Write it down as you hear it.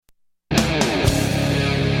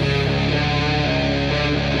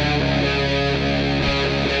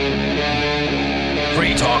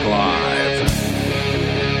Talk Live.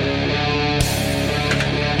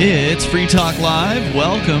 It's Free Talk Live.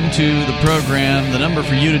 Welcome to the program. The number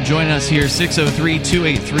for you to join us here,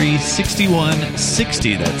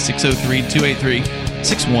 603-283-6160. That's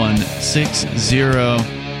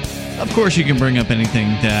 603-283-6160. Of course, you can bring up anything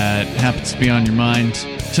that happens to be on your mind.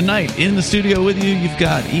 Tonight, in the studio with you, you've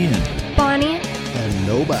got Ian. Bonnie. And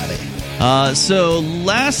nobody. So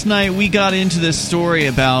last night we got into this story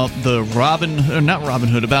about the about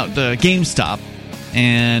GameStop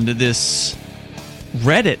and this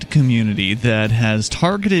Reddit community that has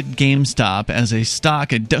targeted GameStop as a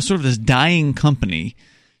stock, sort of this dying company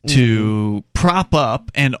to prop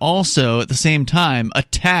up and also at the same time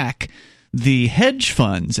attack the hedge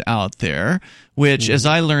funds out there, which, as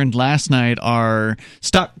I learned last night, are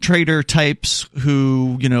stock trader types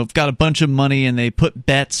who, have got a bunch of money and they put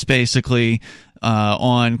bets basically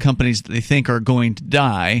on companies that they think are going to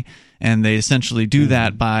die, and they essentially do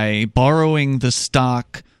that by borrowing the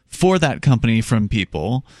stock for that company from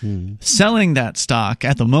people, selling that stock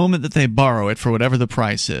at the moment that they borrow it for whatever the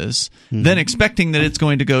price is, then expecting that it's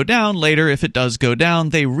going to go down later. If it does go down,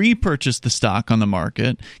 they repurchase the stock on the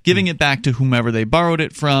market, giving it back to whomever they borrowed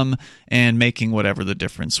it from and making whatever the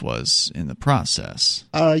difference was in the process.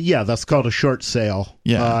 Yeah, that's called a short sale.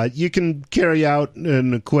 Yeah. You can carry out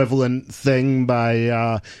an equivalent thing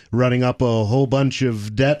by running up a whole bunch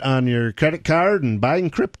of debt on your credit card and buying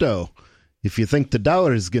crypto. If you think the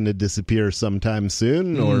dollar is going to disappear sometime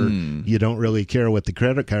soon, or you don't really care what the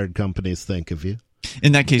credit card companies think of you.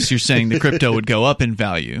 In that case, you're saying the crypto would go up in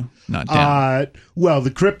value, not down. Well, the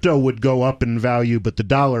crypto would go up in value, but the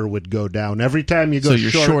dollar would go down. Every time you go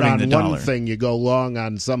short on one thing, you go long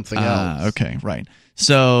on something else. Okay, right.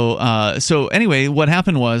 So anyway, what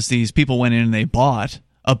happened was these people went in and they bought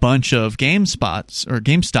a bunch of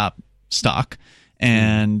GameStop stock,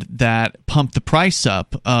 and that pumped the price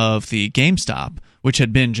up of the GameStop, which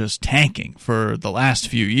had been just tanking for the last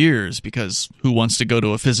few years because who wants to go to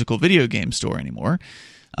a physical video game store anymore?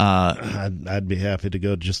 I'd be happy to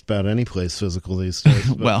go just about any place physical these days.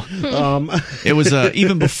 But, well, it was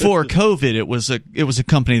even before COVID. It was a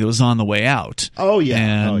company that was on the way out. Oh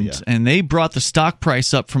yeah, and they brought the stock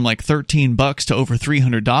price up from like $13 to over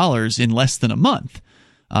 $300 in less than a month.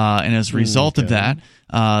 And as a result of that,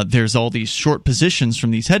 there's all these short positions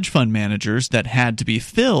from these hedge fund managers that had to be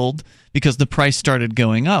filled because the price started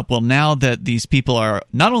going up. Well, now that these people are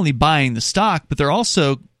not only buying the stock, but they're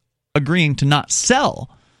also agreeing to not sell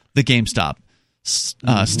the GameStop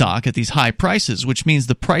stock at these high prices, which means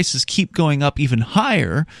the prices keep going up even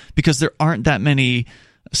higher because there aren't that many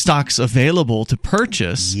stocks available to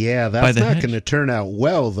purchase. Yeah, that's not going to turn out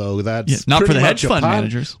well, though. That's not for the hedge fund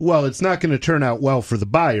managers. Well, it's not going to turn out well for the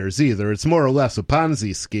buyers either. It's more or less a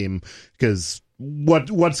Ponzi scheme because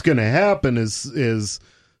what's going to happen is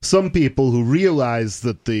some people who realize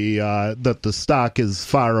that the stock is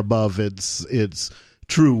far above its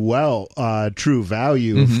true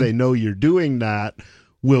value, if they know you're doing that,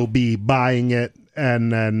 will be buying it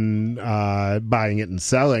and then buying it and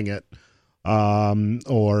selling it.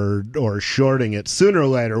 Or shorting it. Sooner or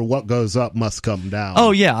later, what goes up must come down. Oh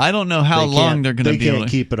yeah, I don't know how long they're going to be able to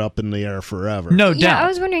keep it up in the air forever. No doubt. Yeah, I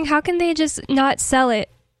was wondering, how can they just not sell it?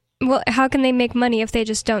 Well, how can they make money if they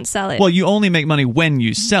just don't sell it? Well, you only make money when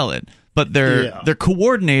you sell it. But they're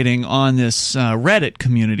coordinating on this Reddit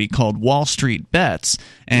community called Wall Street Bets,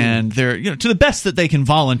 and they're to the best that they can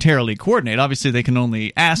voluntarily coordinate. Obviously, they can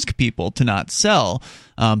only ask people to not sell,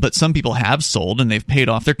 but some people have sold and they've paid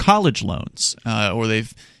off their college loans, or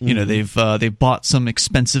they've they've bought some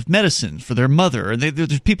expensive medicine for their mother. And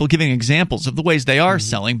there's people giving examples of the ways they are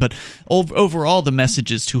selling, but overall, the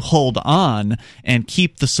message is to hold on and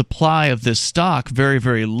keep the supply of this stock very,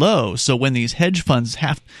 very low. So when these hedge funds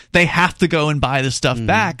have to go and buy the stuff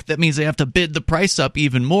back, that means they have to bid the price up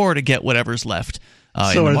even more to get whatever's left.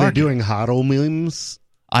 So are they doing HODL memes?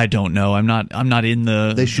 I don't know. I'm not in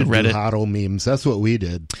the They should Reddit. do HODL memes. That's what we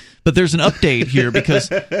did. But there's an update here because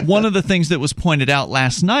one of the things that was pointed out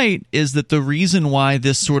last night is that the reason why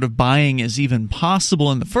this sort of buying is even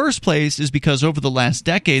possible in the first place is because over the last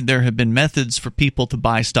decade there have been methods for people to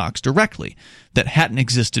buy stocks directly that hadn't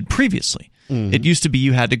existed previously. It used to be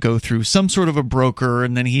you had to go through some sort of a broker,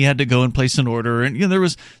 and then he had to go and place an order, and there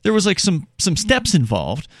was like some steps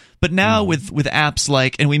involved. But now with apps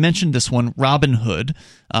like, and we mentioned this one, Robinhood,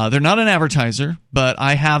 they're not an advertiser, but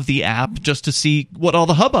I have the app just to see what all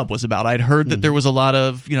the hubbub was about. I'd heard that there was a lot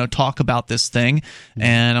of talk about this thing,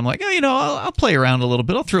 and I'm like, I'll play around a little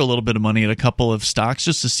bit. I'll throw a little bit of money at a couple of stocks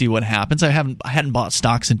just to see what happens. I hadn't bought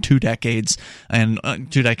stocks in 2 decades, and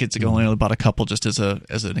 2 decades ago I only bought a couple just as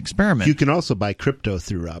an experiment. You can also buy crypto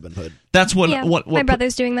through Robinhood. That's what my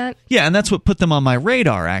brother's doing that. Yeah, and that's what put them on my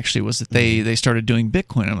radar. Actually, was that they started doing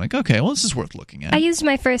Bitcoin. I'm like, okay, well, this is worth looking at. I used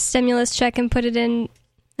my first stimulus check and put it in.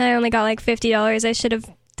 I only got like $50. I should have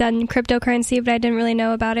done cryptocurrency, but I didn't really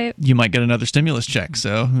know about it. You might get another stimulus check,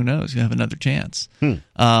 so who knows? You have another chance.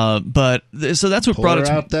 So that's what brought it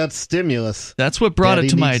to that stimulus. That's what brought it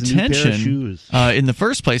to my attention in the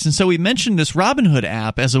first place. And so we mentioned this Robinhood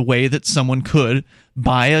app as a way that someone could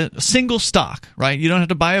buy a single stock, right? You don't have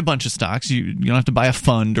to buy a bunch of stocks. You don't have to buy a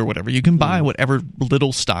fund or whatever. You can buy whatever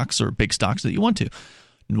little stocks or big stocks that you want to.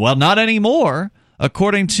 Well, not anymore.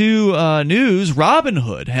 According to news,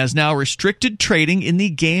 Robinhood has now restricted trading in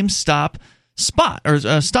the GameStop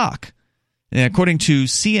stock. According to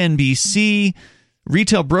CNBC,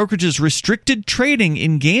 retail brokerages restricted trading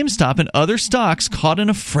in GameStop and other stocks caught in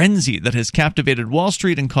a frenzy that has captivated Wall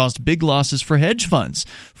Street and caused big losses for hedge funds.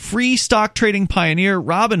 Free stock trading pioneer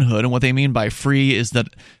Robinhood, and what they mean by free is that,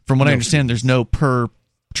 from what I understand, there's no per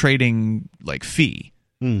trading fee,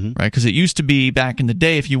 right? Because it used to be back in the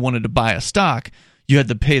day, if you wanted to buy a stock, you had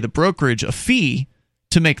to pay the brokerage a fee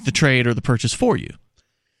to make the trade or the purchase for you.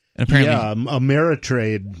 And apparently,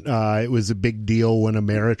 Ameritrade, it was a big deal when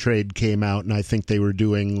Ameritrade came out, and I think they were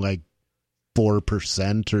doing like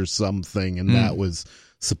 4% or something, and that was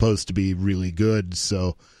supposed to be really good.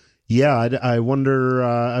 So, yeah, I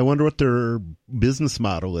wonder what their business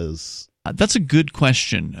model is. That's a good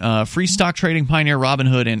question. Free stock trading pioneer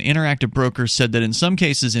Robinhood and Interactive Brokers said that in some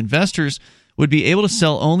cases, investors would be able to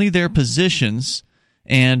sell only their positions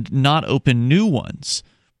and not open new ones.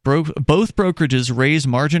 Both brokerages raise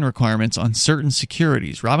margin requirements on certain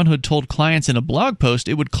securities. Robinhood told clients in a blog post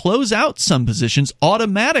it would close out some positions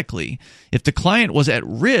automatically if the client was at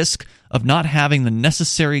risk of not having the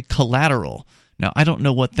necessary collateral. Now, I don't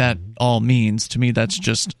know what that all means. To me, that's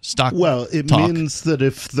just stock talk. Well, it means that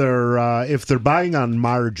if they're buying on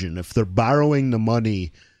margin, if they're borrowing the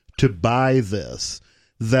money to buy this,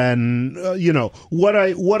 then what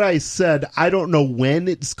I said, I don't know when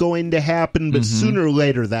it's going to happen, but sooner or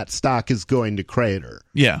later that stock is going to crater.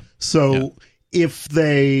 Yeah. So if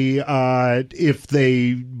they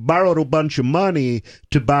borrowed a bunch of money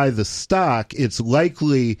to buy the stock, it's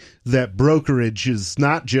likely that brokerage is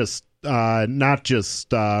not just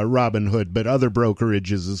Robinhood, but other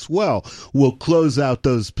brokerages as well will close out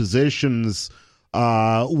those positions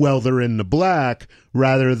while they're in the black,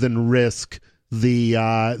 rather than risk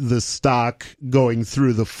the stock going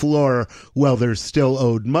through the floor while they're still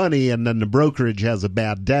owed money, and then the brokerage has a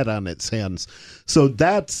bad debt on its hands. So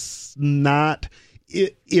that's not,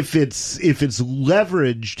 if it's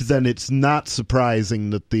leveraged, then it's not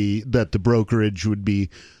surprising that the brokerage would be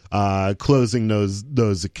closing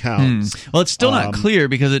those accounts. Well, it's still not clear,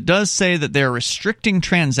 because it does say that they're restricting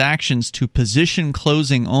transactions to position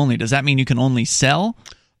closing only. Does that mean you can only sell?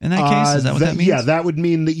 In that case, is that what that means? Yeah, that would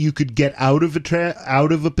mean that you could get out of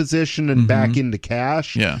a position and back into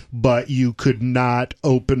cash. Yeah, but you could not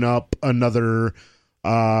open up another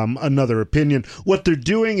opinion. What they're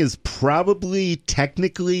doing is probably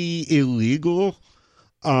technically illegal.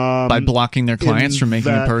 By blocking their clients from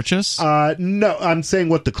making a purchase? No, I'm saying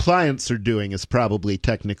what the clients are doing is probably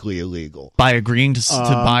technically illegal. By agreeing to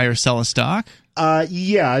buy or sell a stock?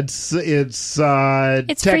 Yeah, it's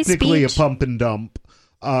technically a pump and dump.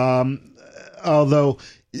 Although,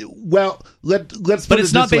 well, let's put but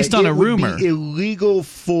it's it not this based way. on It a rumor. would be illegal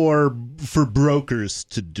for brokers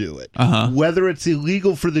to do it. Whether it's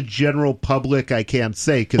illegal for the general public, I can't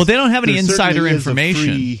say. Well, they don't have any insider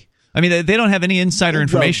information. I mean, they don't have any insider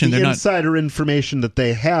information. The insider information that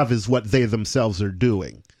they have is what they themselves are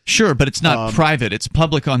doing. Sure, but it's not private. It's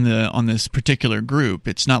public on this particular group.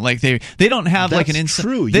 It's not like they don't have like an insider.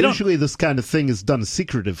 True. Usually this kind of thing is done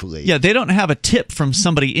secretively. Yeah, they don't have a tip from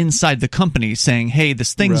somebody inside the company saying, "Hey,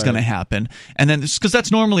 this thing's going to happen," and then because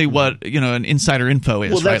that's normally what an insider info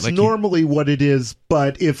is. Well, that's right? normally what it is.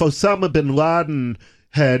 But if Osama bin Laden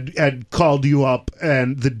had called you up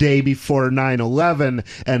and the day before 9/11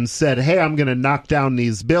 and said, "Hey, I'm going to knock down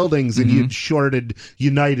these buildings," and you'd shorted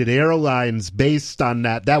United Airlines based on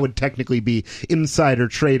that, that would technically be insider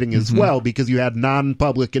trading as well, because you had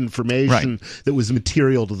non-public information that was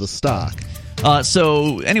material to the stock.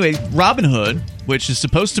 So anyway, Robinhood, which is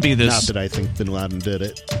supposed to be this, Not that I think Bin Laden did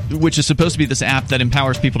it. which is supposed to be this app that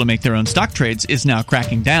empowers people to make their own stock trades, is now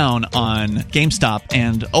cracking down on GameStop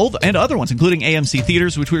and other ones, including AMC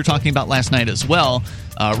Theaters, which we were talking about last night as well,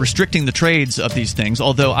 restricting the trades of these things.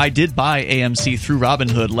 Although I did buy AMC through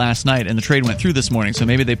Robinhood last night, and the trade went through this morning, so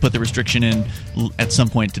maybe they put the restriction in at some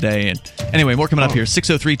point today. And anyway, more coming up here.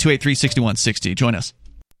 603-283-6160. Join us.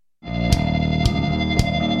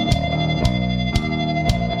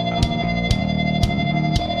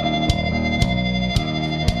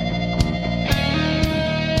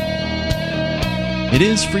 It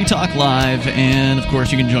is Free Talk Live, and of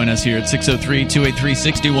course you can join us here at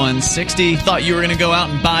 603-283-6160. Thought you were going to go out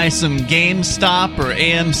and buy some GameStop or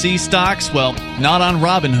AMC stocks? Well, not on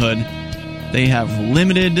Robinhood. They have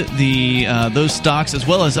limited those stocks as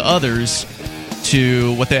well as others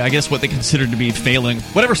to what they consider to be failing.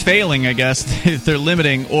 Whatever's failing, I guess, they're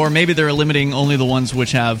limiting, or maybe they're limiting only the ones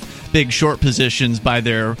which have big short positions by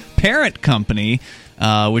their parent company,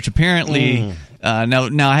 which apparently...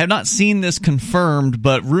 Now, I have not seen this confirmed,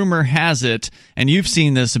 but rumor has it, and you've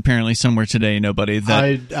seen this apparently somewhere today, Nobody,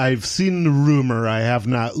 that I've seen the rumor. I have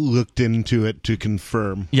not looked into it to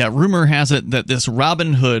confirm. Yeah, rumor has it that this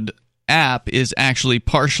Robinhood app is actually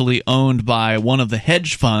partially owned by one of the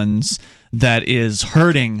hedge funds that is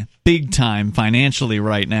hurting big time financially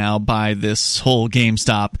right now by this whole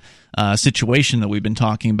GameStop situation that we've been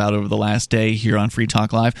talking about over the last day here on Free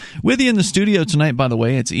Talk Live. With you in the studio tonight, by the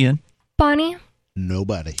way, it's Ian. Bonnie.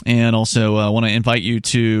 Nobody. And also want to invite you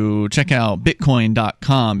to check out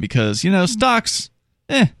Bitcoin.com because, stocks,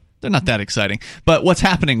 they're not that exciting. But what's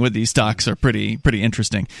happening with these stocks are pretty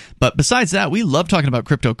interesting. But besides that, we love talking about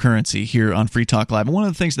cryptocurrency here on Free Talk Live. And one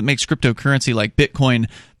of the things that makes cryptocurrency like Bitcoin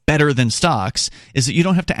better than stocks is that you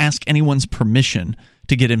don't have to ask anyone's permission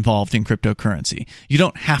to get involved in cryptocurrency. You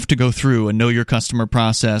don't have to go through a know your customer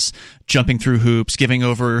process, jumping through hoops, giving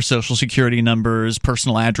over social security numbers,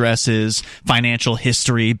 personal addresses, financial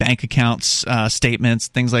history, bank accounts, statements,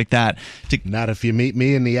 things like that. Not if you meet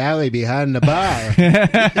me in the alley behind the bar.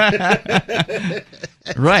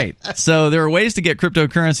 Right. So there are ways to get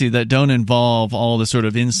cryptocurrency that don't involve all the sort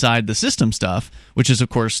of inside the system stuff, which is, of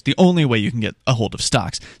course, the only way you can get a hold of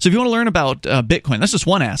stocks. So if you want to learn about Bitcoin, that's just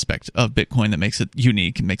one aspect of Bitcoin that makes it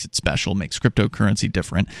unique and makes it special, makes cryptocurrency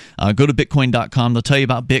different. Go to Bitcoin.com. They'll tell you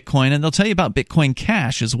about Bitcoin, and they'll tell you about Bitcoin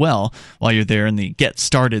Cash as well while you're there in the Get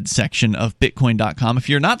Started section of Bitcoin.com. If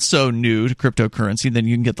you're not so new to cryptocurrency, then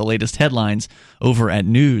you can get the latest headlines over at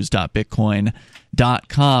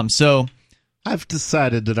news.bitcoin.com. So I've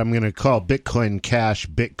decided that I'm going to call Bitcoin Cash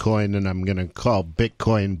Bitcoin, and I'm going to call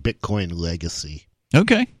Bitcoin Legacy.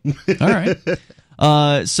 Okay. All right.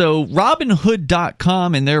 So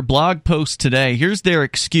Robinhood.com in their blog post today, here's their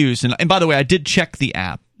excuse. And by the way, I did check the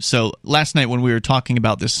app. So last night when we were talking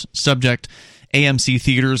about this subject, AMC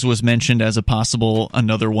Theaters was mentioned as a possible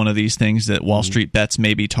another one of these things that Wall Street Bets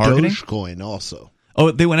may be targeting. Dogecoin also. Oh,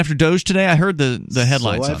 they went after Doge today? I heard the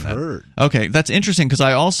headlines so on that. I've heard. Okay, that's interesting because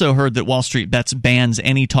I also heard that Wall Street Bets bans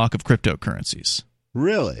any talk of cryptocurrencies.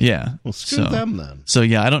 Really? Yeah. Well, screw them then. So,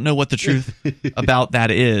 yeah, I don't know what the truth about that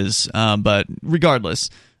is, but regardless,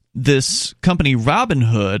 this company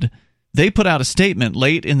Robinhood, they put out a statement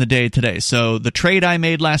late in the day today. So the trade I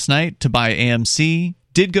made last night to buy AMC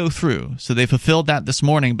did go through. So they fulfilled that this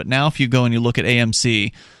morning, but now if you go and you look at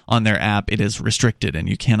AMC on their app, it is restricted and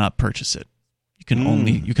you cannot purchase it. You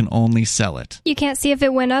can only sell it. You can't see if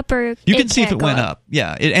it went up or you can see if it went up.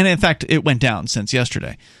 Yeah, and in fact, it went down since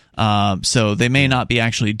yesterday. So they may not be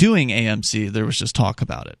actually doing AMC. There was just talk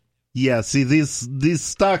about it. Yeah, see, these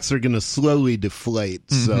stocks are going to slowly deflate.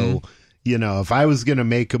 Mm-hmm. So, if I was going to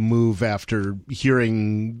make a move after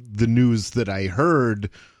hearing the news that I heard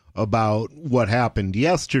about what happened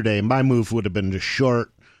yesterday, my move would have been to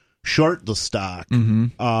short the stock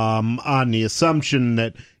on the assumption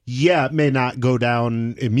that, yeah, it may not go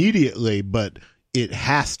down immediately, but it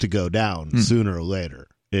has to go down sooner or later.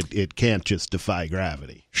 It can't just defy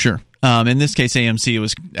gravity. Sure. In this case, AMC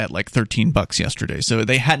was at like $13 yesterday, so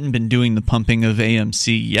they hadn't been doing the pumping of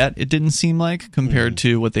AMC yet, it didn't seem like, compared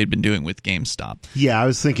to what they'd been doing with GameStop. Yeah, I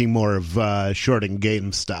was thinking more of shorting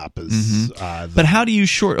GameStop. But how do you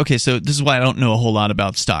short? Okay, so this is why I don't know a whole lot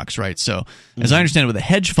about stocks, right? So as I understand it, with the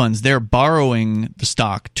hedge funds, they're borrowing the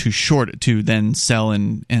stock to short it, to then sell,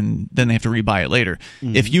 and then they have to rebuy it later.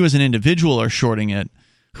 If you as an individual are shorting it,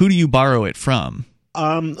 who do you borrow it from?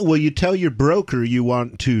 Well, you tell your broker you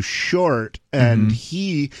want to short, and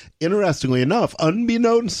he, interestingly enough,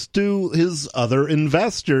 unbeknownst to his other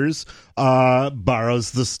investors,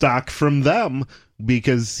 borrows the stock from them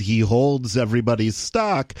because he holds everybody's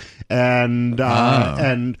stock and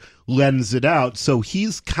lends it out. So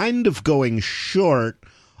he's kind of going short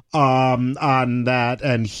on that,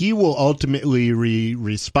 and he will ultimately be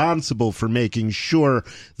responsible for making sure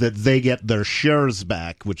that they get their shares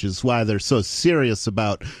back, which is why they're so serious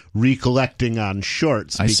about recollecting on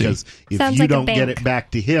shorts, because if Sounds you like a don't get bank. it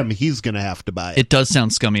back to him, he's going to have to buy it. It does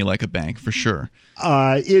sound scummy like a bank, for sure.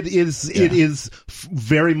 It is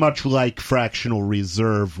very much like fractional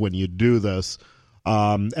reserve when you do this.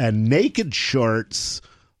 And naked shorts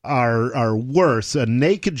are worse. A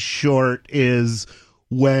naked short is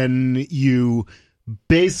when you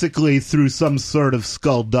basically, through some sort of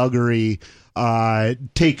skullduggery,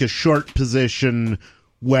 take a short position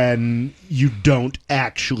when you don't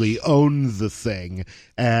actually own the thing,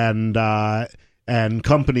 and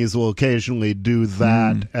companies will occasionally do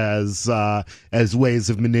that as ways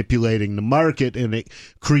of manipulating the market, and it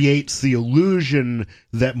creates the illusion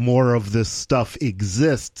that more of this stuff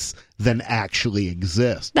exists than actually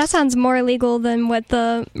exists. That sounds more illegal than what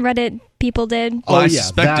the Reddit people did. I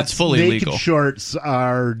suspect it's fully naked legal. Shorts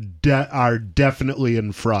are definitely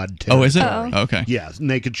in fraud territory. Oh, is it? Uh-oh. Okay. Yes,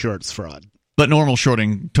 naked shorts fraud. But normal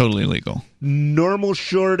shorting, totally legal. Normal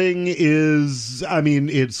shorting is,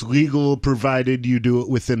 it's legal provided you do it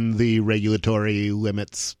within the regulatory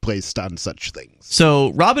limits placed on such things.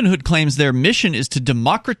 So Robinhood claims their mission is to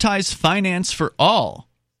democratize finance for all,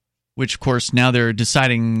 which, of course, now they're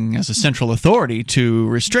deciding as a central authority to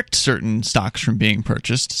restrict certain stocks from being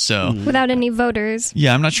purchased. So Without any voters.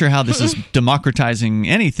 yeah, I'm not sure how this is democratizing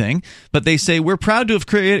anything, but they say we're proud to have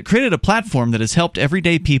created a platform that has helped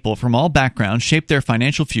everyday people from all backgrounds shape their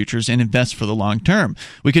financial futures and invest for the long term.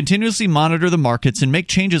 We continuously monitor the markets and make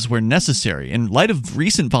changes where necessary. In light of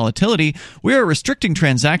recent volatility, we are restricting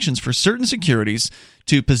transactions for certain securities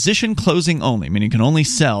to position closing only, meaning you can only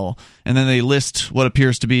sell, and then they list what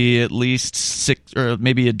appears to be at least 6 or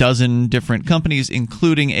maybe a dozen different companies,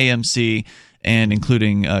 including AMC and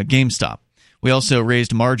including GameStop. We also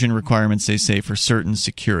raised margin requirements, they say, for certain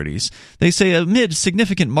securities. They say amid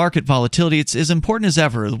significant market volatility, it's as important as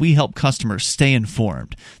ever that we help customers stay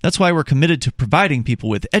informed. That's why we're committed to providing people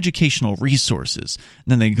with educational resources.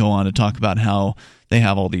 And then they go on to talk about how they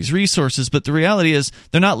have all these resources, but the reality is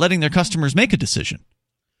they're not letting their customers make a decision.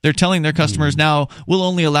 They're telling their customers now, we'll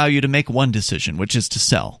only allow you to make one decision, which is to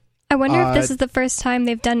sell. I wonder if this is the first time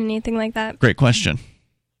they've done anything like that. Great question.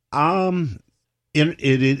 It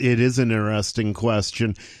is an interesting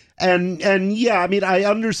question. And yeah, I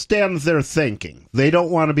understand their thinking. They don't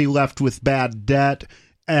want to be left with bad debt,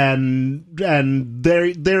 and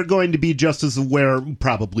they're going to be just as aware,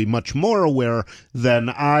 probably much more aware than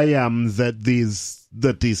I am, that these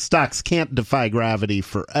stocks can't defy gravity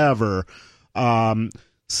forever.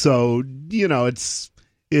 So,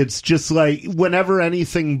 it's just like whenever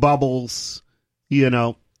anything bubbles,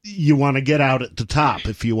 you want to get out at the top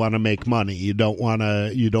if you want to make money. You don't want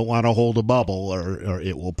to hold a bubble or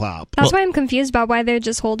it will pop. That's why I'm confused about why they're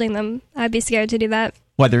just holding them. I'd be scared to do that.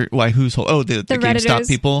 Why who's the GameStop Redditors.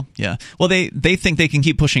 people? Yeah. Well, they think they can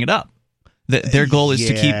keep pushing it up. Their goal is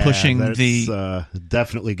to keep pushing the.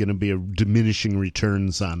 Definitely going to be a diminishing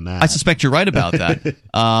returns on that. I suspect you're right about that. And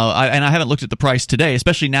I haven't looked at the price today,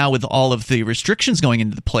 especially now with all of the restrictions going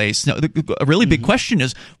into place. Now, a really big question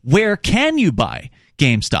is, where can you buy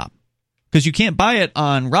GameStop? Because you can't buy it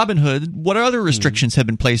on Robinhood. What other restrictions have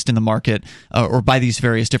been placed in the market or by these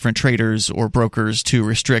various different traders or brokers to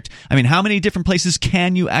restrict? How many different places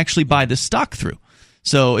can you actually buy this stock through?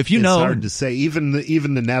 So if it's hard to say. Even the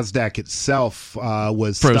Nasdaq itself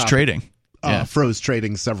was froze trading. Froze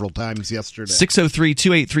trading several times yesterday.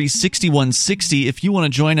 603-283-6160 if you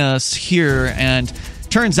want to join us here. And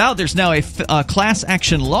turns out there's now a class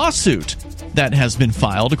action lawsuit that has been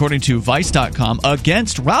filed, according to Vice.com,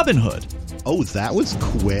 against Robinhood. Oh, that was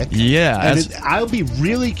quick. Yeah. And I'll be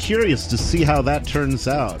really curious to see how that turns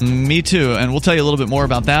out. Me too. And we'll tell you a little bit more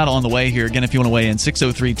about that on the way here. Again, if you want to weigh in,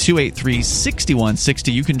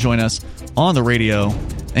 603-283-6160. You can join us on the radio.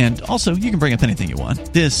 And also, you can bring up anything you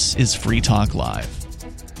want. This is Free Talk Live.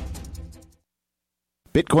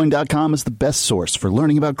 Bitcoin.com is the best source for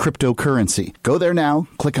learning about cryptocurrency. Go there now,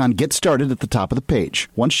 click on Get Started at the top of the page.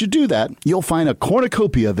 Once you do that, you'll find a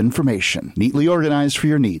cornucopia of information, neatly organized for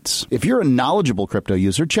your needs. If you're a knowledgeable crypto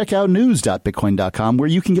user, check out news.bitcoin.com, where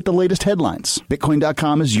you can get the latest headlines.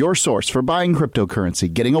 Bitcoin.com is your source for buying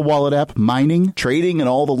cryptocurrency, getting a wallet app, mining, trading, and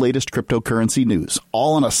all the latest cryptocurrency news,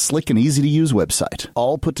 all on a slick and easy-to-use website.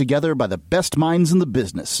 All put together by the best minds in the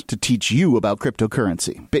business to teach you about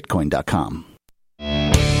cryptocurrency. Bitcoin.com.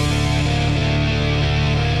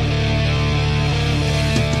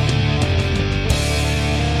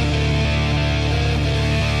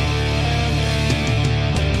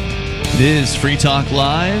 It is Free Talk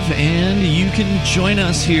Live, and you can join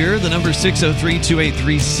us here. The number is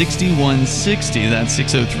 603-283-6160. That's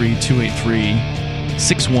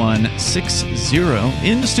 603-283-6160.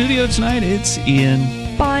 In the studio tonight, it's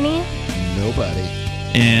Ian. Bonnie. Nobody.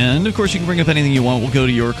 And, of course, you can bring up anything you want. We'll go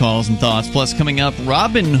to your calls and thoughts. Plus, coming up,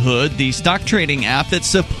 Robinhood, the stock trading app that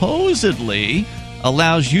supposedly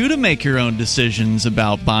allows you to make your own decisions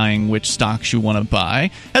about buying which stocks you want to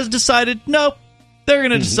buy, has decided, nope. They're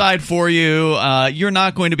going to decide for you. You're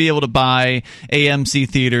not going to be able to buy AMC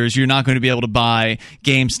Theaters. You're not going to be able to buy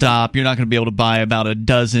GameStop. You're not going to be able to buy about a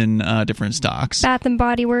dozen different stocks. Bath and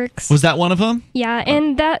Body Works. Was that one of them? Yeah,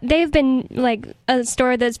 and that they've been like a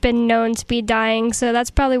store that's been known to be dying, so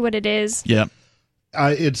that's probably what it is. Yeah.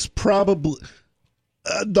 It's probably...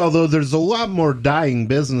 although there's a lot more dying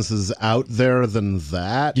businesses out there than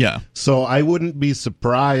that. Yeah. So I wouldn't be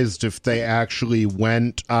surprised if they actually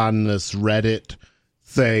went on this Reddit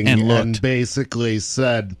thing and basically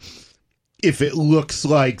said, if it looks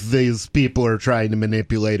like these people are trying to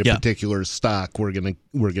manipulate a particular stock, we're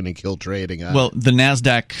gonna kill trading on. Well, the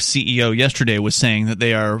NASDAQ CEO yesterday was saying that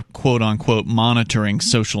they are quote unquote monitoring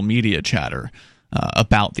social media chatter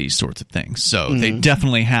about these sorts of things. So they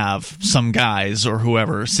definitely have some guys or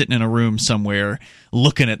whoever sitting in a room somewhere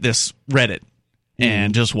looking at this Reddit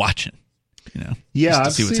and just watching. Yeah,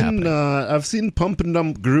 I've seen pump and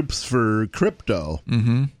dump groups for crypto.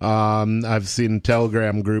 I've seen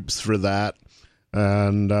Telegram groups for that,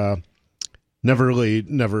 and never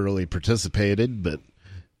really participated. But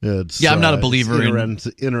it's I'm not a believer.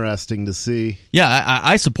 Interesting to see. Yeah,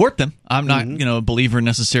 I support them. I'm not a believer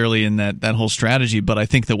necessarily in that whole strategy, but I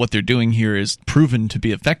think that what they're doing here is proven to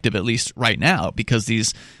be effective, at least right now, because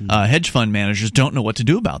these hedge fund managers don't know what to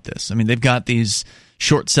do about this. I mean, they've got these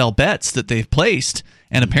short sell bets that they've placed,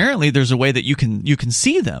 and apparently there's a way that you can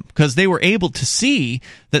see them, because they were able to see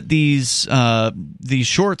that these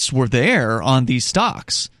shorts were there on these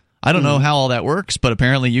stocks. I don't know how all that works, but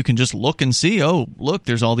apparently you can just look and see, oh, look,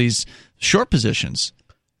 there's all these short positions.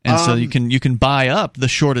 And so you can buy up the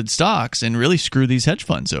shorted stocks and really screw these hedge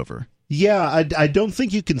funds over. Yeah, I don't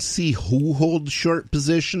think you can see who holds short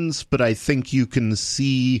positions, but I think you can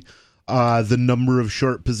see the number of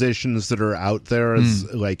short positions that are out there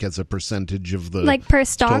as a percentage of the per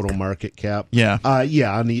stock? Total market cap. Yeah.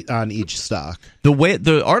 On each stock.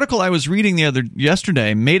 The article I was reading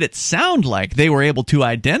yesterday made it sound like they were able to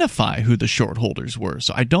identify who the short holders were.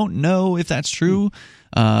 So I don't know if that's true.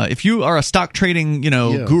 If you are a stock trading,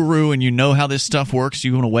 guru and you know how this stuff works,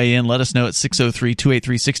 you want to weigh in, let us know at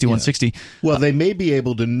 603-283-6160. Well, they may be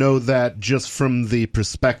able to know that just from the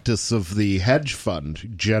prospectus of the hedge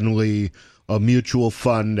fund. Generally, a mutual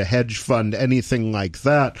fund, a hedge fund, anything like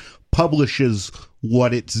that publishes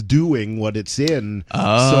what it's doing, what it's in,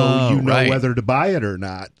 so you know whether to buy it or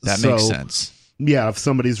not. That makes sense. Yeah, if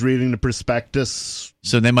somebody's reading the prospectus,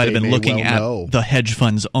 so they might have been looking at the hedge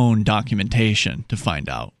fund's own documentation to find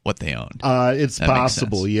out what they owned. It's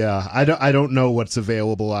possible, yeah. I don't know what's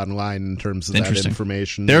available online in terms of that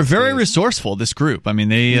information. They're very resourceful, this group. I mean,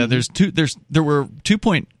 they there were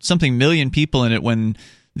 2-point-something million people in it when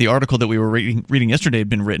the article that we were reading yesterday had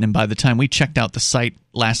been written, and by the time we checked out the site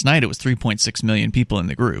last night, it was 3.6 million people in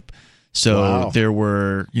the group. So there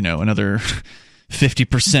were, another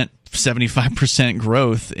 50%, 75%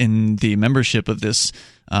 growth in the membership of this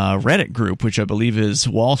Reddit group, which I believe is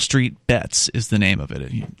Wall Street Bets is the name of it,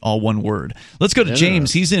 all one word. Let's go to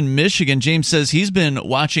James. He's in Michigan. James says he's been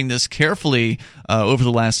watching this carefully over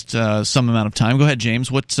the last some amount of time. Go ahead, James.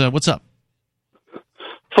 What's up?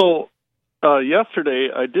 So yesterday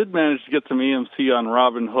I did manage to get some AMC on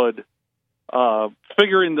Robinhood,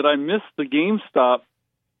 figuring that I missed the GameStop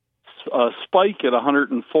spike at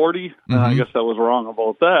 140. I guess I was wrong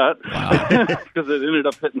about that because it ended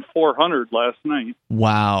up hitting 400 last night.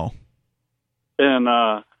 Wow! And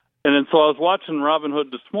then so I was watching Robinhood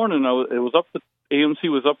this morning. AMC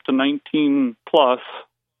was up to 19 plus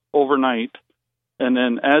overnight, and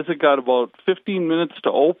then as it got about 15 minutes to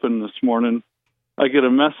open this morning, I get a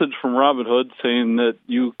message from Robinhood saying that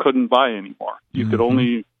you couldn't buy anymore. You could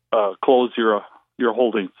only close your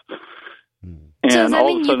holdings. And so does that all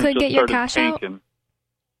mean of a sudden you could get your cash tanking. out?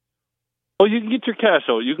 Oh, you can get your cash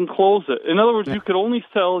out. You can close it. In other words, you could only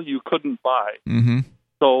sell, you couldn't buy.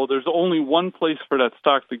 So there's only one place for that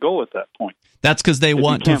stock to go at that point. That's because they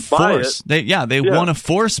want to force. They want to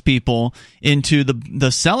force people into the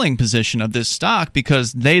selling position of this stock,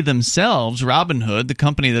 because they themselves, Robinhood, the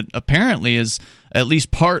company that apparently is at least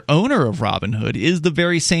part owner of Robinhood, is the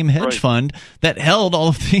very same hedge fund that held all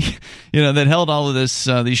of these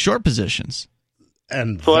short positions.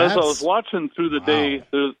 And so as I was watching through the day,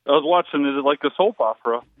 I was watching it like a soap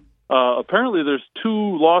opera. apparently there's 2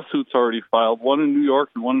 lawsuits already filed, one in New York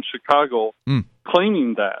and one in Chicago,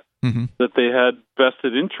 claiming that they had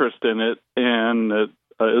vested interest in it, and it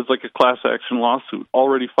was like a class action lawsuit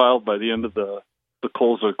already filed by the end of the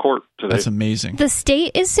close of court today. That's amazing. The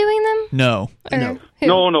state is suing them? No. Or who?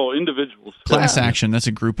 No, individuals. Class action, that's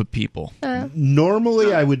a group of people.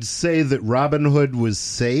 Normally, I would say that Robinhood was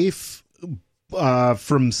safe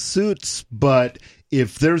from suits, but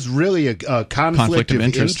if there's really a conflict of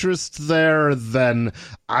interest there, then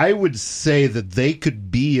I would say that they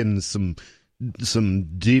could be in some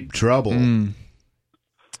deep trouble.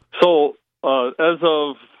 So, as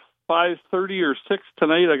of 5:30 or 6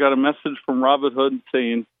 tonight, I got a message from Robinhood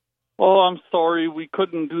saying, "Oh, I'm sorry, we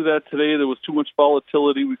couldn't do that today. There was too much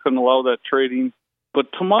volatility. We couldn't allow that trading.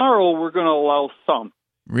 But tomorrow, we're going to allow some."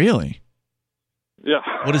 Really? Yeah.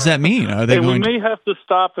 What does that mean? Are they and going we may have to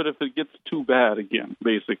stop it if it gets too bad again,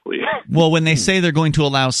 basically. Well, when they say they're going to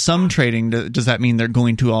allow some trading, does that mean they're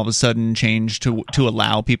going to all of a sudden change to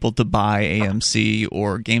allow people to buy AMC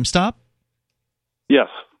or GameStop? Yes,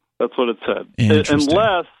 that's what it said. Interesting.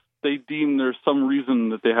 Unless they deem there's some reason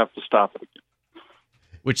that they have to stop it again.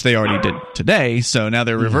 Which they already did today, so now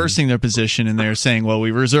they're reversing their position, and they're saying, well,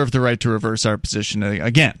 we reserve the right to reverse our position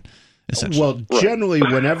again, essentially. Well, generally,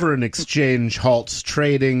 whenever an exchange halts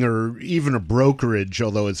trading, or even a brokerage,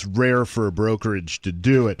 although it's rare for a brokerage to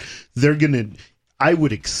do it, they're going to... I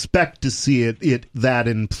would expect to see that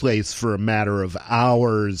in place for a matter of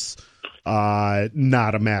hours,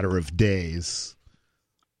 not a matter of days.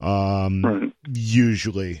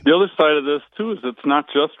 Usually. The other side of this, too, is it's not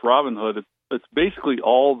just Robinhood. It's basically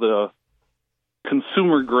all the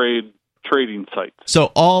consumer-grade trading sites.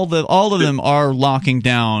 So all of them are locking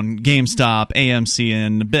down GameStop, AMC,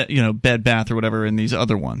 and Bed Bath or whatever, and these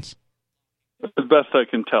other ones. As best I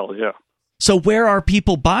can tell, yeah. So where are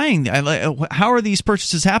people buying? How are these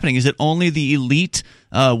purchases happening? Is it only the elite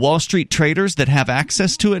Wall Street traders that have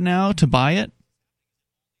access to it now to buy it?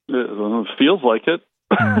 It feels like it.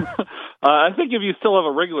 I think if you still have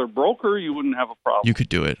a regular broker, you wouldn't have a problem. You could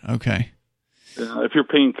do it. Okay. If you're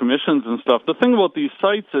paying commissions and stuff. The thing about these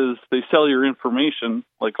sites is they sell your information,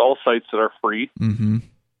 like all sites that are free. Mm-hmm.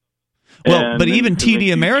 Well, but even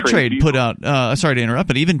TD Ameritrade put out, sorry to interrupt,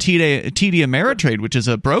 but even TD Ameritrade, which is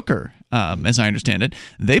a broker, as I understand it,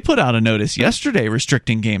 they put out a notice yesterday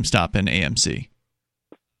restricting GameStop and AMC.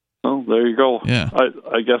 Oh, there you go. Yeah.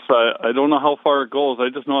 I guess I don't know how far it goes. I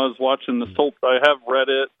just know I was watching the soap. I have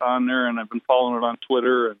Reddit on there, and I've been following it on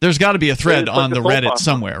Twitter. There's got to be a thread on the Reddit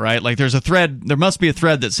somewhere, right? Like there's a thread. There must be a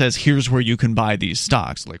thread that says, here's where you can buy these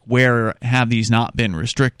stocks. Like where have these not been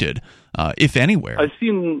restricted, if anywhere? I've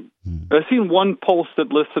seen one post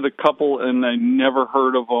that listed a couple, and I never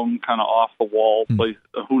heard of them, kind of off the wall. Place.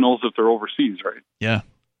 Who knows if they're overseas, right? Yeah.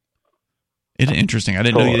 It's interesting. I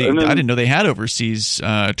didn't know they had overseas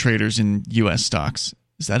traders in U.S. stocks.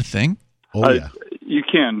 Is that a thing? Oh yeah, you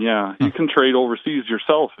can. Yeah, you can trade overseas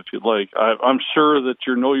yourself if you'd like. I'm sure that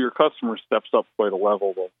your know your customer steps up quite a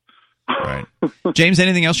level, though. Right, James.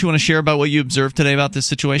 Anything else you want to share about what you observed today about this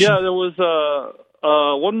situation? Yeah, there was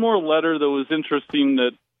one more letter that was interesting.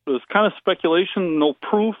 That was kind of speculation, no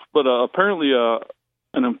proof, but apparently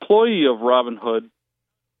an employee of Robinhood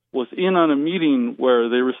was in on a meeting where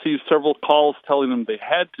they received several calls telling them they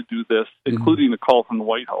had to do this, including a call from the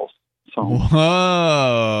White House. So,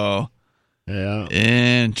 whoa. Yeah.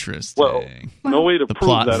 Interesting. Well, no way to the prove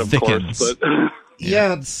plot that, of thickens. course. But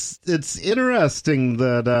Yeah, it's interesting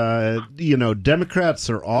that Democrats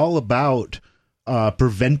are all about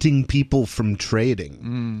preventing people from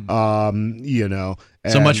trading. So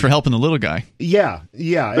much for helping the little guy. Yeah.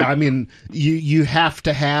 I mean, you have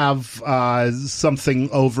to have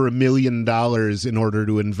something over $1 million in order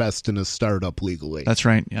to invest in a startup legally. That's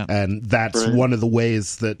right. Yeah, and that's one of the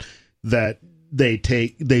ways that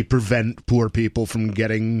they prevent poor people from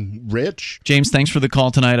getting rich. James, thanks for the call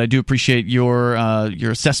tonight. I do appreciate your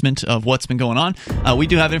assessment of what's been going on. We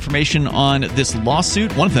do have information on this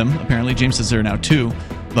lawsuit. One of them, apparently, James says there are now 2,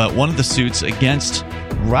 but one of the suits against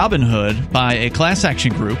Robinhood by a class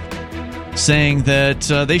action group saying that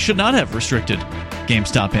they should not have restricted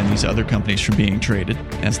GameStop and these other companies from being traded,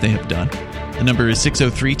 as they have done. The number is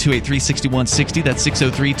 603-283-6160. That's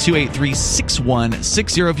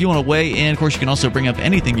 603-283-6160 if you want to weigh in. Of course, you can also bring up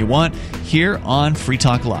anything you want here on Free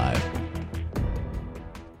Talk Live.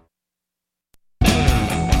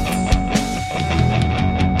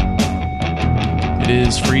 It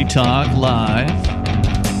is Free Talk Live.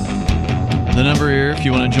 The number here, if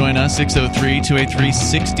you want to join us,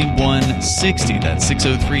 603-283-6160. That's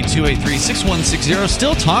 603-283-6160.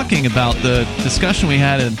 Still talking about the discussion we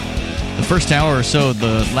had in the first hour or so of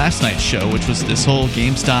the last night's show, which was this whole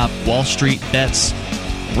GameStop, Wall Street Bets,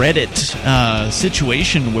 Reddit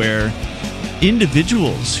situation where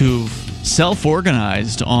individuals who've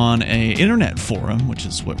self-organized on a internet forum, which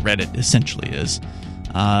is what Reddit essentially is,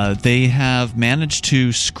 they have managed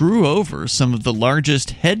to screw over some of the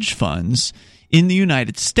largest hedge funds in the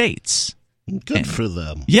United States. Good for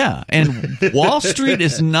them. Yeah, and Wall Street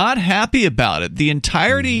is not happy about it. The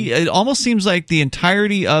entirety, it almost seems like the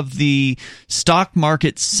entirety of the stock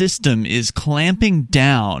market system is clamping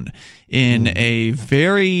down in a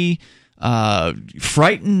very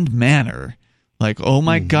frightened manner. Like, oh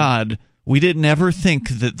my God, we didn't ever think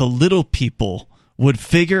that the little people would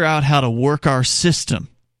figure out how to work our system.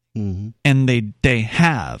 And they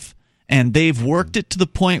have. And they've worked it to the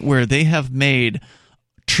point where they have made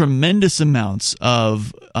tremendous amounts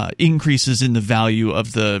of increases in the value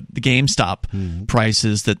of the GameStop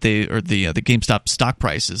prices that the GameStop stock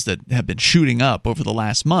prices that have been shooting up over the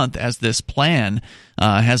last month as this plan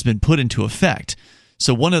has been put into effect.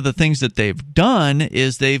 So one of the things that they've done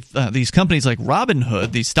is these companies like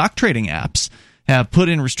Robinhood, these stock trading apps, have put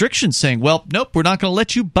in restrictions saying, well, nope, we're not going to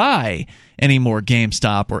let you buy any more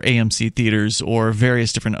GameStop or AMC theaters or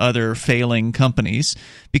various different other failing companies,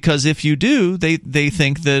 because if you do, they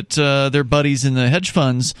think that their buddies in the hedge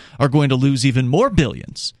funds are going to lose even more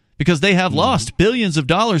billions, because they have lost billions of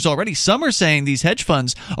dollars already. Some are saying these hedge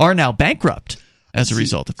funds are now bankrupt as a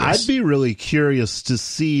result of this. I'd be really curious to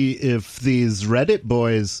see if these Reddit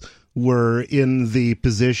boys were in the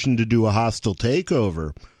position to do a hostile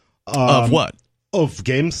takeover. Of what? Of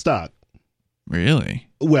GameStop. Really?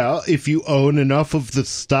 Well, if you own enough of the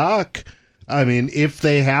stock, I mean, if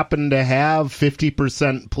they happen to have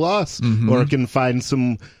 50% plus, or can find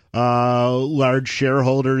some large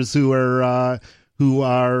shareholders who are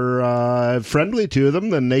friendly to them,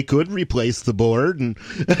 then they could replace the board and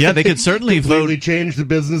yeah, they could certainly completely change the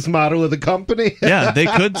business model of the company. Yeah, they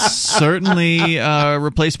could certainly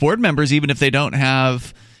replace board members, even if they don't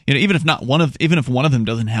have. Even if one of them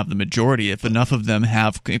doesn't have the majority, if enough of them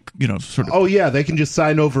have, sort of. Oh yeah, they can just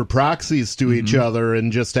sign over proxies to each other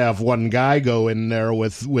and just have one guy go in there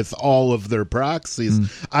with all of their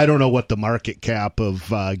proxies. I don't know what the market cap of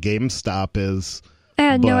GameStop is. I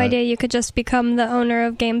had no idea you could just become the owner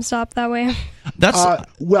of GameStop that way. That's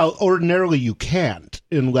well, ordinarily you can't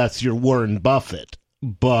unless you're Warren Buffett,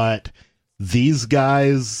 but these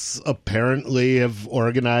guys apparently have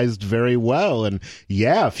organized very well. And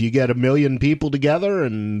yeah, if you get 1 million people together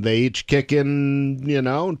and they each kick in,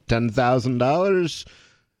 $10,000,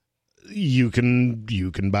 you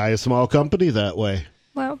can buy a small company that way.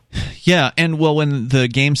 Wow. Yeah, and when the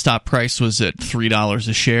GameStop price was at $3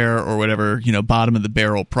 a share or whatever, bottom of the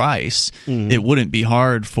barrel price, it wouldn't be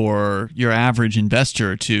hard for your average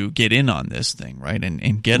investor to get in on this thing, right?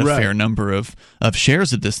 And get a fair number of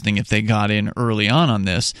shares of this thing if they got in early on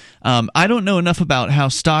this. I don't know enough about how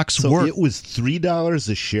stocks work. So it was $3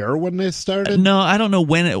 a share when they started? No, I don't know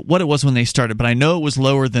what it was when they started, but I know it was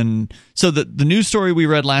lower than. So the news story we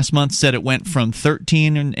read last month said it went from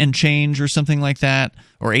 13 and change or something like that,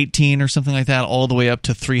 or 18 or something like that, all the way up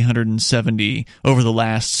to 370 over the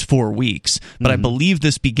last 4 weeks. But I believe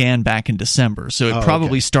this began back in December, so it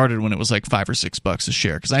probably started when it was like $5 or $6 a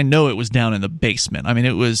share, because I know it was down in the basement. I mean,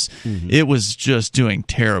 it was just doing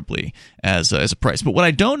terribly as a price. But what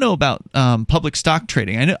I don't know about public stock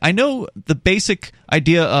trading, I know the basic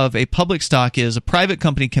idea of a public stock is a private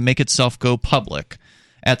company can make itself go public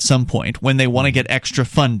at some point when they want to get extra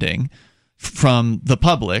funding from the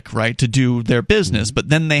public, right, to do their business. But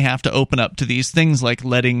then they have to open up to these things like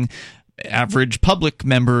letting average public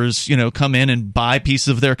members, come in and buy pieces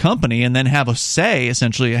of their company and then have a say,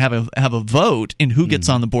 essentially have a vote in who gets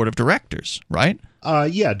on the board of directors, right?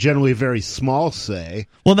 Yeah, generally a very small say.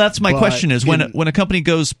 Well, that's my question is, when a company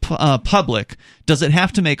goes public, does it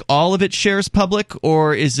have to make all of its shares public,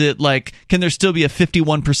 or is it like, can there still be a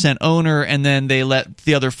 51% owner and then they let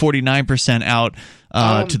the other 49% out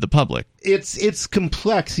to the public? It's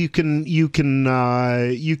complex. You can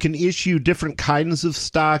issue different kinds of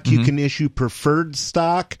stock. You can issue preferred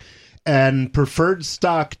stock, and preferred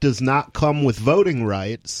stock does not come with voting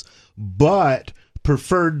rights, but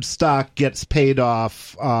preferred stock gets paid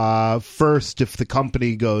off first if the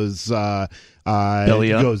company goes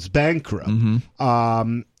bankrupt.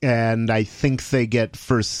 And I think they get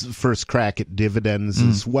first crack at dividends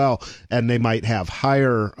as well, and they might have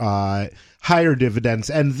higher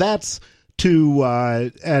dividends, and that's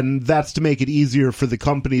to make it easier for the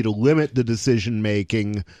company to limit the decision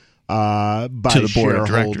making by the board of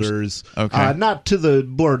shareholders. Okay. Not to the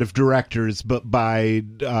board of directors, but by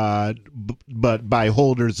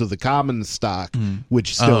holders of the common stock,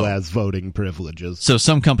 which still has voting privileges. So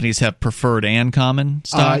some companies have preferred and common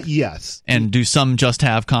stock? Yes. And do some just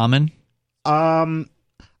have common?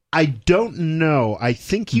 I don't know. I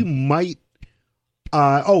think you might.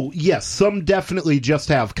 Yes, some definitely just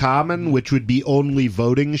have common, which would be only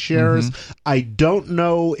voting shares. I don't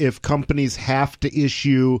know if companies have to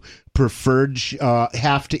issue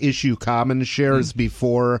common shares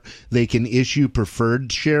before they can issue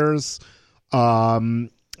preferred shares. That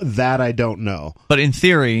I don't know. But in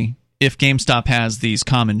theory, if GameStop has these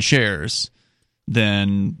common shares,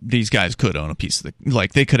 then these guys could own a piece of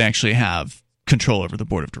they could actually have control over the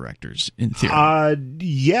board of directors, in theory.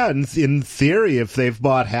 Yeah, in theory, if they've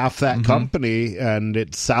bought half that company, and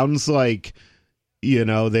it sounds like,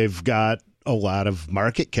 they've got a lot of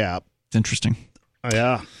market cap. It's interesting.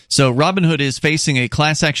 Yeah. So Robinhood is facing a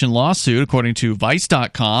class action lawsuit, according to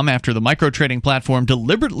Vice.com, after the micro-trading platform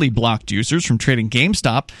deliberately blocked users from trading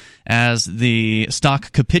GameStop as the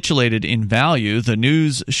stock capitulated in value. The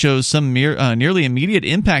news shows some nearly immediate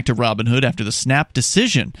impact to Robinhood after the snap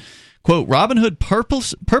decision. Quote, Robinhood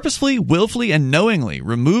purposefully, willfully, and knowingly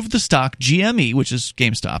removed the stock GME, which is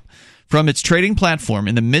GameStop, from its trading platform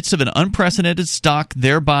in the midst of an unprecedented stock,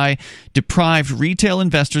 thereby deprived retail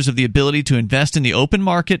investors of the ability to invest in the open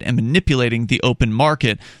market and manipulating the open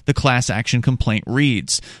market, the class action complaint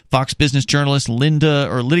reads. Fox Business journalist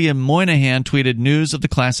Lydia Moynihan tweeted news of the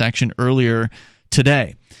class action earlier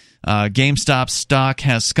today. GameStop's stock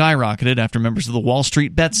has skyrocketed after members of the Wall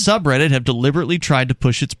Street Bets subreddit have deliberately tried to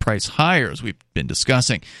push its price higher, as we've been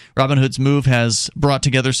discussing. Robinhood's move has brought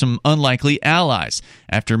together some unlikely allies.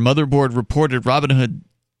 After Motherboard reported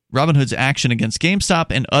Robinhood's action against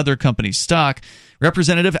GameStop and other companies' stock,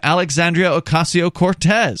 Representative Alexandria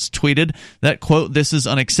Ocasio-Cortez tweeted that, quote, this is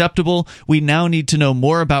unacceptable. We now need to know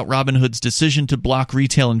more about Robinhood's decision to block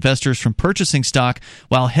retail investors from purchasing stock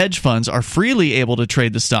while hedge funds are freely able to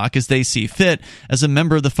trade the stock as they see fit. As a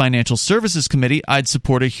member of the Financial Services Committee, I'd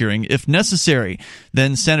support a hearing if necessary.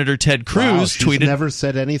 Then Senator Ted Cruz she's tweeted... never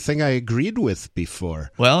said anything I agreed with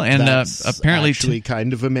before. Well, and apparently... actually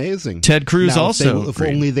kind of amazing. Ted Cruz now, also if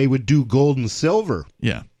only they would do gold and silver.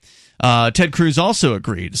 Yeah. Ted Cruz also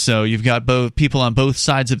agreed. So you've got both people on both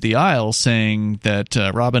sides of the aisle saying that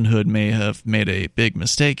Robinhood may have made a big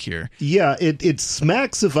mistake here. Yeah, it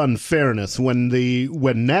smacks of unfairness. When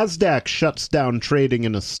NASDAQ shuts down trading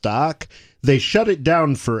in a stock, they shut it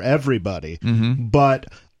down for everybody. But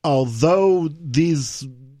although these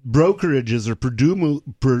brokerages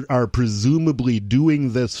are presumably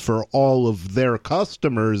doing this for all of their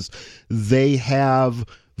customers, they have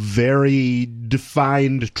very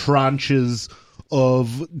defined tranches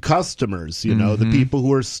of customers. The people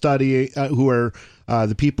who are studying,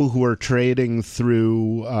 the people who are trading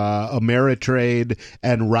through Ameritrade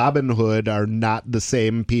and Robinhood are not the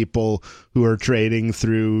same people who are trading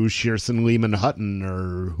through Shearson Lehman Hutton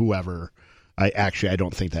or whoever. I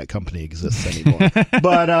don't think that company exists anymore.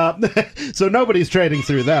 But so nobody's trading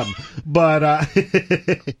through them. But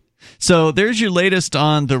so there's your latest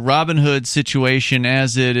on the Robinhood situation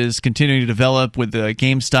as it is continuing to develop with the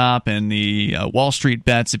GameStop and the Wall Street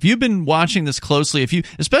Bets. If you've been watching this closely,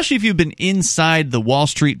 especially if you've been inside the Wall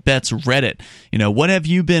Street Bets Reddit, what have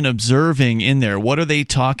you been observing in there? What are they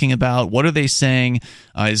talking about? What are they saying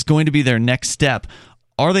is going to be their next step?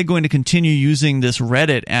 Are they going to continue using this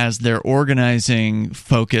Reddit as their organizing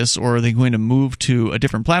focus, or are they going to move to a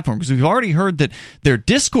different platform? Because we've already heard that their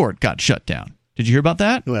Discord got shut down. Did you hear about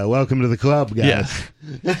that? Well, welcome to the club, guys.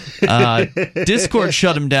 Yeah. Discord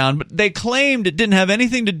shut them down, but they claimed it didn't have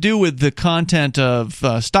anything to do with the content of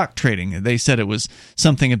stock trading. They said it was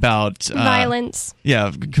something about violence.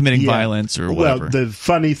 Yeah, committing violence or whatever. Well, the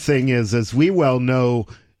funny thing is, as we well know,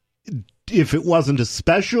 if it wasn't a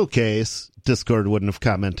special case, Discord wouldn't have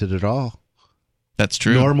commented at all. That's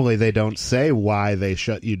true. Normally, they don't say why they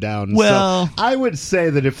shut you down. Well, so I would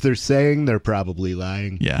say that if they're saying, they're probably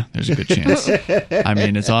lying. Yeah, there's a good chance. I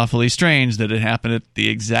mean, it's awfully strange that it happened at the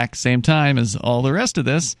exact same time as all the rest of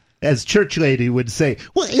this. As Church Lady would say,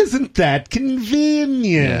 well, isn't that convenient?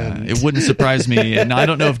 Yeah, it wouldn't surprise me. And I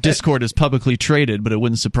don't know if Discord is publicly traded, but it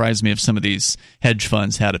wouldn't surprise me if some of these hedge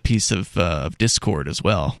funds had a piece of Discord as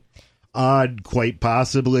well. Quite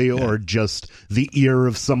possibly, or just the ear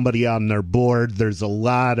of somebody on their board. There's a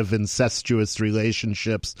lot of incestuous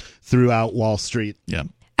relationships throughout Wall Street. Yeah.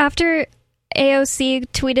 After AOC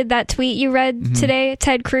tweeted that tweet you read today,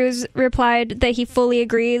 Ted Cruz replied that he fully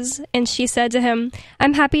agrees, and she said to him,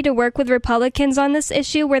 "I'm happy to work with Republicans on this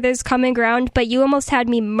issue where there's common ground, but you almost had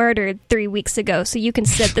me murdered 3 weeks ago, so you can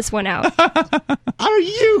sit this one out." Are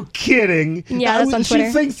you kidding? Yeah, that's on Twitter.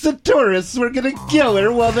 She thinks the tourists were going to kill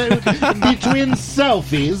her while they're between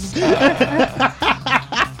selfies.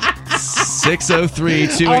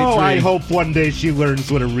 603-283. Oh, I hope one day she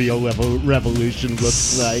learns what a real revolution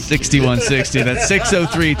looks like. 6160. That's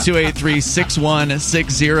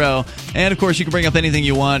 603-283-6160. And, of course, you can bring up anything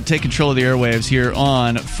you want. Take control of the airwaves here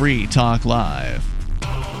on Free Talk Live.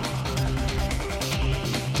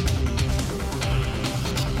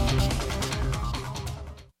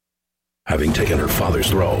 Having taken her father's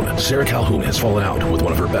throne, Sarah Calhoun has fallen out with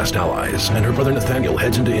one of her best allies, and her brother Nathaniel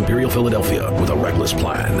heads into Imperial Philadelphia with a reckless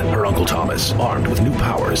plan. Her uncle Thomas, armed with new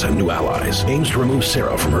powers and new allies, aims to remove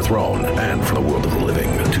Sarah from her throne and from the world of the living.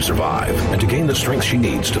 To survive and to gain the strength she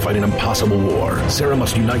needs to fight an impossible war, Sarah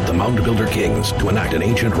must unite the Mound Builder Kings to enact an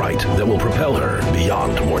ancient rite that will propel her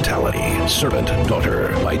beyond mortality. Servant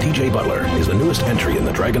Daughter by T.J. Butler is the newest entry in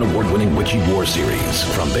the Dragon Award-winning Witchy War series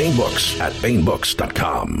from Baen Books at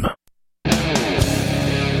BaenBooks.com.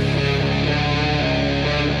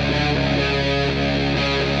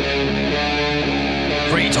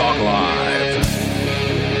 Free Talk Live.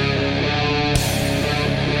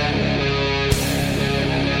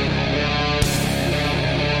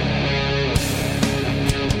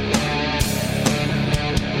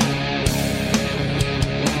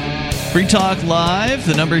 Free Talk Live.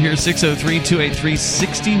 The number here is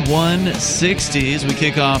 603-283-6160. As we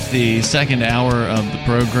kick off the second hour of the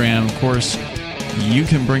program, of course, you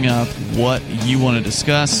can bring up what you want to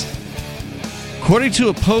discuss. According to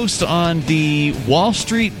a post on the Wall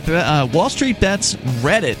Street Bets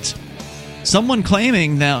Reddit, someone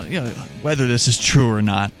claiming now, whether this is true or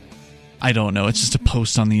not, I don't know. It's just a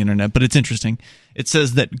post on the internet, but it's interesting. It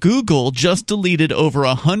says that Google just deleted over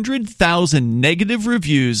 100,000 negative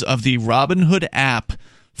reviews of the Robinhood app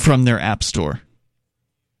from their app store.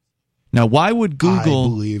 Now, why would Google... I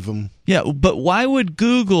believe them. Yeah, but why would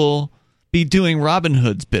Google be doing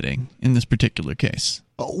Robinhood's bidding in this particular case?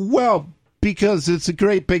 Well, because it's a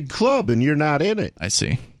great big club and you're not in it. I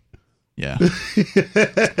see. Yeah.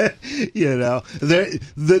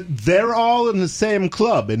 They're all in the same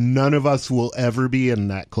club, and none of us will ever be in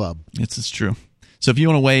that club. It's true. So if you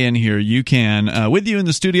want to weigh in here, you can. With you in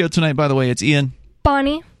the studio tonight, by the way, it's Ian.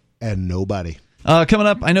 Bonnie. And nobody. Coming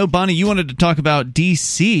up, I know, Bonnie, you wanted to talk about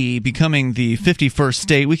D.C. becoming the 51st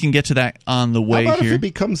state. We can get to that on the way How about here. if it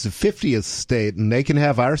becomes the 50th state and they can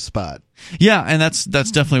have our spot? Yeah, and that's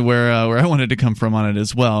definitely where I wanted to come from on it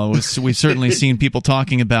as well. We've certainly seen people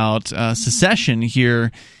talking about secession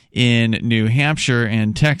here in New Hampshire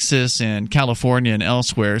and Texas and California and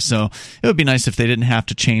elsewhere. So it would be nice if they didn't have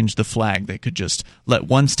to change the flag. They could just let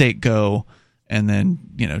one state go, and then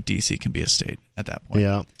D.C. can be a state at that point.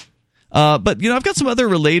 Yeah. But I've got some other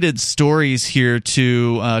related stories here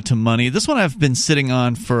to money. This one I've been sitting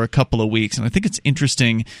on for a couple of weeks, and I think it's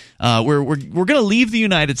interesting. We're going to leave the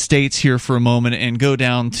United States here for a moment and go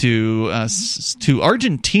down to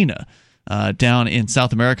Argentina, down in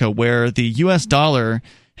South America, where the U.S. dollar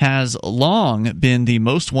has long been the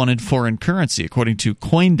most wanted foreign currency, according to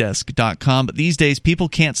CoinDesk.com. But these days, people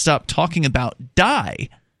can't stop talking about DAI.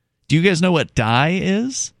 Do you guys know what DAI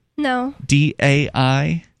is? No.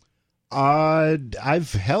 D-A-I?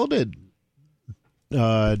 I've held it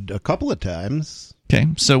a couple of times. Okay,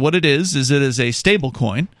 so what it is it is a stable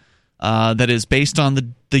coin that is based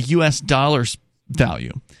on the U.S. dollar's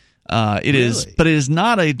value. It is, but it is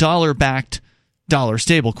not a dollar-backed dollar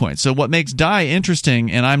stable coin. So what makes DAI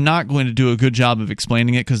interesting, and I'm not going to do a good job of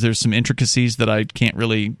explaining it because there's some intricacies that I can't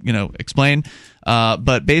really explain.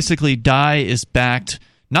 But basically, DAI is backed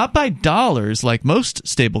not by dollars like most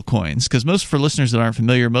stable coins, because for listeners that aren't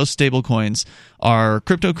familiar, most stable coins are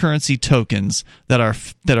cryptocurrency tokens that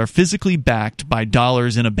are physically backed by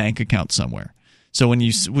dollars in a bank account somewhere. So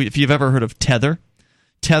if you've ever heard of Tether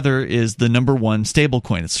is the number one stable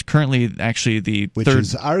coin. It's currently actually the which third,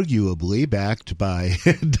 is arguably backed by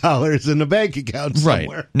dollars in a bank account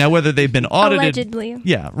somewhere. Right. Now, whether they've been audited, Allegedly.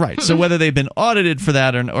 Yeah, right. So whether they've been audited for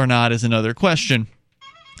that or not is another question.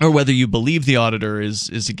 Or whether you believe the auditor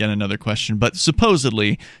is again another question. But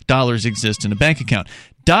supposedly, dollars exist in a bank account.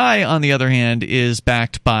 DAI, on the other hand, is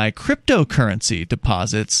backed by cryptocurrency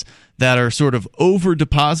deposits that are sort of over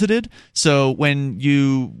deposited. So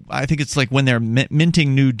I think it's like when they're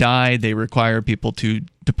minting new DAI, they require people to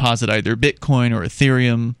deposit either Bitcoin or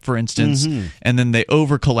Ethereum, for instance, and then they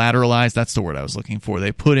over collateralize. That's the word I was looking for.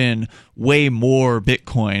 They put in way more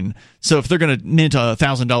Bitcoin. So if they're going to mint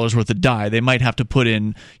 $1,000 worth of DAI, they might have to put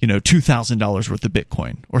in $2,000 worth of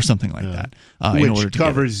Bitcoin or something like that, in order which to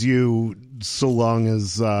covers you so long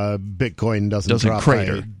as Bitcoin doesn't drop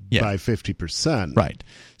crater by 50%. Right.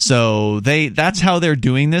 So that's how they're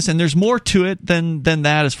doing this, and there's more to it than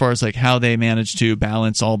that as far as like how they manage to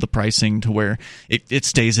balance all the pricing to where it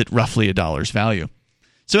stays at roughly a dollar's value.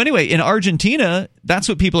 So anyway, in Argentina, that's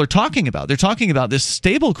what people are talking about. They're talking about this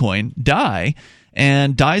stablecoin, DAI,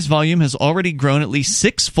 and DAI's volume has already grown at least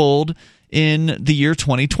sixfold in the year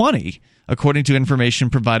 2020. According to information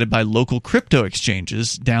provided by local crypto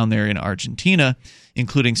exchanges down there in Argentina,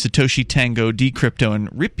 including Satoshi Tango, Decrypto, and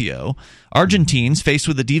Ripio, Argentines, faced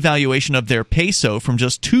with the devaluation of their peso from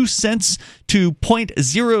just 2 cents to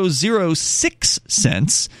 0.006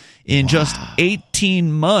 cents in just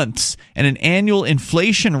 18 months and an annual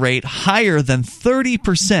inflation rate higher than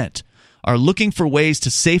 30%, are looking for ways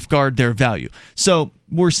to safeguard their value. So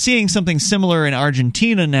we're seeing something similar in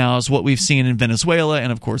Argentina now as what we've seen in Venezuela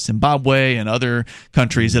and, of course, Zimbabwe and other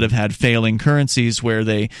countries that have had failing currencies where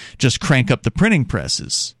they just crank up the printing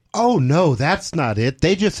presses. Oh, no, that's not it.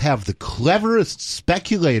 They just have the cleverest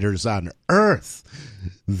speculators on earth.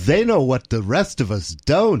 They know what the rest of us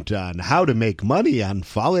don't on how to make money on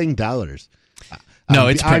falling dollars. No,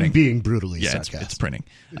 it's printing. I'm being brutally sarcastic. It's printing.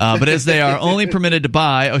 But as they are only permitted to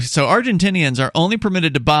buy, so Argentinians are only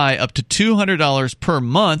permitted to buy up to $200 per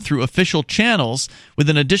month through official channels with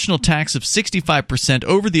an additional tax of 65%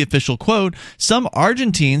 over the official quote. Some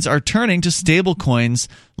Argentines are turning to stablecoins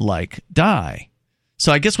like DAI.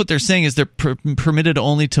 So I guess what they're saying is they're permitted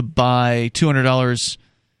only to buy $200.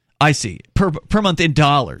 I see. Per month in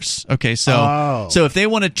dollars. Okay, so if they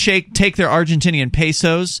want to take their Argentinian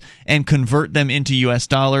pesos and convert them into U.S.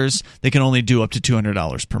 dollars, they can only do up to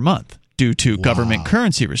 $200 per month due to government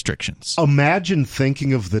currency restrictions. Imagine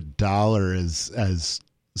thinking of the dollar as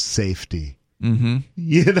safety. Mm-hmm.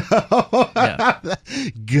 Yeah.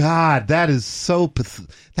 God, that is so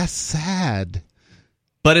that's sad.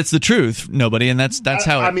 But it's the truth, nobody, and that's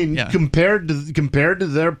how. Compared to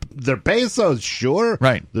their pesos, sure,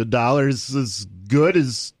 right? The dollar's as good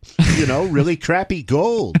as really crappy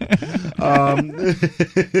gold.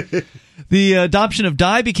 The adoption of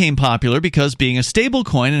DAI became popular because, being a stable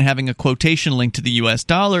coin and having a quotation linked to the U.S.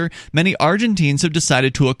 dollar, many Argentines have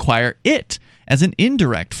decided to acquire it as an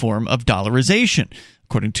indirect form of dollarization,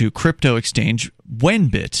 according to crypto exchange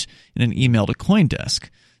Wenbit in an email to CoinDesk.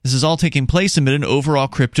 This is all taking place amid an overall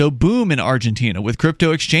crypto boom in Argentina, with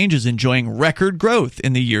crypto exchanges enjoying record growth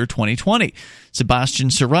in the year 2020. Sebastian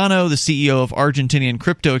Serrano, the CEO of Argentinian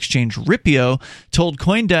crypto exchange Ripio, told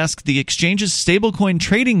CoinDesk the exchange's stablecoin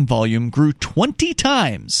trading volume grew 20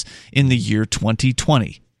 times in the year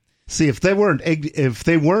 2020. See, if they weren't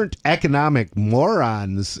economic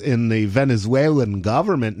morons in the Venezuelan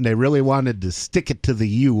government and they really wanted to stick it to the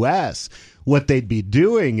U.S., what they'd be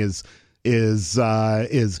doing is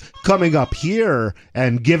coming up here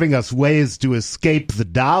and giving us ways to escape the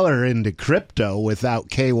dollar into crypto without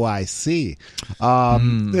KYC.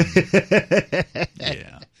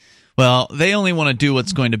 Yeah. Well, they only want to do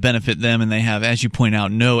what's going to benefit them, and they have, as you point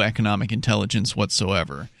out, no economic intelligence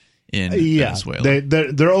whatsoever in Venezuela.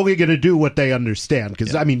 They're only going to do what they understand,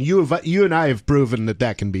 because you and I have proven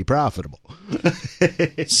that can be profitable.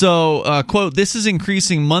 So, quote, "This is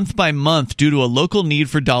increasing month by month due to a local need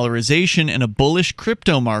for dollarization and a bullish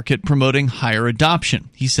crypto market promoting higher adoption."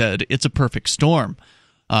 He said, "It's a perfect storm."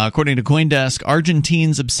 According to CoinDesk,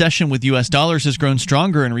 Argentines' obsession with U.S. dollars has grown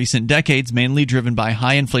stronger in recent decades, mainly driven by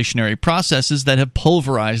high inflationary processes that have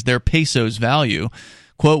pulverized their peso's value.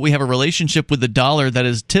 Quote, "We have a relationship with the dollar that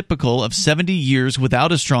is typical of 70 years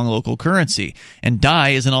without a strong local currency, and DAI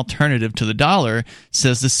is an alternative to the dollar,"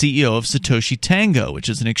 says the CEO of Satoshi Tango, which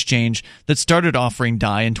is an exchange that started offering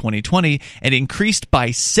DAI in 2020 and increased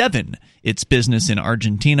by 7 its business in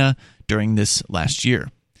Argentina during this last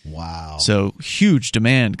year. Wow. So huge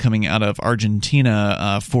demand coming out of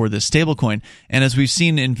Argentina for this stablecoin. And as we've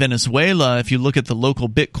seen in Venezuela, if you look at the Local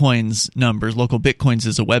Bitcoins numbers, Local Bitcoins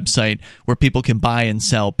is a website where people can buy and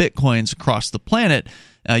sell Bitcoins across the planet,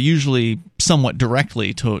 usually somewhat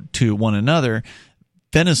directly to one another.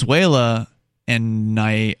 Venezuela and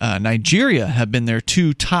Nigeria have been their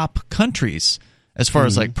 2 top countries as far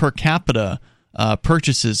as like per capita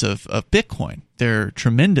purchases of Bitcoin. There are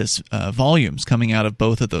tremendous volumes coming out of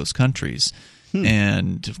both of those countries.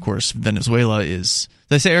 And, of course, Venezuela is...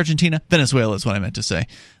 Did I say Argentina? Venezuela is what I meant to say.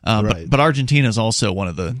 Right. But Argentina is also one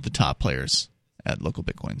of the top players at local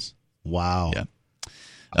Bitcoins. Wow. Yeah.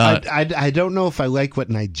 I don't know if I like what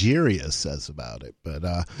Nigeria says about it, but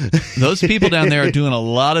those people down there are doing a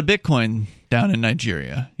lot of Bitcoin down in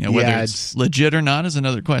Nigeria. Whether it's legit or not is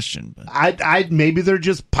another question. But I maybe they're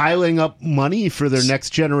just piling up money for their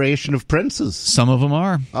next generation of princes. Some of them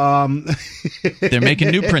are. They're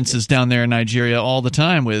making new princes down there in Nigeria all the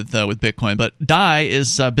time with Bitcoin. But DAI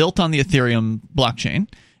is built on the Ethereum blockchain,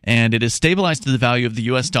 and it is stabilized to the value of the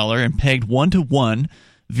U.S. dollar and pegged 1-to-1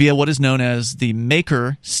 via what is known as the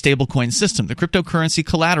Maker stablecoin system. The cryptocurrency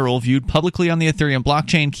collateral viewed publicly on the Ethereum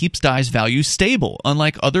blockchain keeps DAI's value stable,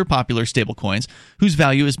 unlike other popular stablecoins whose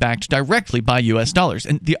value is backed directly by U.S. dollars.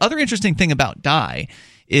 And the other interesting thing about DAI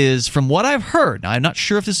is, from what I've heard, now I'm not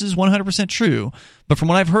sure if this is 100% true, but from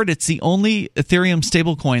what I've heard, it's the only Ethereum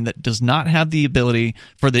stablecoin that does not have the ability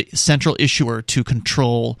for the central issuer to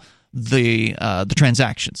control the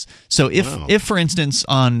transactions. So if for instance,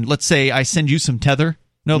 on, let's say I send you some Tether,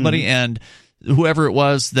 nobody, and whoever it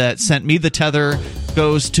was that sent me the Tether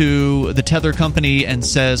goes to the Tether company and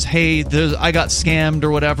says, hey, I got scammed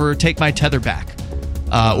or whatever, take my Tether back.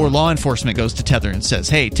 Or law enforcement goes to Tether and says,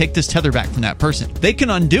 hey, take this Tether back from that person. They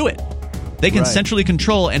can undo it. They can centrally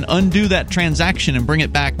control and undo that transaction and bring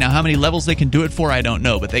it back. Now, how many levels they can do it for, I don't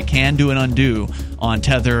know, but they can do an undo on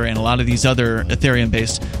Tether and a lot of these other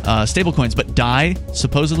Ethereum-based stablecoins. But DAI,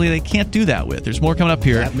 supposedly, they can't do that with. There's more coming up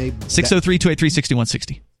here.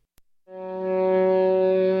 603-283-6160.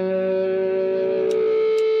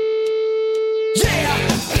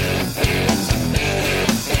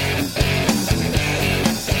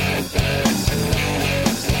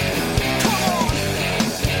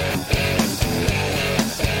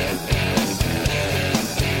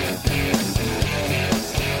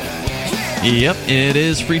 Yep, it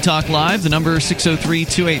is Free Talk Live. The number is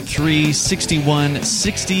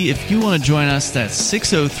 603-283-6160. If you want to join us, that's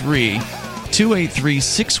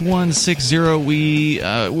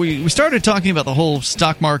 603-283-6160. We started talking about the whole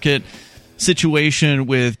stock market situation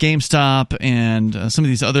with GameStop and some of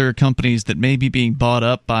these other companies that may be being bought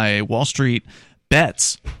up by Wall Street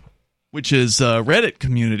Bets, which is a Reddit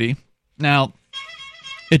community. Now,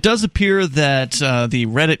 it does appear that the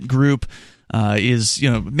Reddit group is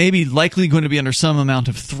maybe likely going to be under some amount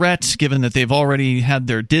of threat, given that they've already had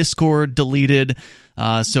their Discord deleted.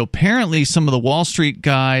 So apparently some of the Wall Street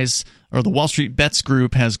guys, or the Wall Street Bets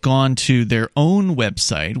group, has gone to their own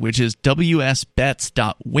website, which is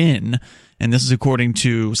wsbets.win. And this is according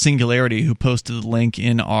to Singularity, who posted the link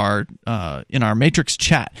in our Matrix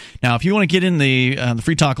chat. Now, if you want to get in the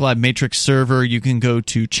Free Talk Live Matrix server, you can go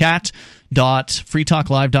to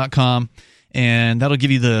chat.freetalklive.com. And that'll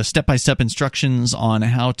give you the step-by-step instructions on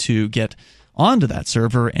how to get onto that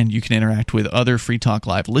server, and you can interact with other Free Talk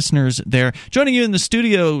Live listeners there. Joining you in the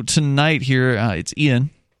studio tonight here, it's Ian.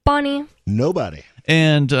 Bonnie. Nobody.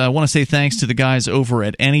 And I want to say thanks to the guys over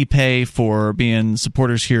at AnyPay for being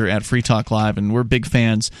supporters here at Free Talk Live, and we're big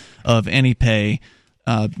fans of AnyPay.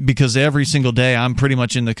 Because every single day I'm pretty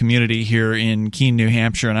much in the community here in Keene, New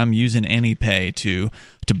Hampshire, and I'm using AnyPay to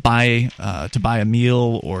buy a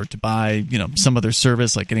meal or to buy some other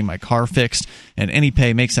service like getting my car fixed. And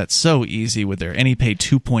AnyPay makes that so easy with their AnyPay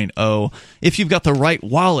 2.0. If you've got the right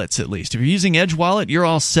wallets, at least. If you're using Edge Wallet, you're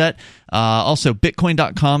all set. Also,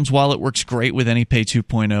 Bitcoin.com's wallet works great with AnyPay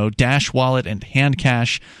 2.0. Dash Wallet and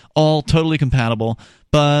Handcash, all totally compatible.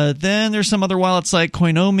 But then there's some other wallets like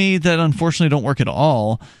Coinomi that unfortunately don't work at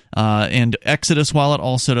all. And Exodus Wallet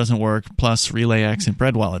also doesn't work, plus RelayX and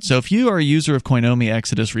Bread Wallet. So if you are a user of Coinomi,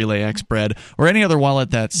 Exodus, RelayX, Bread, or any other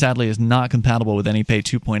wallet that sadly is not compatible with AnyPay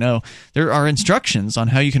 2.0, there are instructions on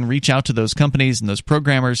how you can reach out to those companies and those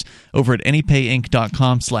programmers over at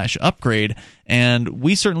anypayinc.com/upgrade. And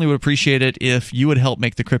we certainly would appreciate it if you would help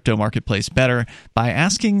make the crypto marketplace better by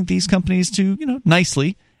asking these companies to,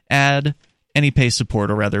 nicely add AnyPay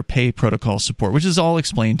support, or rather Pay Protocol support, which is all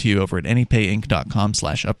explained to you over at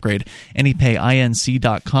anypayinc.com/upgrade,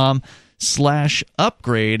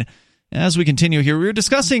 anypayinc.com/upgrade. As we continue here, we were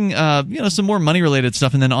discussing some more money-related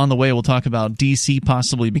stuff, and then on the way we'll talk about D.C.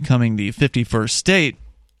 possibly becoming the 51st state.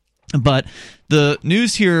 But the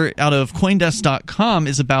news here out of Coindesk.com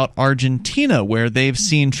is about Argentina, where they've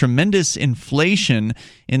seen tremendous inflation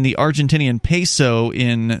in the Argentinian peso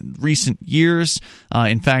in recent years.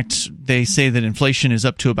 In fact, they say that inflation is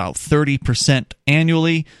up to about 30%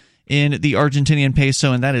 annually in the Argentinian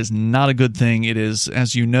peso, and that is not a good thing. It is,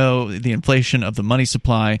 as you know, the inflation of the money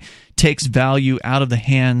supply takes value out of the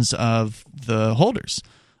hands of the holders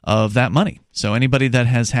of that money. So anybody that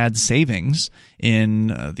has had savings in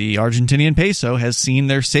the Argentinian peso has seen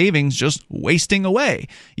their savings just wasting away.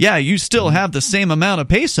 Yeah, you still have the same amount of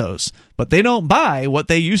pesos, but they don't buy what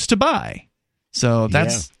they used to buy. So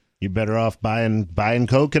that's... Yeah. You're better off buying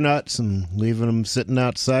coconuts and leaving them sitting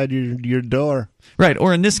outside your door. Right,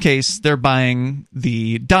 or in this case, they're buying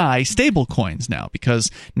the DAI stable coins now,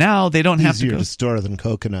 because now they don't have to Easier to store than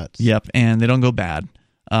coconuts. Yep, and they don't go bad.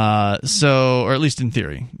 Or at least in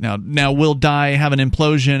theory. Now, will DAI have an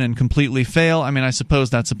implosion and completely fail? I mean, I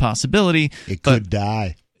suppose that's a possibility. It could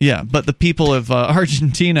die. Yeah, but the people of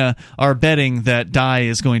Argentina are betting that DAI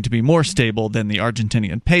is going to be more stable than the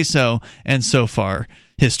Argentinian peso, and so far,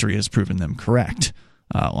 history has proven them correct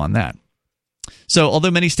on that. So,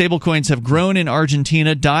 although many stablecoins have grown in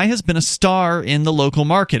Argentina, DAI has been a star in the local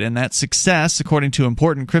market, and that success, according to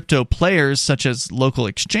important crypto players such as local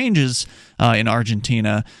exchanges in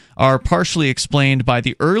Argentina, are partially explained by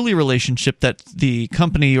the early relationship that the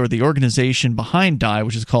company or the organization behind DAI,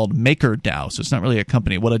 which is called MakerDAO, so it's not really a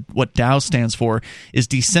company. What DAO stands for is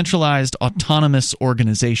Decentralized Autonomous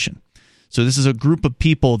Organization. So this is a group of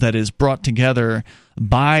people that is brought together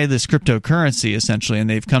by this cryptocurrency, essentially, and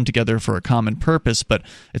they've come together for a common purpose, but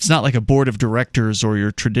it's not like a board of directors or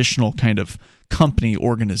your traditional kind of company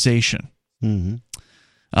organization. Mm-hmm.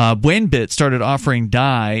 Buenbit started offering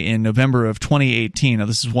DAI in November of 2018. Now,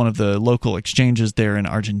 this is one of the local exchanges there in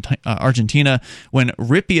Argentina, when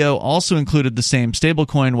Ripio also included the same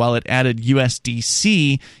stablecoin while it added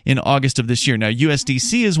USDC in August of this year. Now,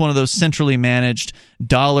 USDC is one of those centrally managed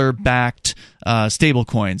dollar-backed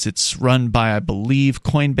stablecoins. It's run by, I believe,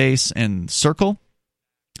 Coinbase and Circle,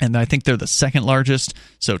 and I think they're the second largest.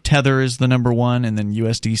 So Tether is the number one, and then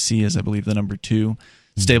USDC is, I believe, the number two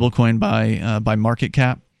stablecoin by market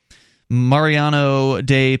cap. Mariano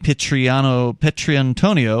de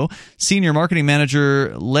Pietrantonio, senior marketing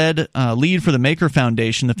manager, lead for the Maker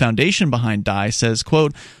Foundation, the foundation behind DAI, says,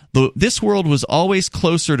 quote, "This world was always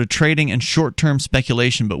closer to trading and short-term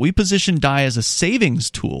speculation, but we position DAI as a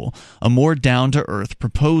savings tool, a more down-to-earth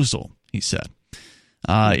proposal," he said.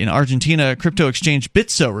 In Argentina, crypto exchange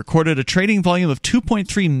Bitso recorded a trading volume of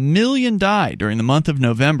 2.3 million DAI during the month of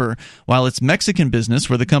November, while its Mexican business,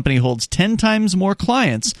 where the company holds 10 times more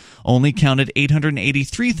clients, only counted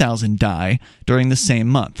 883,000 DAI during the same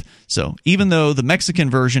month. So even though the Mexican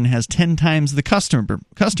version has 10 times the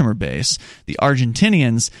customer base, the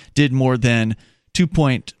Argentinians did more than 2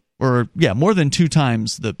 times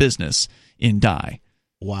the business in DAI.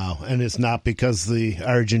 Wow, and it's not because the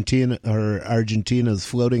Argentina's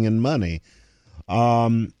floating in money,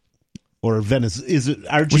 or Venezuela. Is it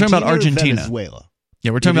Argentina? We're talking about Argentina. Venezuela.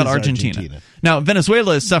 Yeah, we're talking about Argentina. Now,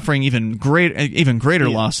 Venezuela is suffering even greater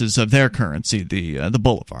losses of their currency, the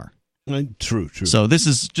bolivar. True. So this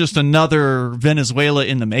is just another Venezuela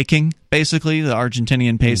in the making. Basically, the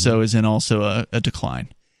Argentinian peso is in also a decline.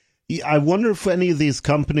 I wonder if any of these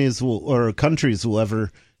companies or countries will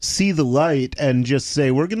ever see the light and just say,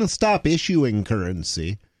 we're going to stop issuing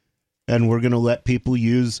currency and we're going to let people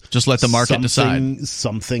just let the market decide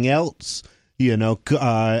something else.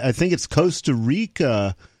 I think it's Costa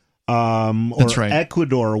Rica or right.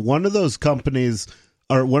 Ecuador. One of those companies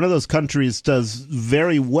or one of those countries does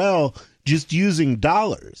very well just using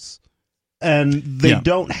dollars, and they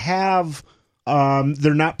don't have.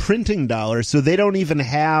 They're not printing dollars, so they don't even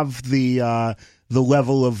have the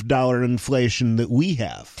level of dollar inflation that we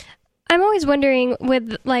have. I'm always wondering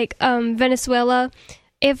with Venezuela,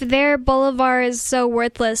 if their bolivar is so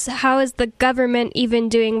worthless, how is the government even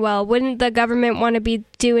doing well? Wouldn't the government want to be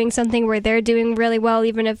doing something where they're doing really well,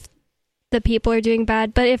 even if the people are doing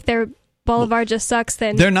bad? But if their bolivar just sucks,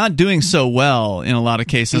 then they're not doing so well in a lot of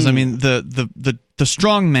cases. I mean, the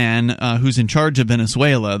strong man who's in charge of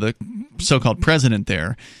Venezuela, the so-called president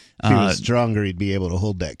there. If he was stronger, he'd be able to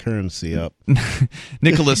hold that currency up.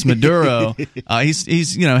 Nicolas Maduro,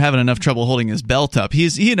 he's having enough trouble holding his belt up.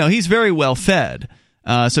 He's very well fed,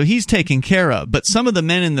 so he's taken care of. But some of the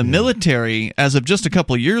men in the military, as of just a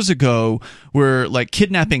couple of years ago, were like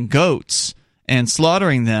kidnapping goats and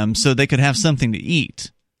slaughtering them so they could have something to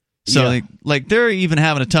eat. So they're even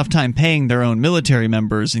having a tough time paying their own military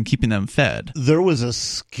members and keeping them fed. There was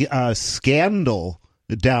a scandal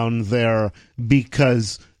down there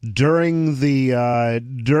because during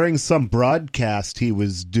some broadcast he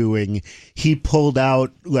was doing, he pulled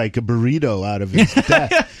out like a burrito out of his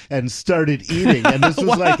desk and started eating, and this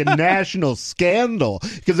was like a national scandal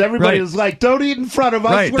because everybody was like, "Don't eat in front of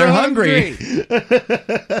us, Right, we're they're hungry."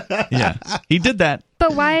 Yeah, he did that.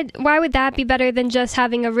 But why would that be better than just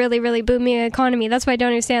having a really, really booming economy? That's what I don't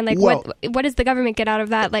understand. Like, Well, what does the government get out of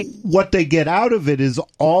that? Like, what they get out of it is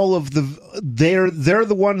all of they're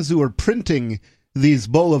the ones who are printing these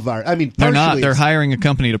bolivar. I mean, They're not. partially They're hiring a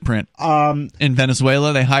company to print. In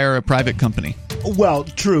Venezuela, they hire a private company. Well,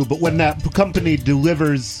 true, but when that company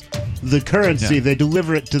delivers the currency, they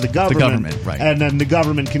deliver it to the government, right. And then the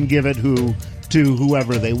government can give it to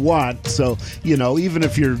whoever they want. So, even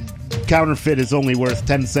if your counterfeit is only worth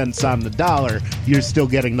 10 cents on the dollar, you're still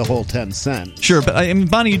getting the whole 10 cents. Sure, but I mean,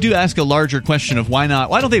 Bonnie, you do ask a larger question of why not?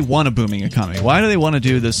 Why don't they want a booming economy? Why do they want to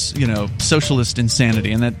do this, socialist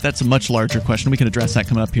insanity? And that's a much larger question. We can address that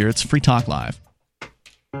coming up here. It's Free Talk Live.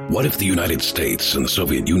 What if the United States and the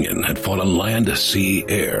Soviet Union had fought on land, sea,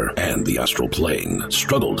 air, and the astral plane,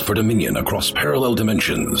 struggled for dominion across parallel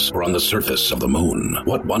dimensions or on the surface of the moon?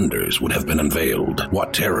 What wonders would have been unveiled?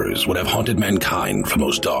 What terrors would have haunted mankind from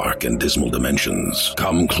those dark and dismal dimensions?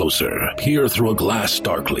 Come closer, peer through a glass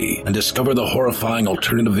darkly, and discover the horrifying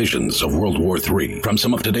alternative visions of World War III from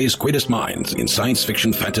some of today's greatest minds in science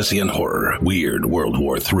fiction, fantasy, and horror. Weird World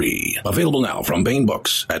War III. Available now from Baen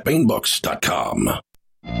Books at BaenBooks.com.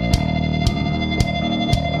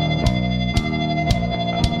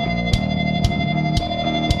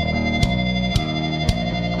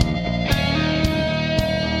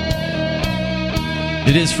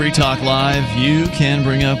 It is Free Talk Live. You can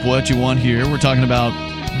bring up what you want here. We're talking about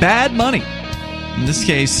bad money. In this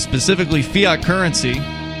case, specifically fiat currency.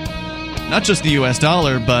 Not just the US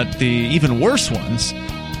dollar, but the even worse ones,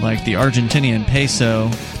 like the Argentinian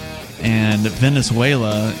peso and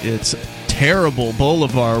Venezuela. It's terrible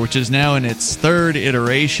Bolivar, which is now in its third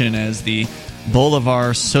iteration as the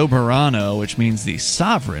Bolivar Soberano, which means the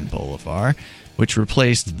sovereign Bolivar, which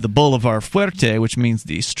replaced the Bolivar Fuerte, which means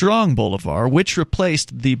the strong Bolivar, which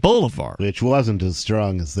replaced the Bolivar. Which wasn't as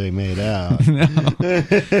strong as they made out.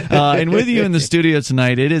 And with you in the studio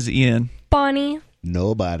tonight, it is Ian. Bonnie.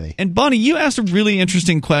 Nobody. And Bonnie, you asked a really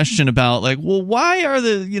interesting question about,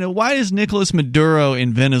 why is Nicolas Maduro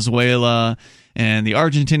in Venezuela and the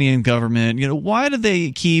Argentinian government, why do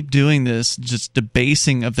they keep doing this, just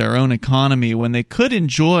debasing of their own economy when they could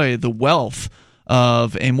enjoy the wealth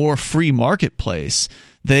of a more free marketplace?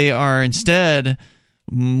 They are instead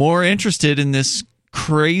more interested in this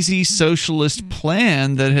crazy socialist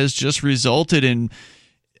plan that has just resulted in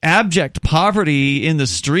abject poverty in the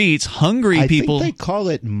streets, hungry people. I think they call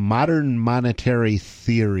it modern monetary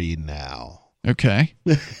theory now. Okay.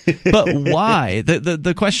 But why?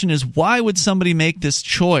 The question is, why would somebody make this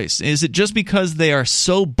choice? Is it just because they are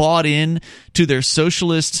so bought in to their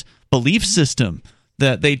socialist belief system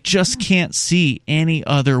that they just can't see any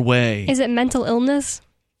other way? Is it mental illness?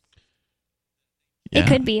 Yeah. It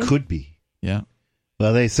could be. Could be. Yeah.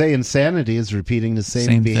 Well, they say insanity is repeating the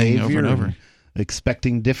same behavior thing over and over,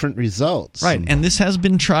 expecting different results. Right, and this has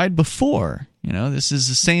been tried before. This is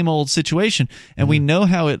the same old situation, and we know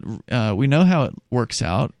how it works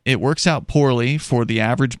out. It works out poorly for the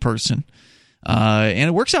average person, and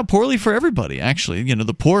it works out poorly for everybody. Actually,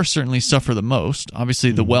 the poor certainly suffer the most.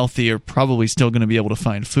 Obviously, the wealthy are probably still going to be able to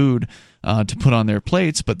find food to put on their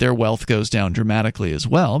plates, but their wealth goes down dramatically as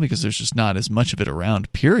well because there's just not as much of it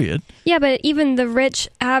around. Period. Yeah, but even the rich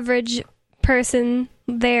average person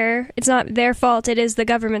there, it's not their fault, it is the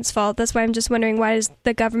government's fault. That's why I'm just wondering, why does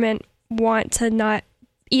the government want to not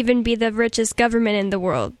even be the richest government in the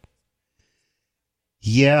world?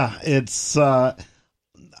 Yeah, it's my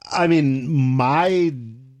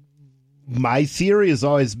theory has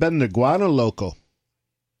always been the guano loco.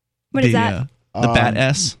 What is that? The bat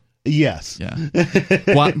S? Yes.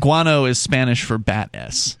 Yeah. Guano is Spanish for bat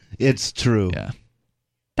S. It's true. Yeah.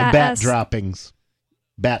 Bat droppings.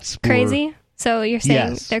 Bat spore. Crazy? So you're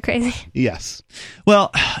saying they're crazy? Yes.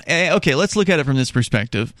 Well, okay, let's look at it from this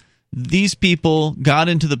perspective. These people got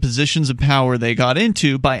into the positions of power they got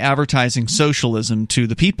into by advertising socialism to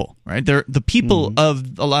the people, right? They're the people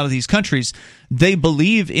of a lot of these countries. They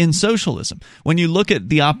believe in socialism. When you look at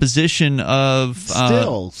the opposition of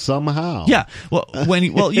still somehow, yeah.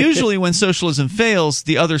 Well, usually when socialism fails,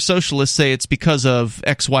 the other socialists say it's because of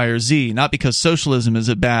X, Y, or Z, not because socialism is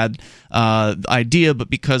a bad idea, but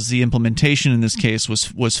because the implementation in this case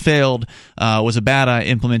was failed, was a bad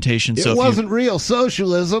implementation. It wasn't real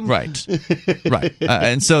socialism, right? Right.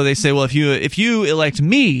 And so they say, well, if you elect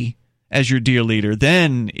me as your dear leader,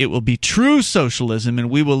 then it will be true socialism, and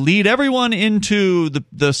we will lead everyone into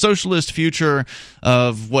the socialist future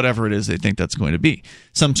of whatever it is they think that's going to be.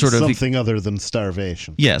 Something other than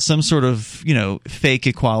starvation. Yeah, some sort of, fake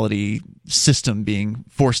equality system being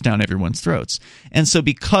forced down everyone's throats. And so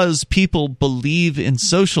because people believe in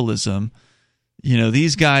socialism,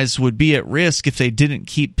 these guys would be at risk if they didn't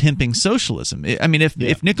keep pimping socialism. I mean,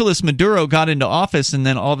 if Nicolas Maduro got into office and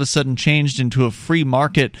then all of a sudden changed into a free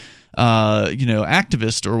market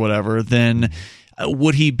activist or whatever, then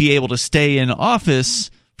would he be able to stay in office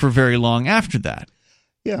for very long after that?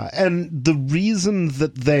 Yeah, and the reason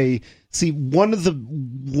that they see one of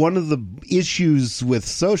the issues with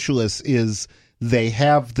socialists is they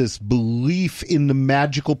have this belief in the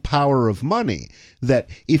magical power of money, that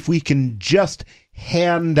if we can just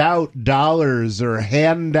hand out dollars or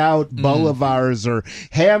hand out bolivars or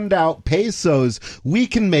hand out pesos, we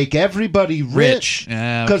can make everybody rich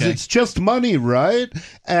because it's just money, right?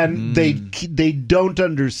 And they don't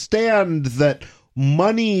understand that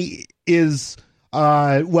money is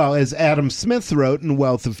as Adam Smith wrote in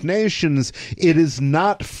Wealth of Nations, it is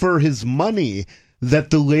not for his money that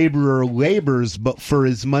the laborer labors, but for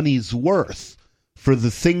his money's worth, for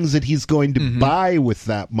the things that he's going to buy with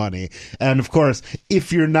that money. And of course,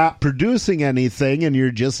 if you're not producing anything and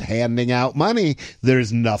you're just handing out money,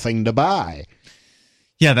 there's nothing to buy.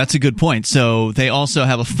 Yeah, that's a good point. So they also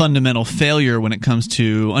have a fundamental failure when it comes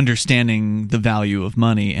to understanding the value of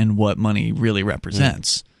money and what money really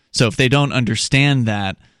represents. So if they don't understand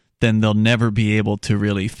that, then they'll never be able to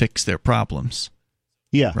really fix their problems.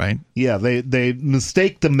 Yeah. Right? Yeah, they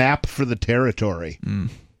mistake the map for the territory.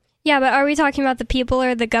 Yeah, but are we talking about the people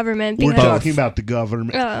or the government? We're talking about the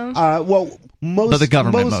government. Mostly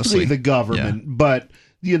the government. Yeah. But,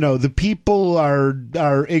 the people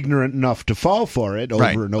are ignorant enough to fall for it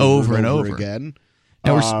over and over again.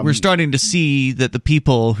 Now we're starting to see that the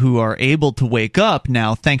people who are able to wake up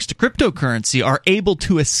now, thanks to cryptocurrency, are able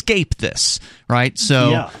to escape this, right?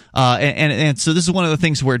 So, and so this is one of the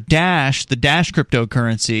things where Dash, the Dash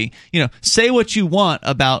cryptocurrency, say what you want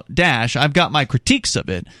about Dash. I've got my critiques of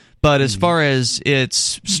it, but as far as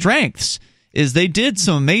its strengths, is they did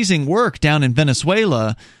some amazing work down in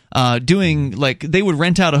Venezuela. Doing, like, they would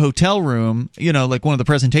rent out a hotel room, like one of the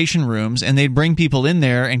presentation rooms, and they'd bring people in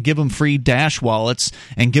there and give them free Dash wallets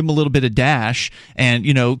and give them a little bit of Dash and,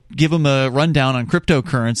 give them a rundown on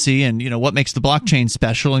cryptocurrency and, what makes the blockchain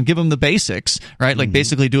special and give them the basics, right? Like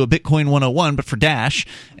basically do a Bitcoin 101, but for Dash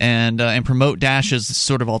and promote Dash as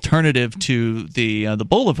sort of alternative to the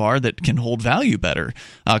Bolivar that can hold value better.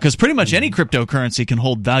 Because pretty much any cryptocurrency can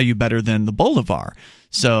hold value better than the Bolivar.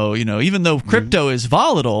 So, even though crypto is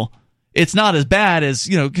volatile, it's not as bad as,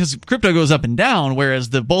 because crypto goes up and down, whereas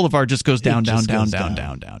the Bolivar just goes down.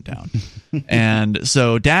 And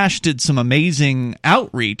so Dash did some amazing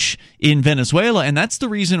outreach in Venezuela, and that's the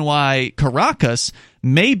reason why Caracas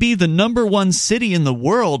may be the #1 city in the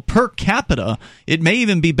world per capita. It may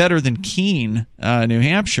even be better than Keene, New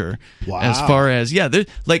Hampshire. Wow. As far as, there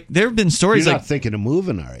have been stories. You're not thinking of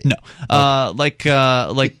moving, are you?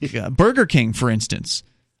 No. Burger King, for instance,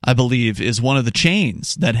 I believe, is one of the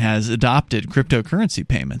chains that has adopted cryptocurrency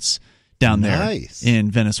payments down there in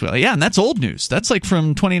Venezuela. Yeah, and that's old news. That's like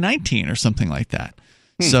from 2019 or something like that.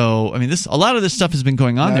 So, I mean, a lot of this stuff has been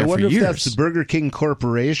going on there for years. I wonder if that's the Burger King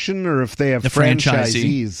Corporation or if they have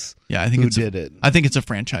franchisees. Yeah, I think did it. I think it's a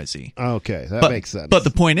franchisee. Okay, that makes sense. But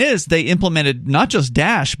the point is, they implemented not just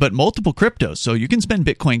Dash, but multiple cryptos. So you can spend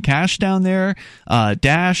Bitcoin Cash down there,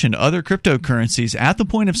 Dash, and other cryptocurrencies at the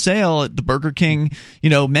point of sale at the Burger King,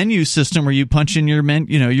 menu system where you punch in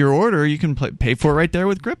your order. You can pay for it right there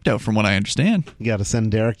with crypto, from what I understand. You got to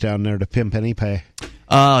send Derek down there to pimp AnyPay.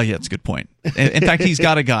 Oh, yeah, that's a good point. In fact, he's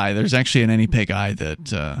got a guy. There's actually an AnyPay guy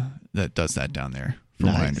that does that down there, from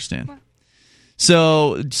what I understand.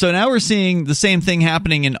 So now we're seeing the same thing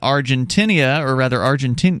happening in Argentina, or rather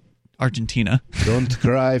Argentina. Don't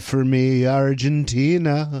cry for me,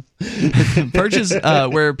 Argentina. Purchase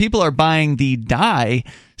where people are buying the DAI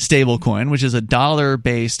stablecoin, which is a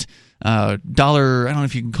dollar-based dollar. I don't know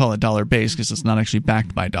if you can call it dollar-based because it's not actually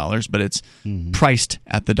backed by dollars, but it's priced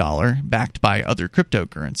at the dollar, backed by other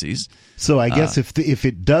cryptocurrencies. So I guess if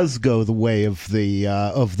it does go the way of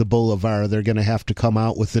the Bolivar, they're going to have to come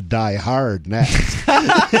out with the Die Hard next.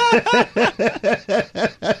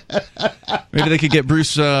 Maybe they could get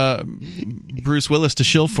Bruce Willis to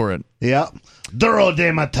shill for it. Yeah. Duro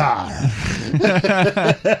de matar.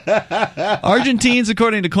 Argentines,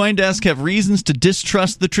 according to CoinDesk, have reasons to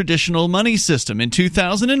distrust the traditional money system. In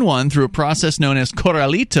 2001, through a process known as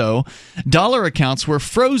Corralito, dollar accounts were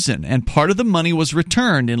frozen and part of the money was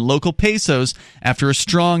returned in local pesos after a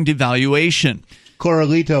strong devaluation.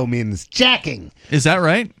 Corralito means jacking. Is that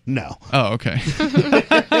right? No. Oh, okay.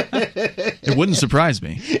 It wouldn't surprise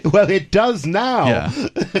me. Well, it does now. Yeah.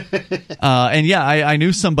 I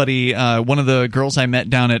knew somebody, one of the girls I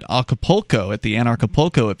met down at Acapulco, at the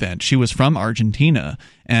Anarchapulco event, she was from Argentina.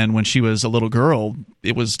 And when she was a little girl,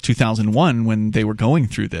 it was 2001 when they were going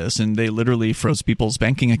through this, and they literally froze people's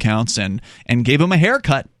banking accounts and gave them a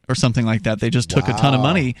haircut or something like that. They just took a ton of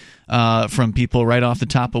money from people right off the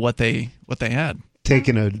top of what they had.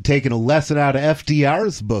 Taking a lesson out of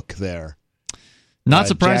FDR's book there. Not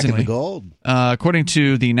surprisingly. Jacking the gold. According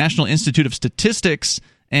to the National Institute of Statistics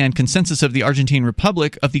and consensus of the Argentine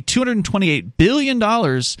Republic, of the $228 billion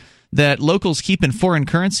that locals keep in foreign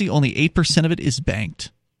currency, only 8% of it is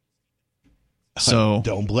banked. So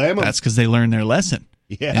don't blame them. That's because they learned their lesson.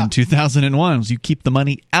 Yeah. In 2001, you keep the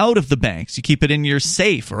money out of the banks. You keep it in your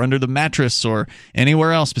safe or under the mattress or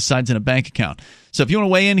anywhere else besides in a bank account. So if you want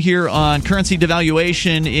to weigh in here on currency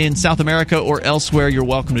devaluation in South America or elsewhere, you're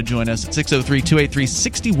welcome to join us at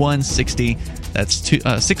 603-283-6160. That's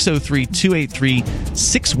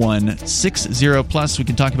 603-283-6160. Plus, we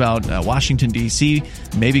can talk about Washington, D.C.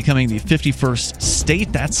 maybe becoming the 51st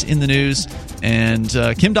state. That's in the news. And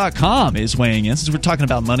Kim.com is weighing in. Since we're talking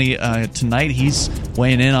about money tonight, he's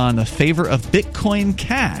weighing in on the favor of Bitcoin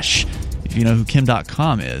Cash. If you know who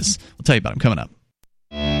Kim.com is, we'll tell you about him coming up.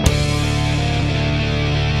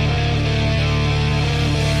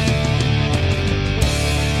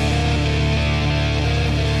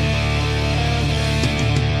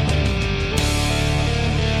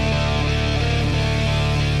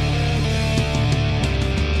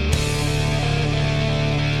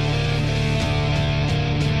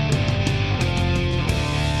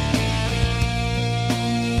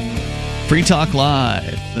 Free Talk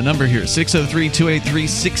Live. The number here is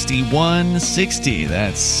 603-283-6160.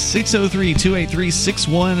 That's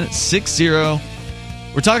 603-283-6160.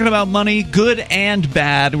 We're talking about money, good and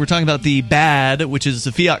bad. We're talking about the bad, which is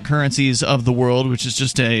the fiat currencies of the world, which is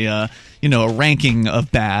just a ranking of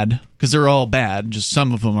bad, because they're all bad. Just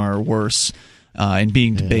some of them are worse and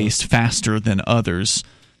being debased faster than others.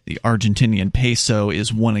 The Argentinian peso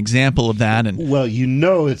is one example of that. And well,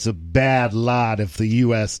 it's a bad lot if the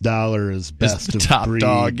U.S. dollar is best of top breed.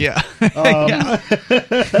 Dog, yeah.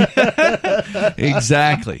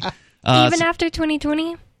 Exactly. Even after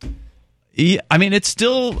 2020? Yeah, I mean, it's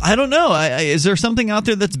still, I don't know. Is there something out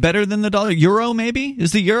there that's better than the dollar? Euro, maybe?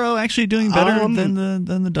 Is the euro actually doing better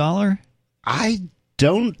than the dollar? I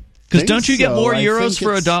don't think Because don't you get so. more euros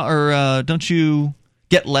for a dollar? Or don't you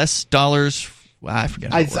get less dollars? Well, I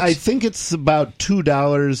forget how it works. I think it's about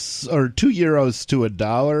 $2 or €2 to a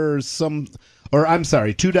dollar or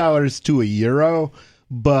 $2 to a euro,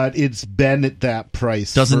 but it's been at that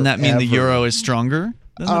price. Doesn't that mean the forever. euro is stronger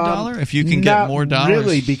than the dollar? If you can get more dollars,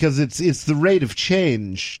 really, because it's the rate of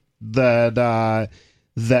change that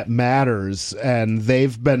matters, and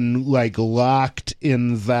they've been locked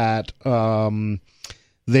in that.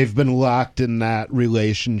 They've been locked in that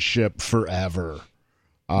relationship forever.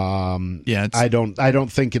 I don't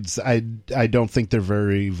think they're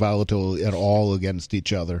very volatile at all against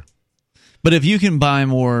each other. But if you can buy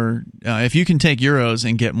more, if you can take euros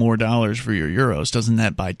and get more dollars for your euros, doesn't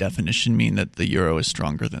that by definition mean that the euro is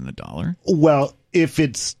stronger than the dollar? Well, if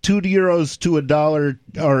it's €2 to a dollar,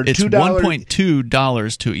 or it's $2,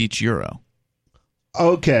 $1.2 to each euro.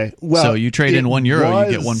 Okay, well, so you trade in €1, you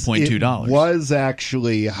get $1.2. It was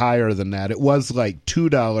actually higher than that. It was like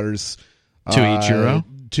 $2 to each euro.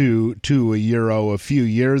 To a euro a few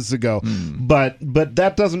years ago, but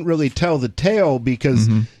that doesn't really tell the tale, because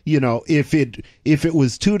if it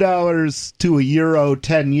was $2 to a euro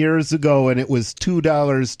 10 years ago and it was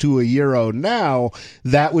 $2 to a euro now,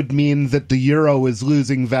 that would mean that the euro is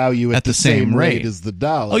losing value at the same rate as the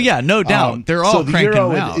dollar. Oh yeah, no doubt. They're all so the cranking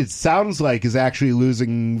euro, out. It sounds like, is actually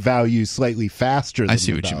losing value slightly faster than I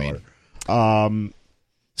see the what dollar. you mean.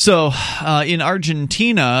 So in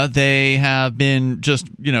Argentina, they have been just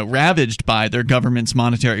ravaged by their government's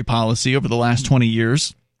monetary policy over the last 20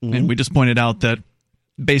 years. Mm-hmm. And we just pointed out that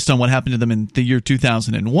based on what happened to them in the year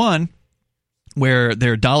 2001, where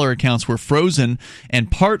their dollar accounts were frozen and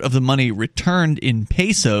part of the money returned in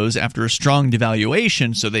pesos after a strong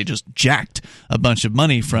devaluation, so they just jacked a bunch of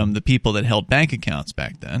money from the people that held bank accounts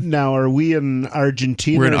back then. Now, are we in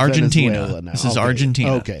Argentina? We're in or Argentina. Venezuela now? This is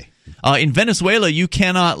Argentina. Okay. In Venezuela, you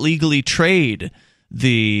cannot legally trade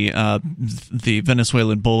the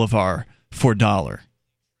Venezuelan bolivar for dollar.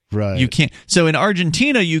 Right. You can't. So in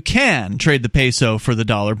Argentina, you can trade the peso for the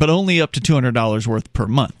dollar, but only up to $200 worth per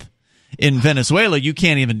month. In Venezuela, you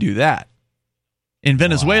can't even do that. In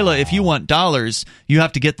Venezuela, if you want dollars, you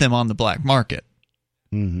have to get them on the black market.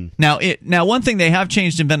 Mm-hmm. Now, one thing they have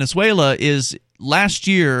changed in Venezuela is last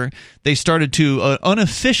year they started to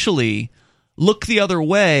unofficially look the other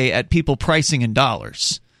way at people pricing in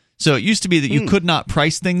dollars. So it used to be that you could not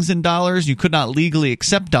price things in dollars, you could not legally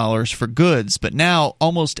accept dollars for goods, but now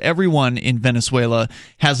almost everyone in Venezuela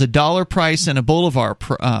has a dollar price and a bolivar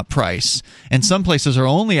price, and some places are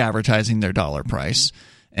only advertising their dollar price,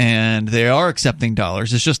 and they are accepting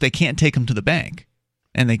dollars. It's just they can't take them to the bank,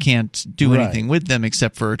 and they can't do anything with them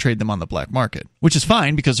except for trade them on the black market, which is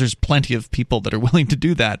fine because there's plenty of people that are willing to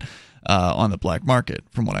do that on the black market,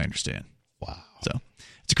 from what I understand. Wow. So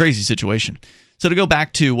it's a crazy situation. So to go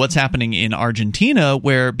back to what's happening in Argentina,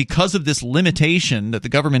 where because of this limitation that the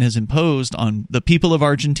government has imposed on the people of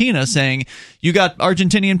Argentina, saying, you got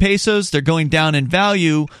Argentinian pesos, they're going down in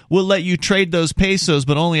value, we'll let you trade those pesos,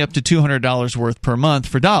 but only up to $200 worth per month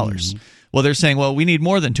for dollars. Mm-hmm. Well, they're saying, well, we need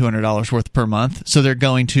more than $200 worth per month, so they're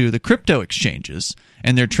going to the crypto exchanges,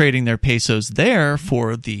 and they're trading their pesos there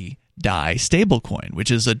for the DAI stablecoin, which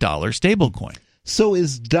is a dollar stablecoin. So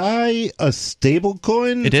is DAI a stable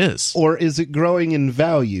coin? It is. Or is it growing in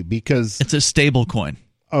value? Because it's a stable coin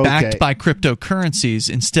backed by cryptocurrencies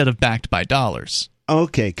instead of backed by dollars.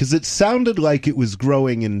 Okay, because it sounded like it was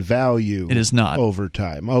growing in value. It is not. Over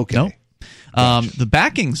time. Okay. Nope. The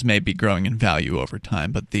backings may be growing in value over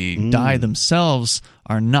time, but the DAI themselves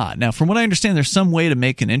are not. Now, from what I understand, there's some way to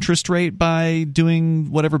make an interest rate by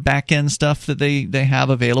doing whatever back-end stuff that they have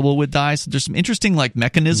available with DAI. So there's some interesting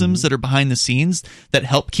mechanisms that are behind the scenes that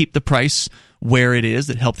help keep the price where it is,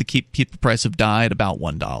 that help to keep the price of DAI at about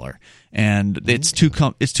 $1. And it's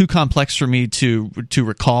too complex for me to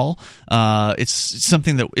recall. It's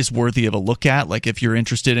something that is worthy of a look at. Like if you're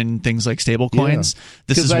interested in things like stablecoins,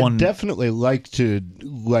 this is one. I'd definitely like to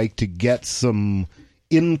get some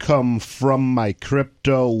income from my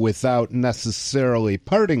crypto without necessarily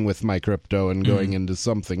parting with my crypto and going into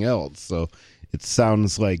something else. So it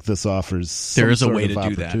sounds like this offers some there is a sort way of to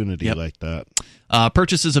do that. opportunity like that.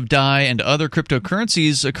 Purchases of DAI and other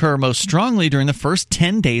cryptocurrencies occur most strongly during the first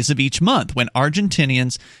 10 days of each month, when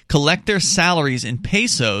Argentinians collect their salaries in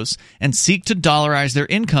pesos and seek to dollarize their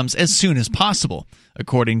incomes as soon as possible,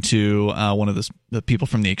 according to one of the people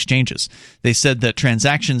from the exchanges. They said that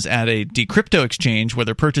transactions at a Decrypto exchange,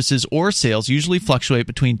 whether purchases or sales, usually fluctuate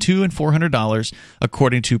between $200 and $400,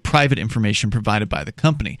 according to private information provided by the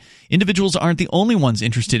company. Individuals aren't the only ones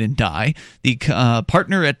interested in DAI. The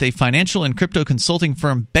partner at the financial and crypto consulting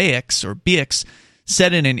firm BX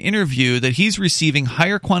said in an interview that he's receiving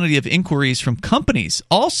higher quantity of inquiries from companies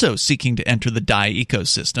also seeking to enter the DAI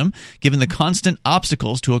ecosystem, given the constant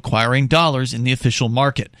obstacles to acquiring dollars in the official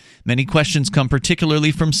market. Many questions come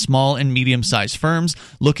particularly from small and medium-sized firms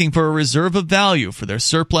looking for a reserve of value for their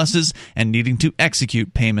surpluses and needing to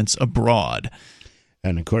execute payments abroad.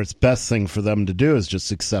 And, of course, best thing for them to do is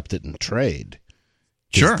just accept it and trade.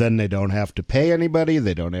 Sure. Then they don't have to pay anybody.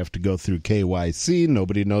 They don't have to go through KYC.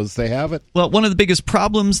 Nobody knows they have it. Well, one of the biggest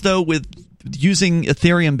problems, though, with using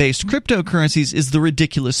Ethereum-based cryptocurrencies is the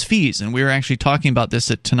ridiculous fees. And we were actually talking about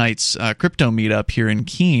this at tonight's crypto meetup here in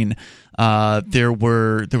Keene. There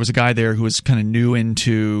was a guy there who was kind of new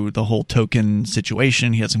into the whole token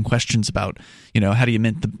situation. He had some questions about, how do you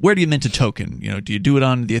mint where do you mint a token? Do you do it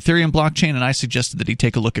on the Ethereum blockchain? And I suggested that he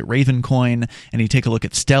take a look at Ravencoin and he take a look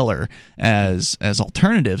at Stellar as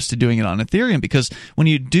alternatives to doing it on Ethereum, because when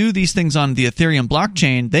you do these things on the Ethereum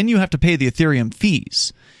blockchain, then you have to pay the Ethereum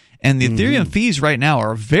fees. And the Ethereum fees right now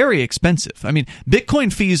are very expensive. I mean,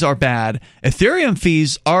 Bitcoin fees are bad. Ethereum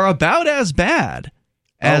fees are about as bad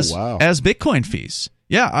as Bitcoin fees.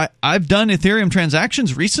 Yeah, I've done Ethereum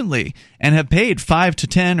transactions recently and have paid $5 to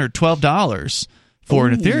 $10 or $12 for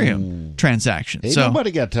an Ethereum transaction. Ain't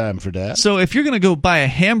nobody got time for that. So if you're going to go buy a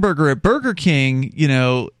hamburger at Burger King,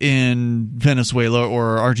 in Venezuela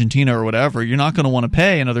or Argentina or whatever, you're not going to want to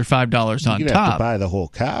pay another $5 on top. You'd have to buy the whole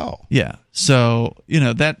cow. Yeah. So,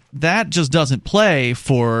 that just doesn't play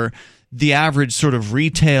for the average sort of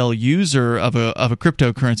retail user of a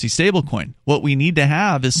cryptocurrency stablecoin. What we need to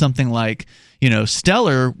have is something like,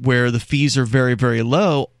 Stellar, where the fees are very, very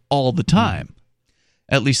low all the time,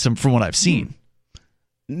 at least from what I've seen.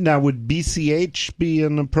 Now, would BCH be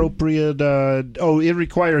an appropriate... it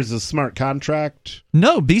requires a smart contract?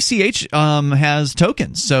 No, BCH has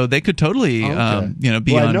tokens, so they could totally be well, on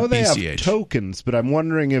I know they BCH. have tokens, but I'm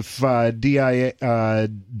wondering if DAI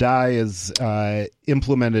is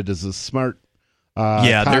implemented as a smart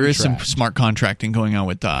there is some contract. smart contracting going on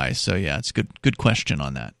with DAI. So yeah, it's a good question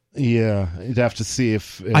on that. Yeah, you'd have to see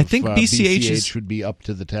if I think BCH would be up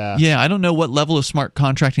to the task. Yeah, I don't know what level of smart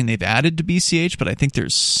contracting they've added to BCH, but I think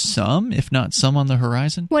there's some, if not some, on the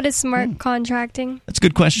horizon. What is smart contracting? That's a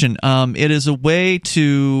good question. It is a way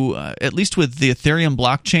to, at least with the Ethereum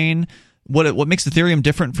blockchain, what makes Ethereum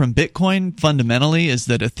different from Bitcoin fundamentally is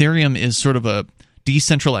that Ethereum is sort of a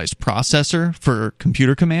decentralized processor for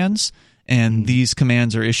computer commands, and these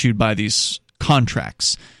commands are issued by these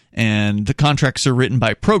contracts. And the contracts are written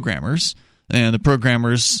by programmers, and the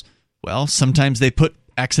programmers, well, sometimes they put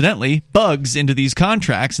accidentally bugs into these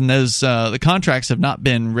contracts, and those the contracts have not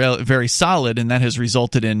been very solid, and that has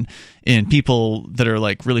resulted in people that are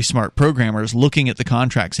like really smart programmers looking at the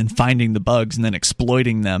contracts and finding the bugs and then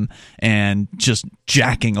exploiting them and just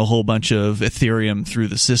jacking a whole bunch of Ethereum through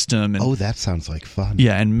the system. And, that sounds like fun.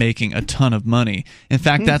 Yeah, and making a ton of money. In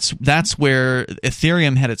fact, that's where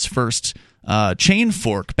Ethereum had its first chain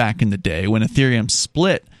fork back in the day, when Ethereum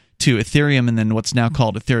split to Ethereum and then what's now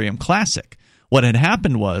called Ethereum Classic. What had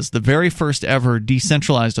happened was the very first ever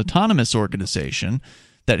decentralized autonomous organization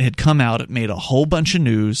that had come out. It made a whole bunch of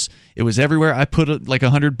news. It was everywhere. I put like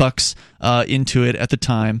 $100 into it at the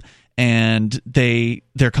time, and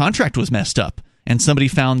their contract was messed up. And somebody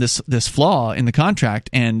found this flaw in the contract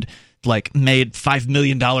and like made $5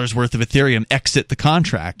 million worth of Ethereum exit the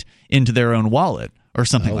contract into their own wallet, or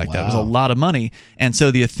something like that. It was a lot of money. And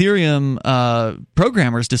so the Ethereum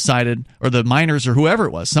programmers decided, or the miners or whoever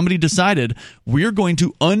it was, somebody decided, we're going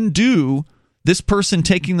to undo this person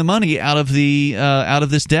taking the money out of this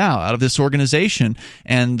DAO, out of this organization.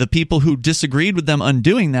 And the people who disagreed with them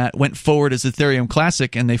undoing that went forward as Ethereum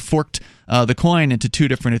Classic, and they forked the coin into two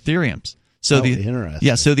different Ethereums. So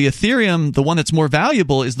interesting. So the Ethereum, the one that's more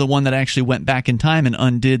valuable, is the one that actually went back in time and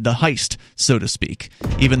undid the heist, so to speak.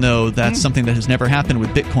 Even though that's something that has never happened with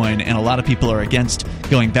Bitcoin, and a lot of people are against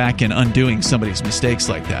going back and undoing somebody's mistakes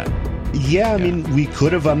like that. Yeah, I mean, we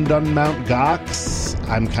could have undone Mt. Gox.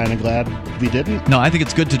 I'm kind of glad we didn't. No, I think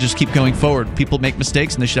it's good to just keep going forward. People make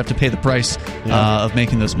mistakes, and they should have to pay the price of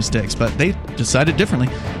making those mistakes. But they decided differently.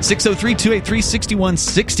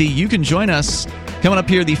 603-283-6160. You can join us. Coming up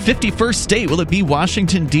here, the 51st state. Will it be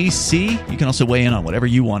Washington, D.C.? You can also weigh in on whatever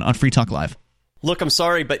you want on Free Talk Live. Look, I'm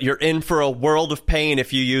sorry, but you're in for a world of pain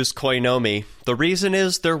if you use Koinomi. The reason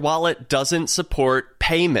is their wallet doesn't support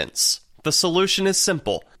payments. The solution is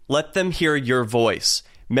simple. Let them hear your voice.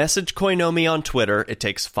 Message Koinomi on Twitter, it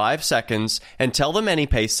takes 5 seconds, and tell them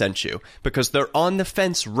AnyPay sent you, because they're on the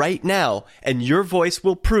fence right now, and your voice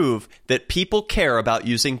will prove that people care about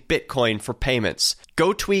using Bitcoin for payments.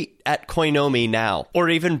 Go tweet at Koinomi now. Or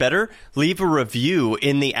even better, leave a review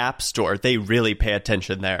in the App Store. They really pay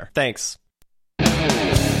attention there. Thanks.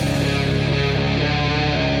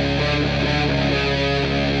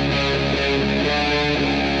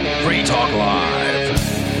 Free Talk Live.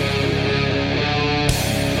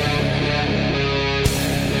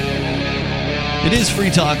 It is Free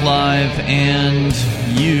Talk Live, and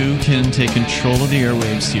you can take control of the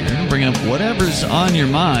airwaves here, bring up whatever's on your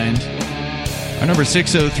mind. Our number is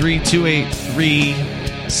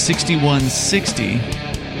 603-283-6160.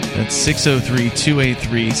 That's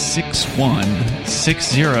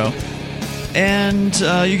 603-283-6160. And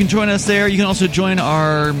you can join us there. You can also join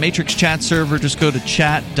our Matrix chat server. Just go to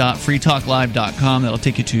chat.freetalklive.com. That'll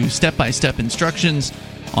take you to step-by-step instructions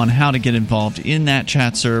on how to get involved in that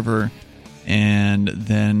chat server. And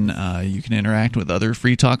then you can interact with other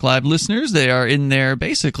Free Talk Live listeners. They are in there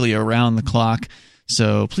basically around the clock.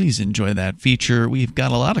 So please enjoy that feature. We've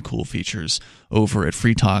got a lot of cool features over at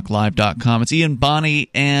freetalklive.com. It's Ian, Bonnie,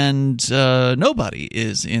 and nobody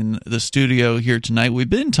is in the studio here tonight. We've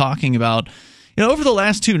been talking about, over the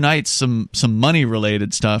last 2 nights, some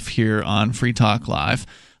money-related stuff here on Free Talk Live.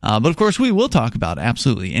 But of course, we will talk about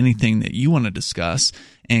absolutely anything that you want to discuss.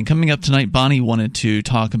 And coming up tonight, Bonnie wanted to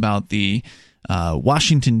talk about the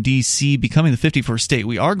Washington, D.C. becoming the 51st state.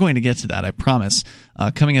 We are going to get to that, I promise,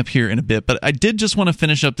 coming up here in a bit. But I did just want to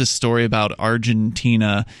finish up this story about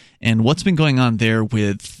Argentina and what's been going on there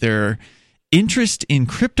with their interest in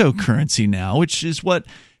cryptocurrency now, which is what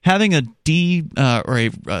having a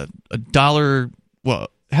dollar, well,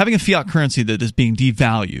 having a fiat currency that is being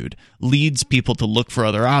devalued leads people to look for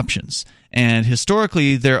other options. And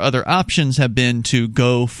historically, their other options have been to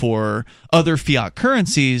go for other fiat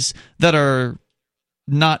currencies that are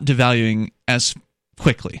not devaluing as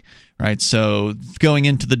quickly, right? So going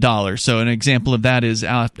into the dollar. So an example of that is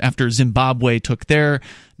after Zimbabwe took their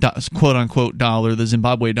quote-unquote dollar, the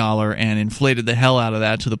Zimbabwe dollar, and inflated the hell out of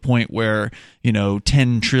that to the point where,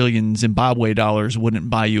 10 trillion Zimbabwe dollars wouldn't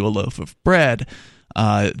buy you a loaf of bread.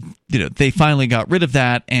 they finally got rid of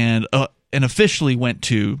that and officially went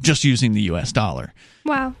to just using the U.S. dollar.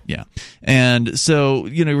 Wow. Yeah. And so,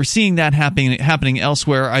 we're seeing that happening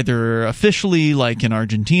elsewhere, either officially, like in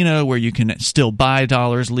Argentina, where you can still buy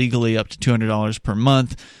dollars legally up to $200 per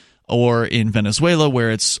month, or in Venezuela, where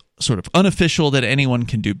it's sort of unofficial that anyone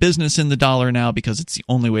can do business in the dollar now because it's the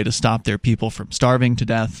only way to stop their people from starving to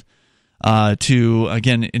death. To,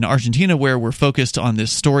 again, in Argentina, where we're focused on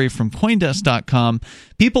this story from Coindesk.com,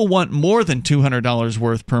 people want more than $200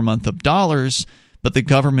 worth per month of dollars, but the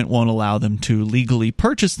government won't allow them to legally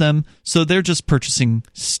purchase them, so they're just purchasing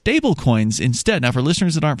stablecoins instead. Now, for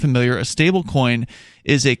listeners that aren't familiar, a stablecoin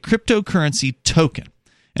is a cryptocurrency token.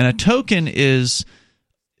 And a token it's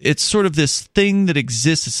sort of this thing that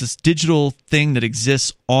exists, it's this digital thing that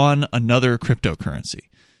exists on another cryptocurrency.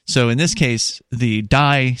 So in this case, the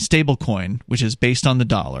DAI stablecoin, which is based on the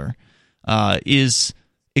dollar, exists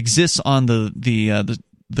on the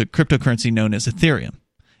cryptocurrency known as Ethereum.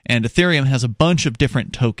 And Ethereum has a bunch of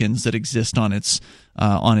different tokens that exist on its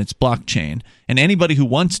blockchain, and anybody who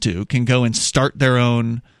wants to can go and start their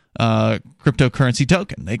own cryptocurrency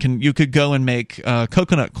token. You could go and make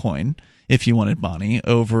Coconut Coin if you wanted, Bonnie,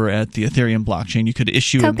 over at the Ethereum blockchain. You could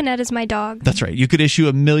issue Coconut is my dog. That's right. You could issue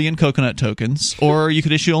 1 million Coconut tokens, or you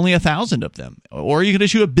could issue only 1,000 of them, or you could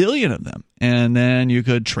issue 1 billion of them, and then you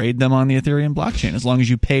could trade them on the Ethereum blockchain as long as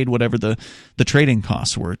you paid whatever the trading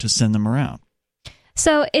costs were to send them around.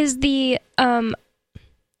 So is the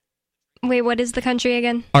what is the country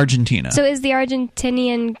again? Argentina. So is the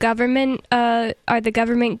Argentinian government, are the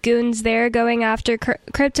government goons there going after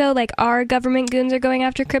crypto? Like our government goons are going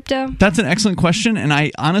after crypto? That's an excellent question, and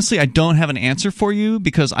I don't have an answer for you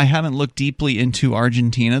because I haven't looked deeply into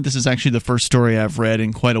Argentina. This is actually the first story I've read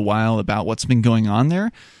in quite a while about what's been going on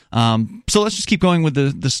there. So let's just keep going with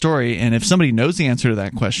the story, and if somebody knows the answer to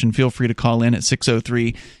that question, feel free to call in at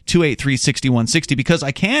 603-283-6160, because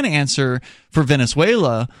I can answer for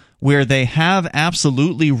Venezuela, where they have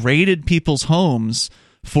absolutely raided people's homes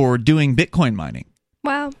for doing Bitcoin mining.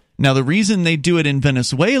 Wow. Now, the reason they do it in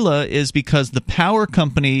Venezuela is because the power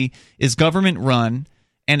company is government-run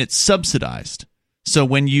and it's subsidized. So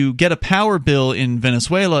when you get a power bill in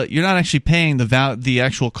Venezuela, you're not actually paying the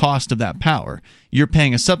actual cost of that power. You're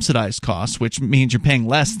paying a subsidized cost, which means you're paying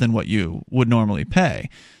less than what you would normally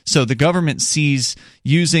pay. So the government sees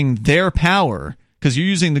using their power, because you're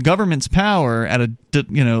using the government's power at a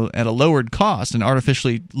lowered cost, an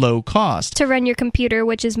artificially low cost, to run your computer,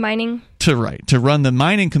 which is mining. To run the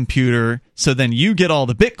mining computer, so then you get all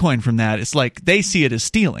the Bitcoin from that. It's like they see it as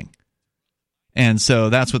stealing. And so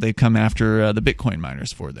that's what they come after the Bitcoin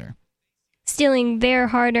miners for there. Stealing their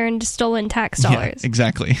hard-earned, stolen tax dollars. Yeah,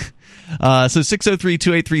 exactly. So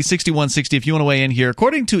 603-283-6160 if you want to weigh in here.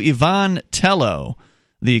 According to Ivan Tello,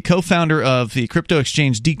 the co-founder of the crypto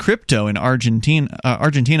exchange Decrypto in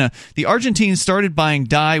Argentina, the Argentines started buying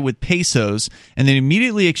DAI with pesos and then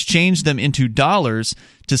immediately exchanged them into dollars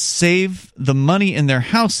to save the money in their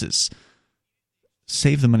houses.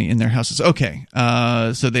 Save the money in their houses. Okay.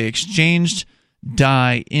 So they exchanged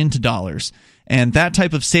DAI into dollars. And that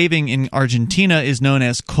type of saving in Argentina is known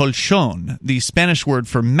as colchón, the Spanish word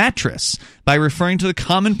for mattress, by referring to the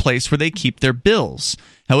common place where they keep their bills.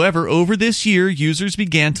 However, over this year, users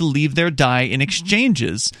began to leave their DAI in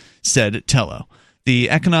exchanges, said Tello. The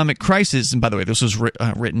economic crisis, and by the way, this was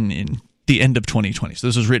written in the end of 2020. So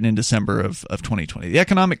this was written in December of 2020. The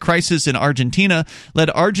economic crisis in Argentina led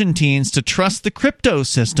Argentines to trust the crypto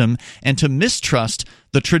system and to mistrust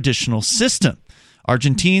the traditional system.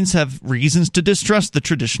 Argentines have reasons to distrust the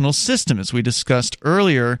traditional system. As we discussed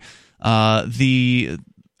earlier, the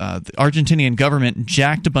Argentinian government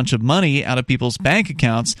jacked a bunch of money out of people's bank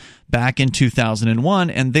accounts back in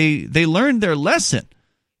 2001, and they learned their lesson.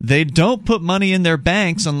 They don't put money in their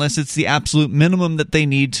banks unless it's the absolute minimum that they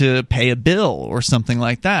need to pay a bill or something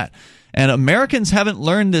like that. And Americans haven't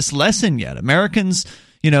learned this lesson yet. Americans,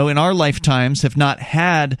 in our lifetimes have not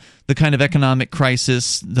had the kind of economic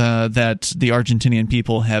crisis that the Argentinian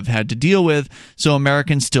people have had to deal with. So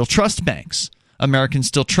Americans still trust banks. Americans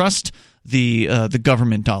still trust the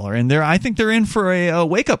government dollar. And I think they're in for a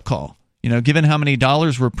wake-up call. Given how many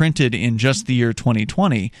dollars were printed in just the year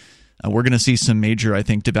 2020, we're going to see some major, I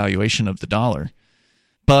think, devaluation of the dollar.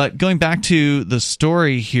 But going back to the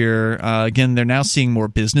story here, again, they're now seeing more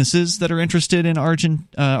businesses that are interested in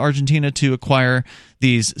Argentina to acquire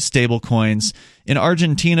these stable coins. In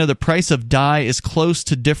Argentina, the price of DAI is close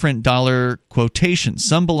to different dollar quotations,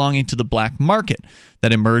 some belonging to the black market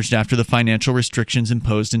that emerged after the financial restrictions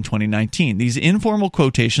imposed in 2019. These informal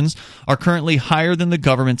quotations are currently higher than the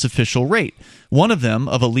government's official rate. One of them,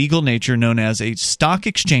 of a legal nature known as a stock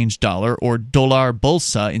exchange dollar, or dólar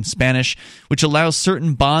bolsa in Spanish, which allows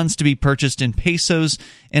certain bonds to be purchased in pesos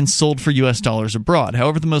and sold for U.S. dollars abroad.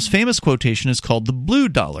 However, the most famous quotation is called the blue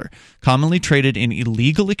dollar, commonly traded in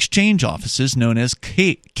illegal exchange offices known as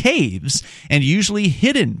caves, and usually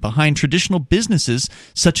hidden behind traditional businesses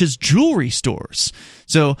such as jewelry stores.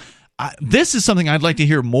 So this is something I'd like to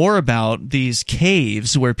hear more about, these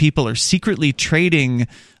caves where people are secretly trading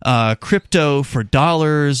crypto for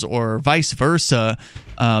dollars or vice versa.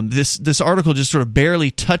 This article just sort of barely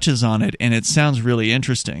touches on it, and it sounds really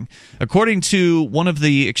interesting. According to one of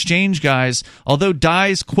the exchange guys, although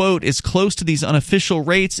DAI's quote is close to these unofficial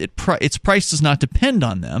rates, its price does not depend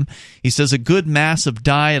on them. He says a good mass of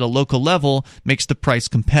DAI at a local level makes the price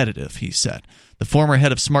competitive, he said. The former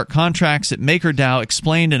head of smart contracts at MakerDAO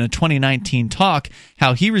explained in a 2019 talk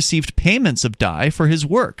how he received payments of DAI for his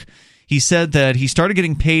work. He said that he started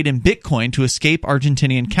getting paid in Bitcoin to escape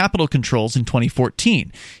Argentinian capital controls in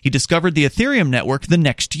 2014. He discovered the Ethereum network the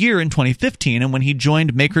next year in 2015, and when he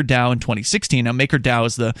joined MakerDAO in 2016, now MakerDAO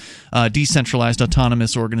is the decentralized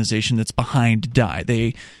autonomous organization that's behind DAI.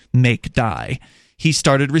 They make DAI. He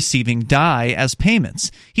started receiving DAI as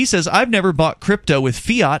payments. He says, "I've never bought crypto with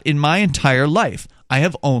fiat in my entire life. I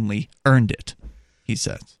have only earned it," he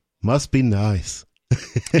says. Must be nice.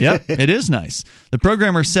 Yep, it is nice. The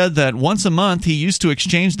programmer said that once a month he used to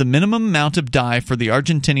exchange the minimum amount of DAI for the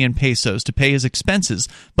Argentinian pesos to pay his expenses,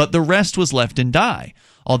 but the rest was left in DAI.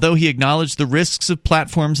 Although he acknowledged the risks of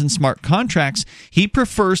platforms and smart contracts, he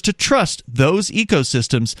prefers to trust those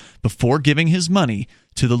ecosystems before giving his money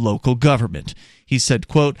to the local government. He said,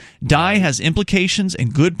 quote, "DAI has implications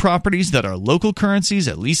and good properties that our local currencies,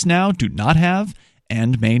 at least now, do not have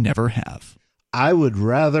and may never have." I would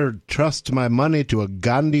rather trust my money to a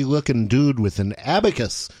Gandhi-looking dude with an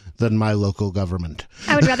abacus than my local government.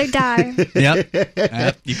 I would rather die. Yep.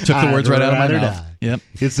 You took the words right out of my mouth. Die. Yep.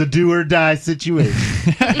 It's a do-or-die situation.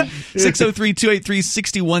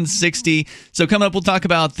 603-283-6160. So coming up, we'll talk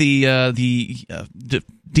about the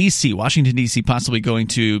D.C., Washington, D.C., possibly going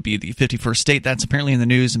to be the 51st state. That's apparently in the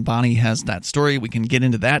news, and Bonnie has that story. We can get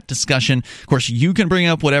into that discussion. Of course, you can bring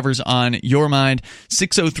up whatever's on your mind.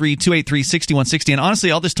 603-283-6160. And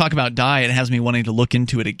honestly, all this talk about DAI, it has me wanting to look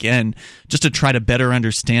into it again just to try to better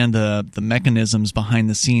understand the mechanisms behind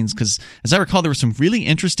the scenes. Because as I recall, there were some really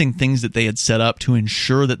interesting things that they had set up to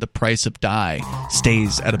ensure that the price of DAI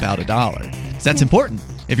stays at about $1. So that's important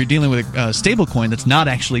if you're dealing with a stable coin that's not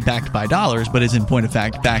actually backed by dollars, but is in point of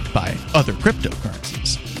fact backed by other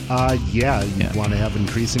cryptocurrencies. You want to have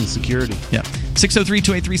increasing security. Yeah.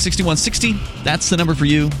 603-283-6160. That's the number for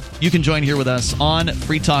you. You can join here with us on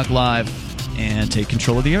Free Talk Live and take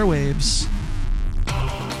control of the airwaves.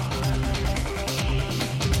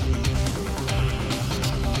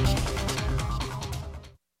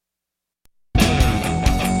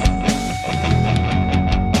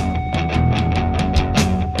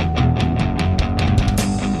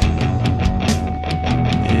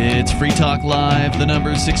 It's Free Talk Live. The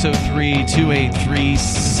number is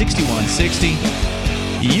 603-283-6160.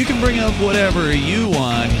 You can bring up whatever you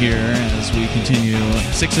want here as we continue.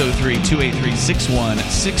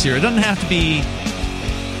 603-283-6160. It doesn't have to be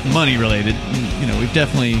money related. You know, we've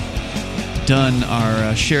definitely done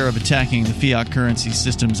our share of attacking the fiat currency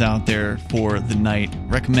systems out there for the night.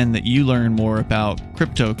 Recommend that you learn more about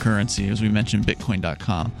cryptocurrency. As we mentioned,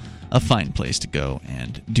 Bitcoin.com, a fine place to go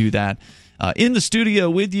and do that. In the studio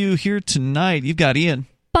with you here tonight, you've got Ian.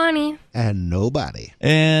 Bonnie. And nobody.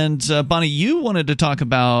 And Bonnie, you wanted to talk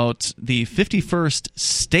about the 51st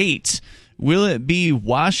state. Will it be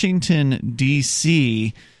Washington,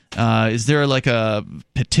 D.C.? Is there like a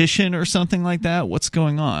petition or something like that? What's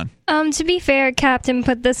going on? To be fair, Captain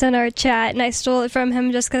put this in our chat, and I stole it from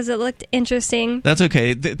him just because it looked interesting. That's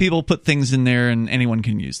okay. People put things in there, and anyone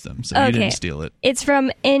can use them, so you didn't steal it. It's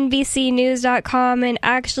from NBCnews.com, and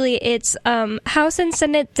actually it's House and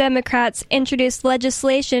Senate Democrats introduced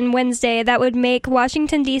legislation Wednesday that would make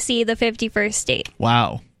Washington, D.C. the 51st state.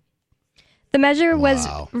 Wow. The measure was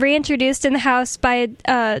reintroduced in the House by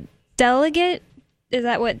a delegate. Is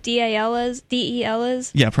that what DEL is?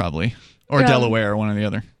 Yeah, probably. Or Delaware, one or the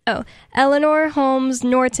other. Oh. Eleanor Holmes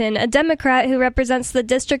Norton, a Democrat who represents the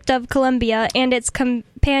District of Columbia and its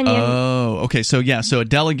companion. Oh, okay. So, yeah, so a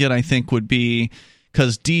delegate, I think, would be,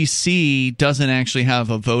 because D.C. doesn't actually have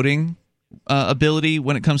a voting ability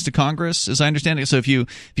when it comes to Congress, as I understand it. So if you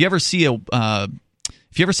ever see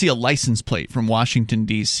if you ever see a license plate from Washington,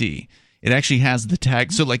 D.C., it actually has the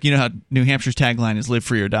tag. So, like, you know how New Hampshire's tagline is "Live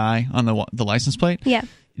Free or Die" on the license plate? Yeah.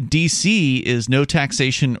 D.C. is no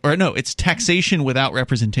taxation, or no, it's taxation without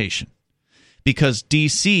representation. Because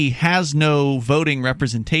D.C. has no voting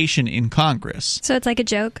representation in Congress. So it's like a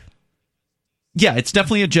joke? Yeah, it's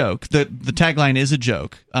definitely a joke. The tagline is a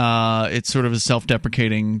joke. It's sort of a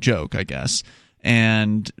self-deprecating joke, I guess.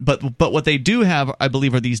 But what they do have, I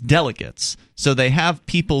believe, are these delegates. So they have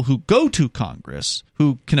people who go to Congress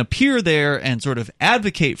who can appear there and sort of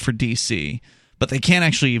advocate for D.C., but they can't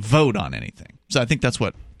actually vote on anything. So I think that's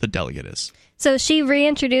what the delegate is. So she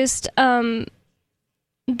reintroduced the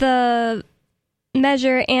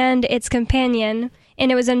measure and its companion,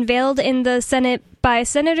 and it was unveiled in the Senate by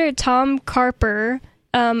Senator Tom Carper,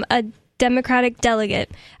 a Democratic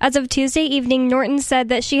delegate. As of Tuesday evening, Norton said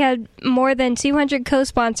that she had more than 200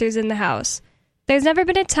 co-sponsors in the House. There's never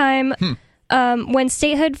been a time when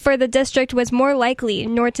statehood for the district was more likely,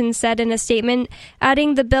 Norton said in a statement,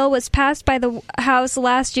 adding the bill was passed by the House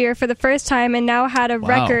last year for the first time and now had a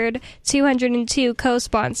record 202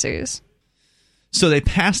 co-sponsors. So they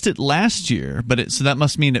passed it last year, but so that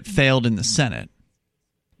must mean it failed in the Senate,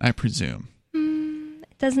 I presume.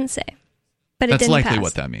 It doesn't say, but it That's didn't likely pass.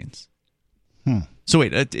 what that means. So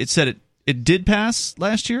wait, it said it did pass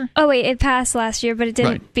last year? Oh wait, it passed last year, but it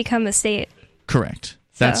didn't become a state. Correct.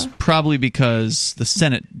 That's probably because the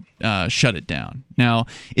Senate shut it down. Now,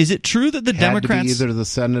 is it true that the Democrats... to be either the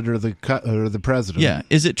Senate or the president. Yeah.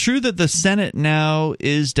 Is it true that the Senate now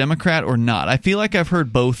is Democrat or not? I feel like I've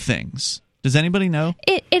heard both things. Does anybody know?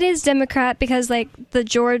 It is Democrat because, like, the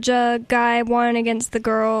Georgia guy won against the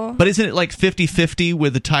girl. But isn't it like 50-50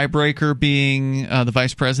 with the tiebreaker being the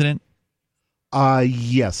vice president?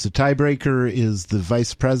 Yes, the tiebreaker is the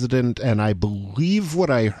vice president, and I believe what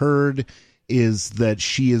I heard is that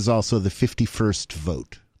she is also the 51st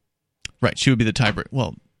vote. Right, she would be the tiebreaker.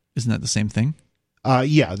 Well, isn't that the same thing?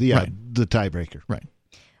 Yeah, Right. the tiebreaker. Right.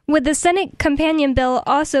 With the Senate companion bill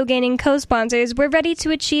also gaining co-sponsors, we're ready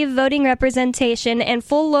to achieve voting representation and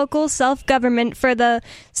full local self-government for the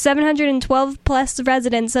 712-plus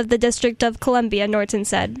residents of the District of Columbia, Norton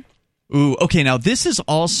said. Ooh, okay, now this is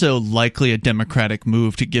also likely a Democratic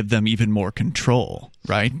move to give them even more control,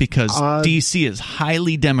 right? Because D.C. is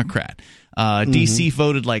highly Democrat. D.C.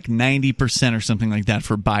 voted like 90% or something like that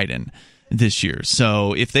for Biden this year.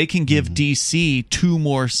 So if they can give D.C. 2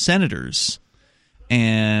 more senators,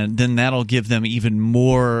 and then that'll give them even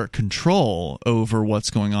more control over what's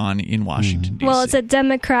going on in Washington, D.C. Well, it's a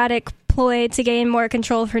Democratic ploy to gain more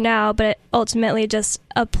control for now, but ultimately just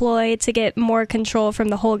a ploy to get more control from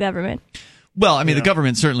the whole government. Well, I mean, the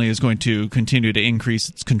government certainly is going to continue to increase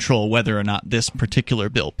its control whether or not this particular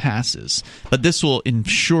bill passes. But this will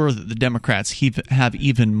ensure that the Democrats have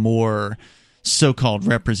even more so-called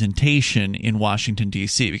representation in Washington,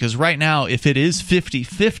 D.C. Because right now, if it is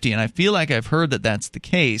 50-50, and I feel like I've heard that that's the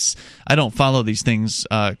case, I don't follow these things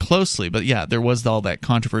closely, but yeah, there was all that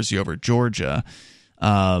controversy over Georgia,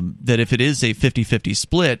 that if it is a 50-50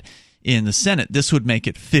 split in the Senate, this would make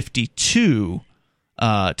it 52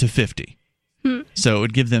 to 50. So it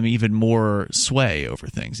would give them even more sway over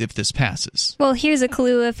things if this passes. Well, here's a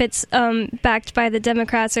clue. If it's backed by the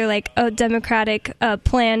Democrats or like a Democratic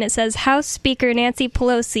plan, it says House Speaker Nancy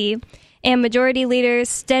Pelosi and Majority Leader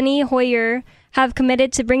Steny Hoyer have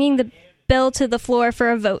committed to bringing the bill to the floor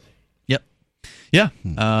for a vote. Yep. Yeah.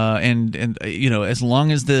 And you know, as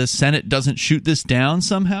long as the Senate doesn't shoot this down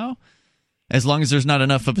somehow, as long as there's not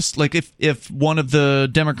enough of a... Like, if one of the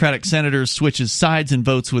Democratic senators switches sides and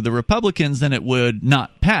votes with the Republicans, then it would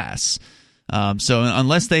not pass. So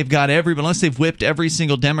unless they've whipped every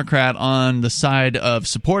single Democrat on the side of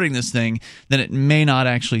supporting this thing, then it may not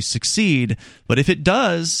actually succeed. But if it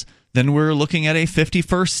does, then we're looking at a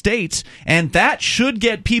 51st state, and that should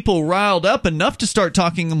get people riled up enough to start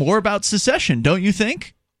talking more about secession, don't you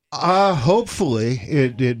think? Hopefully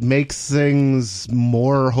it makes things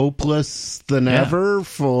more hopeless than ever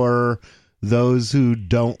for those who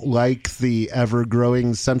don't like the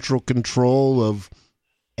ever-growing central control of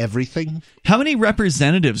everything. How many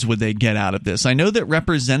representatives would they get out of this? I know that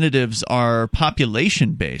representatives are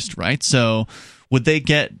population-based, right? So would they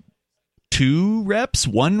get 2 reps,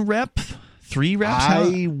 1 rep, 3 reps?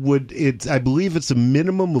 I believe it's a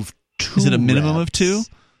minimum of 2. Is it a minimum reps. of 2?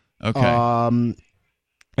 Okay.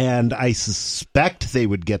 And I suspect they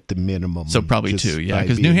would get the minimum. So probably 2, yeah,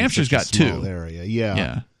 because New Hampshire's got 2. Area,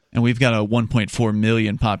 yeah. And we've got a 1.4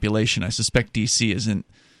 million population. I suspect D.C. isn't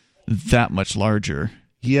that much larger.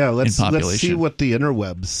 Yeah, let's see what the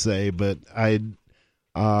interwebs say. But I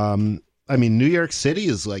I mean, New York City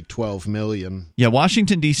is like 12 million. Yeah,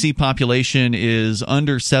 Washington, D.C. population is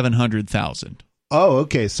under 700,000. Oh,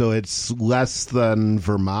 okay. So it's less than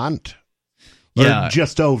Vermont? Yeah. Or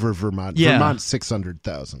just over Vermont. Yeah. Vermont's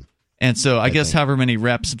 600,000. And so I guess however many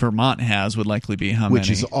reps Vermont has would likely be how many. Which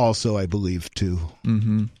is also, I believe, 2.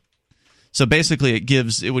 Mm-hmm. So basically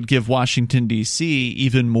it would give Washington, D.C.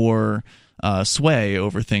 even more sway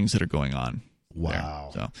over things that are going on.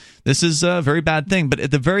 Wow. There. So this is a very bad thing, but at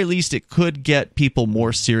the very least, it could get people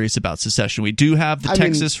more serious about secession. We do have the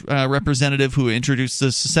Texas representative who introduced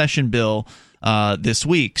the secession bill this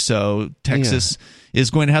week, so Texas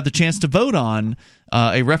is going to have the chance to vote on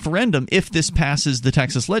a referendum if this passes the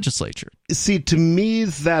Texas legislature. See, to me,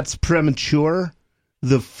 that's premature.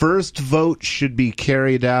 The first vote should be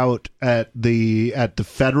carried out at the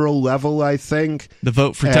federal level, I think. The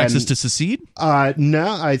vote for Texas to secede?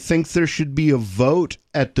 No, I think there should be a vote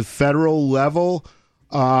at the federal level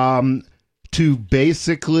to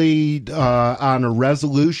basically on a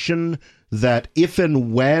resolution that if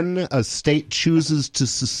and when a state chooses to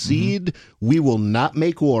secede, we will not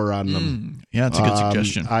make war on them. Yeah, that's a good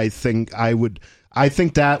suggestion. I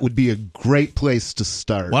think that would be a great place to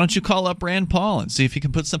start. Why don't you call up Rand Paul and see if he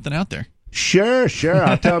can put something out there? Sure.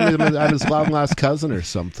 I'll tell him I'm his long-lost cousin or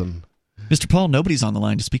something. Mr. Paul, nobody's on the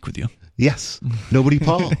line to speak with you. Yes, nobody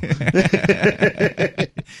Paul.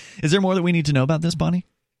 Is there more that we need to know about this, Bonnie?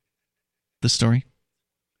 This story?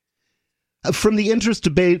 From the interest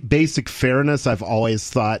of basic fairness, I've always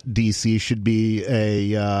thought D.C. should be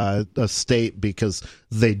a state because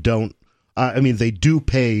they don't. They do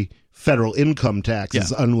pay federal income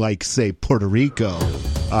taxes, unlike, say, Puerto Rico.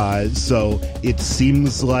 So it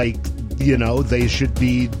seems like they should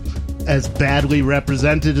be as badly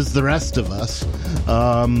represented as the rest of us.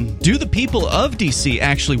 Do the people of D.C.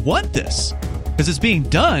 actually want this? Because it's being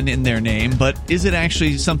done in their name, but is it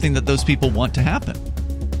actually something that those people want to happen?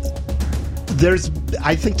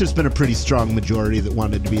 I think there's been a pretty strong majority that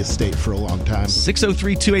wanted to be a state for a long time.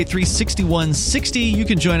 603-283-6160. You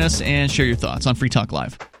can join us and share your thoughts on Free Talk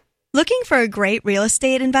Live. Looking for a great real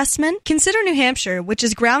estate investment? Consider New Hampshire, which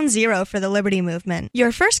is ground zero for the Liberty Movement.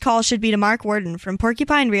 Your first call should be to Mark Worden from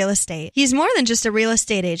Porcupine Real Estate. He's more than just a real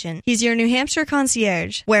estate agent. He's your New Hampshire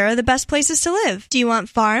concierge. Where are the best places to live? Do you want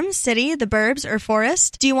farm, city, the burbs, or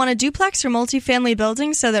forest? Do you want a duplex or multifamily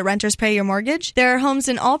building so that renters pay your mortgage? There are homes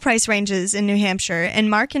in all price ranges in New Hampshire, and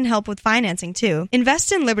Mark can help with financing too.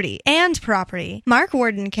 Invest in Liberty and property. Mark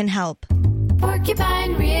Worden can help.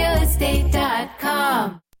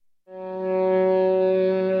 PorcupineRealEstate.com.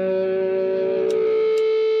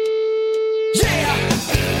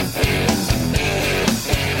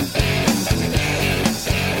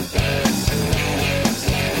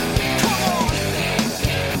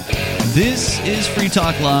 This is Free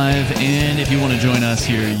Talk Live, and if you want to join us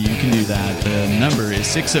here, you can do that. The number is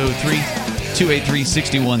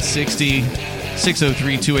 603-283-6160,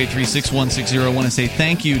 603-283-6160. I want to say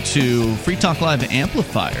thank you to Free Talk Live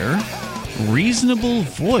Amplifier. Reasonable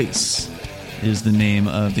Voice is the name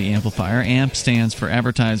of the amplifier. AMP stands for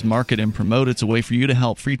Advertise, Market, and Promote. It's a way for you to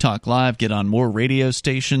help Free Talk Live get on more radio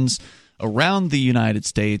stations around the United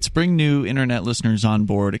States, bring new internet listeners on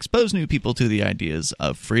board, expose new people to the ideas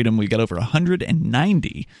of freedom. We've got over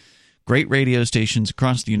 190 great radio stations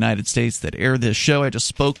across the United States that air this show. I just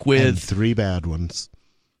spoke with... And 3 bad ones.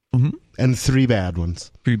 Mm-hmm. And 3 bad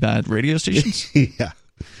ones. 3 bad radio stations? Yeah.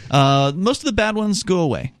 Most of the bad ones go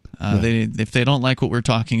away. If they don't like what we're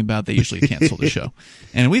talking about, they usually cancel the show.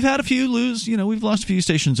 And we've had a few lose. We've lost a few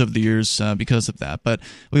stations over the years because of that. But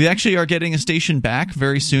we actually are getting a station back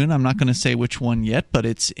very soon. I'm not going to say which one yet, but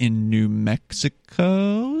it's in New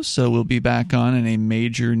Mexico. So we'll be back on in a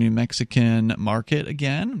major New Mexican market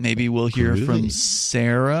again. Maybe we'll hear from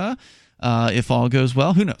Sarah. If all goes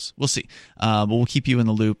well, who knows? We'll see. But we'll keep you in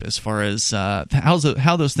the loop as far as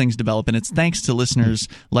how those things develop. And it's thanks to listeners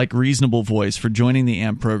like Reasonable Voice for joining the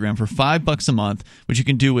AMP program for $5 a month, which you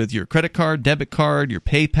can do with your credit card, debit card, your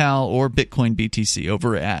PayPal, or Bitcoin BTC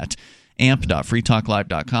over at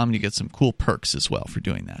amp.freetalklive.com. And you get some cool perks as well for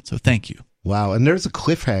doing that. So thank you. Wow, and there's a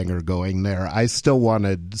cliffhanger going there. I still want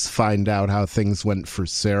to find out how things went for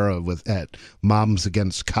Sarah at Moms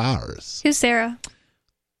Against Cars. Who's Sarah?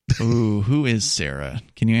 Ooh, who is Sarah?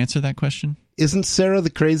 Can you answer that question? Isn't Sarah the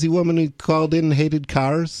crazy woman who called in and hated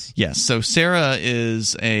cars? Yes. So Sarah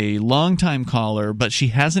is a longtime caller, but she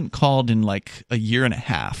hasn't called in like a year and a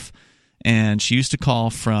half. And she used to call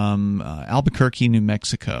from Albuquerque, New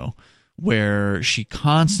Mexico, where she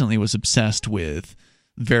constantly was obsessed with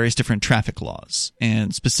various different traffic laws,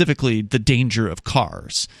 and specifically the danger of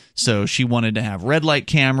cars. So she wanted to have red light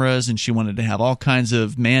cameras, and she wanted to have all kinds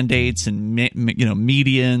of mandates and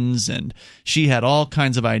medians, and she had all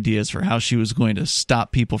kinds of ideas for how she was going to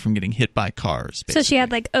stop people from getting hit by cars. Basically. So she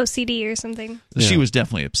had like OCD or something. She was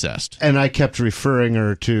definitely obsessed. And I kept referring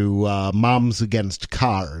her to Moms Against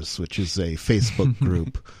Cars, which is a Facebook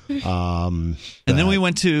group. And then we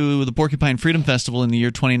went to the Porcupine Freedom Festival in the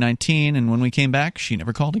year 2019, and when we came back, she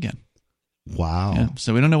never called again. Wow. Yeah,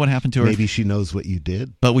 so we don't know what happened to her. Maybe she knows what you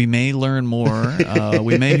did. But we may learn more.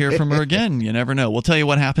 We may hear from her again. You never know. We'll tell you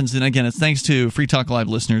what happens. And again, it's thanks to Free Talk Live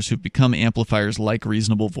listeners who've become amplifiers like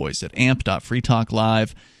Reasonable Voice at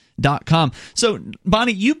amp.freetalklive.com. So,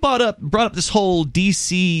 Bonnie, you brought up this whole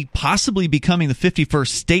D.C. possibly becoming the 51st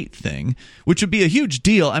state thing, which would be a huge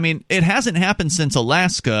deal. I mean, it hasn't happened since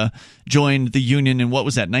Alaska joined the Union in, what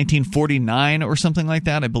was that, 1949 or something like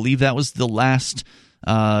that? I believe that was the last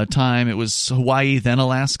time. It was Hawaii, then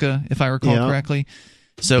Alaska, if I recall correctly.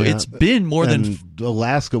 So it's been more than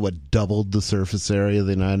Alaska, doubled the surface area of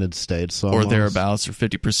the United States, almost. Or thereabouts, or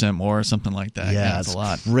 50% more, or something like that. Yeah, it's a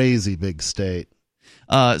lot. Crazy big state.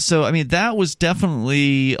 So I mean, that was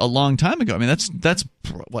definitely a long time ago. I mean, that's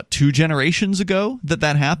what, 2 generations ago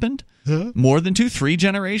that happened. Huh? More than 3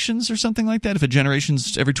 generations or something like that. If a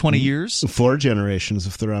generation's every 20 years, 4 generations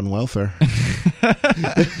if they're on welfare.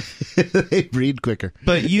 They breed quicker.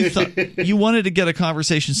 But you wanted to get a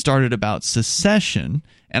conversation started about secession,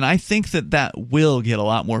 and I think that will get a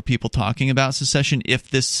lot more people talking about secession if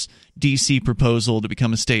this D.C. proposal to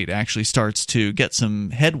become a state actually starts to get some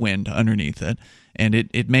headwind underneath it. And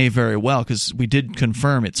it may very well, because we did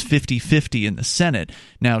confirm it's 50-50 in the Senate.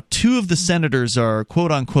 Now, 2 of the senators are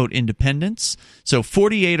quote-unquote independents. So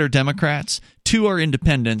 48 are Democrats, 2 are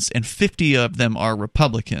independents, and 50 of them are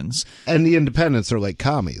Republicans. And the independents are like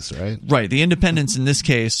commies, right? Right. The independents in this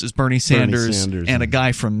case is Bernie Sanders and a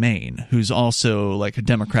guy from Maine who's also like a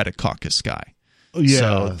Democratic caucus guy. Yeah.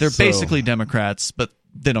 So they're basically Democrats, but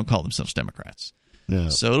they don't call themselves Democrats. Yeah.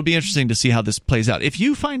 So it'll be interesting to see how this plays out. If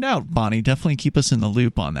you find out, Bonnie, definitely keep us in the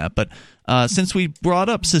loop on that. But since we brought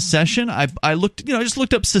up secession, I just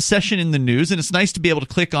looked up secession in the news, and it's nice to be able to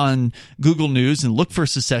click on Google News and look for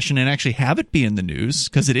secession and actually have it be in the news,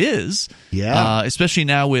 because it is. Yeah. Especially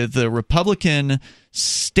now with the Republican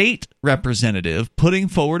state representative putting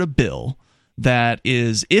forward a bill that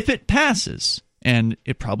is, if it passes, and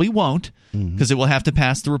it probably won't, because it will have to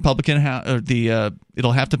pass the Republican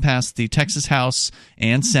it'll have to pass the Texas House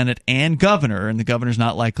and Senate and governor, and the governor's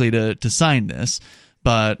not likely to sign this.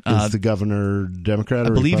 But is the governor Democrat?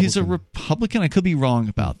 Or I believe Republican? He's a Republican. I could be wrong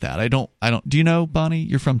about that. I don't. Do you know, Bonnie?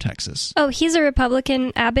 You're from Texas. Oh, he's a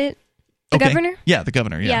Republican. Abbott, the governor. Yeah, the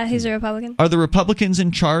governor. Yeah, he's a Republican. Are the Republicans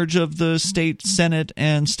in charge of the state Senate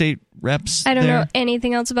and state reps? I don't know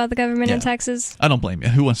anything else about the government in Texas. I don't blame you.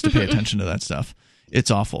 Who wants to pay attention to that stuff? It's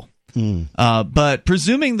awful. But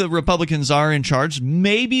presuming the Republicans are in charge,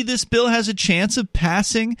 maybe this bill has a chance of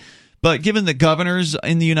passing. But given that governors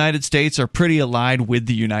in the United States are pretty allied with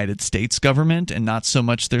the United States government and not so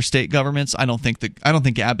much their state governments, I don't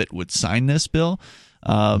think Abbott would sign this bill,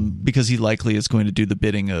 because he likely is going to do the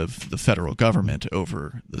bidding of the federal government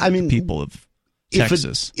over the people of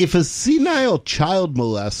Texas. If a senile child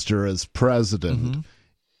molester as president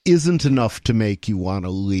isn't enough to make you want to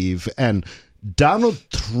leave, and Donald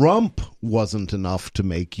Trump wasn't enough to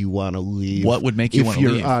make you want to leave. What would make you want to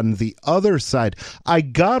leave? If you're on the other side, I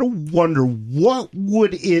gotta wonder, what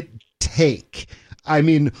would it take? I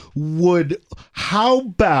mean, how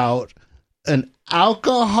about an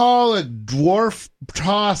alcoholic,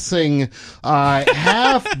 dwarf-tossing,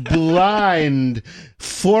 half-blind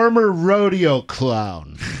former rodeo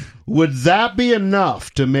clown? Would that be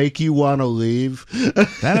enough to make you want to leave?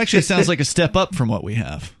 That actually sounds like a step up from what we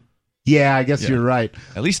have. Yeah, I guess you're right.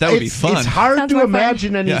 At least that would be fun. It's hard to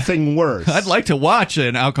imagine anything worse. I'd like to watch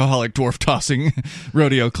an alcoholic dwarf-tossing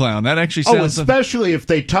rodeo clown. That actually sounds... especially if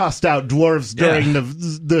they tossed out dwarves during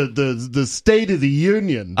the State of the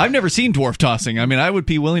Union. I've never seen dwarf-tossing. I mean, I would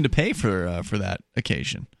be willing to pay for that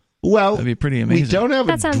occasion. Well, that'd be pretty amazing. We don't have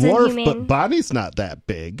a dwarf, but Bonnie's not that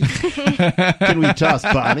big. Can we toss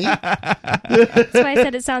Bonnie? That's why I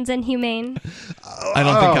said it sounds inhumane. I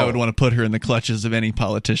don't think I would want to put her in the clutches of any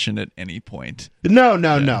politician at any point. No.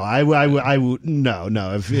 I would no.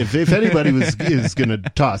 If anybody is going to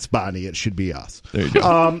toss Bonnie, it should be us. There you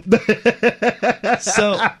go.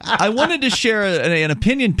 So I wanted to share an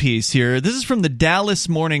opinion piece here. This is from the Dallas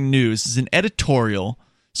Morning News. This is an editorial.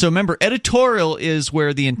 So remember, editorial is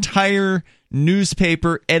where the entire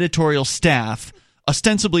newspaper editorial staff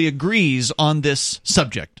ostensibly agrees on this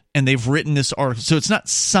subject, and they've written this article. So it's not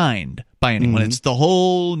signed by anyone. It's the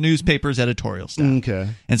whole newspaper's editorial staff. Okay.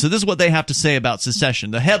 And so this is what they have to say about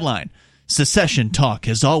secession. The headline, "Secession talk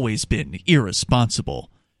has always been irresponsible.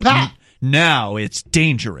 Now it's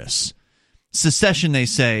dangerous." Secession, they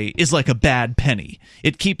say, is like a bad penny.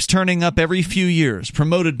 It keeps turning up every few years,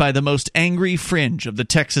 promoted by the most angry fringe of the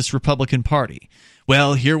Texas Republican Party.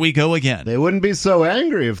 Well, here we go again. They wouldn't be so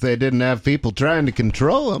angry if they didn't have people trying to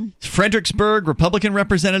control them. Fredericksburg Republican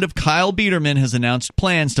Representative Kyle Biederman has announced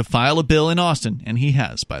plans to file a bill in Austin, and he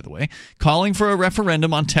has, by the way, calling for a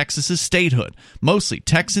referendum on Texas's statehood. Mostly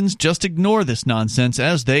Texans just ignore this nonsense,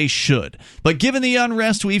 as they should. But given the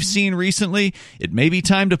unrest we've seen recently, it may be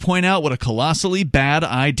time to point out what a colossally bad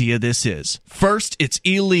idea this is. First, it's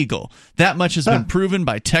illegal. That much has been proven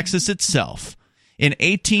by Texas itself. In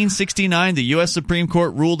 1869, the U.S. Supreme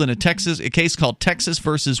Court ruled in a case called Texas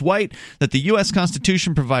versus White that the U.S.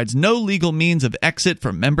 Constitution provides no legal means of exit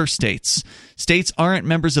for member states. States aren't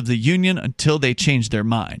members of the Union until they change their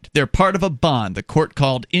mind. They're part of a bond the court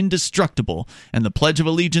called indestructible and the Pledge of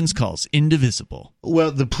Allegiance calls indivisible.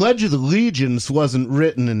 Well, the Pledge of Allegiance wasn't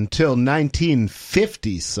written until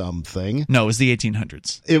 1950-something. No, it was the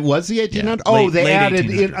 1800s. It was the 1800s? Yeah, oh,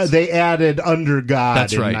 late they added under God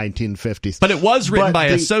That's in right. 1950s. But it was written by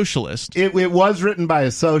a socialist. It was written by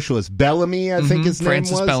a socialist. Bellamy, I think his name was.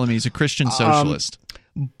 Francis Bellamy is a Christian socialist.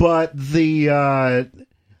 But the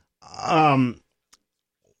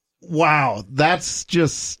wow, that's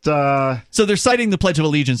just So they're citing the Pledge of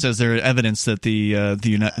Allegiance as their evidence that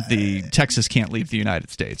the Texas can't leave the United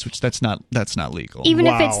States, which that's not legal. Even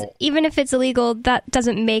if it's illegal, that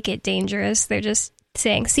doesn't make it dangerous. They're just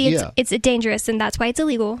saying, see, it's dangerous, and that's why it's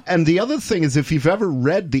illegal. And the other thing is, if you've ever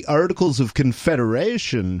read the Articles of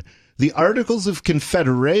Confederation, the Articles of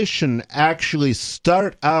Confederation actually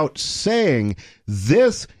start out saying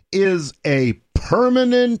this is a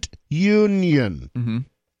permanent union. Mm-hmm.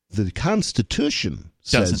 The Constitution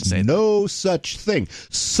Doesn't says say no such thing.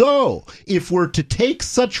 So, if we're to take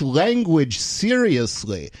such language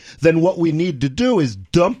seriously, then what we need to do is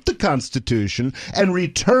dump the Constitution and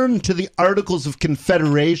return to the Articles of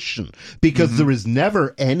Confederation, because there is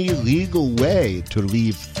never any legal way to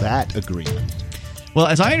leave that agreement. Well,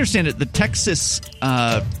 as I understand it, the Texas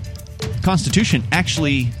Constitution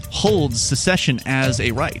actually holds secession as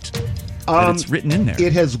a right. It's written in there.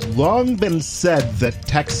 It has long been said that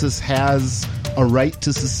Texas has a right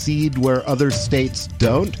to secede where other states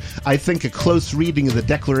don't. I think a close reading of the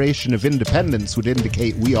Declaration of Independence would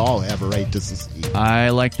indicate we all have a right to secede.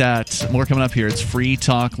 I like that. More coming up here. It's Free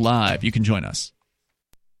Talk Live. You can join us.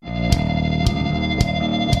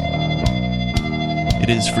 It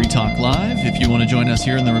is Free Talk Live. If you want to join us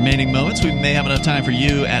here in the remaining moments, we may have enough time for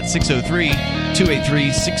you at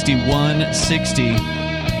 603-283-6160.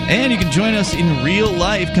 And you can join us in real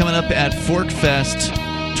life coming up at ForkFest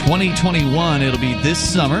 2021. It'll be this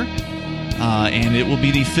summer, and it will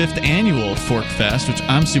be the 5th annual ForkFest, which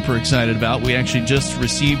I'm super excited about. We actually just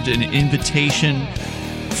received an invitation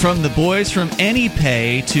from the boys from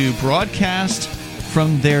AnyPay to broadcast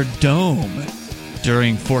from their dome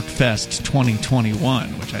during ForkFest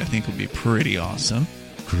 2021, which I think would be pretty awesome.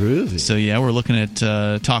 Groovy. So, yeah, we're looking at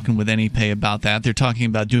talking with AnyPay about that. They're talking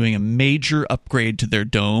about doing a major upgrade to their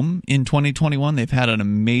dome in 2021. They've had an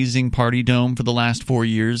amazing party dome for the last 4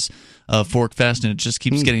 years of ForkFest, and it just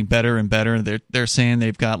keeps getting better and better. They're saying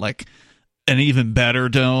they've got, like, an even better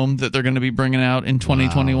dome that they're going to be bringing out in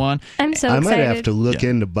 2021. Wow. I'm so excited. I might have to look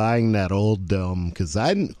into buying that old dome, because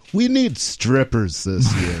we need strippers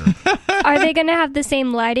this year. Are they going to have the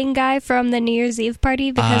same lighting guy from the New Year's Eve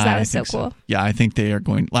party? Because that was so cool. Yeah, I think they are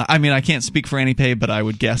going. I mean, I can't speak for AnyPay, but I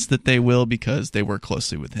would guess that they will, because they work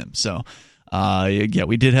closely with him. So, yeah,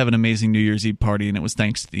 we did have an amazing New Year's Eve party, and it was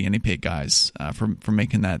thanks to the AnyPay guys for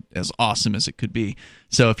making that as awesome as it could be.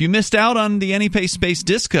 So if you missed out on the AnyPay Space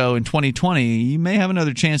Disco in 2020, you may have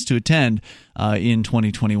another chance to attend in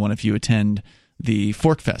 2021 if you attend the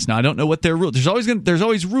ForkFest. Now, I don't know what their rules. There's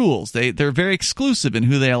always rules. They're very exclusive in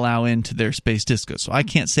who they allow into their Space Disco. So I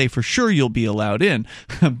can't say for sure you'll be allowed in,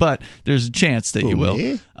 but there's a chance that you will.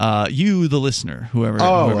 Me? You, the listener, whoever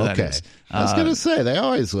that is. I was going to say, they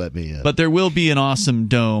always let me in. But there will be an awesome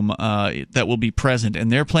dome that will be present, and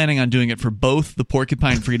they're planning on doing it for both the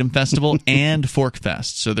Porcupine Freedom Festival and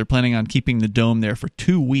ForkFest. So they're planning on keeping the dome there for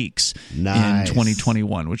 2 weeks in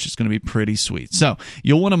 2021, which is going to be pretty sweet. So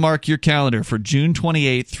you'll want to mark your calendar for June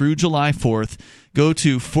 28th through July 4th. Go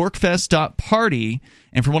to forkfest.party,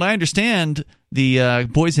 and from what I understand, the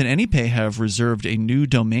boys at AnyPay have reserved a new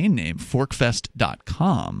domain name,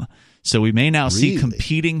 forkfest.com. So we may now see Really?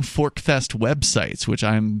 competing ForkFest websites, which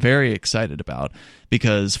I'm very excited about,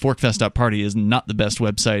 because ForkFest.party is not the best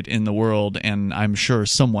website in the world, and I'm sure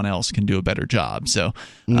someone else can do a better job. So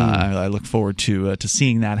I look forward to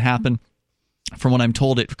seeing that happen. From what I'm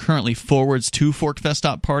told, it currently forwards to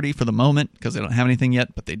ForkFest.party for the moment because they don't have anything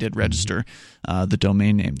yet, but they did register the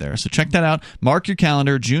domain name there. So check that out. Mark your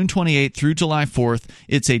calendar, June 28th through July 4th.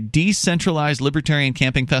 It's a decentralized libertarian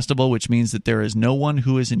camping festival, which means that there is no one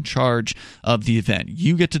who is in charge of the event.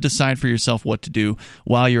 You get to decide for yourself what to do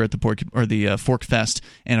while you're at the ForkFest.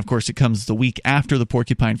 And, of course, it comes the week after the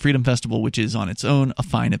Porcupine Freedom Festival, which is on its own a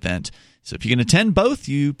fine event. So if you can attend both,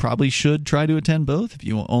 you probably should try to attend both. If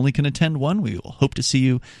you only can attend one, we will hope to see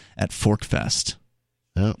you at ForkFest.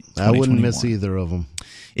 Yeah, I wouldn't miss either of them.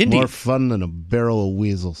 Indeed. More fun than a barrel of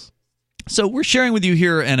weasels. So we're sharing with you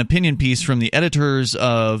here an opinion piece from the editors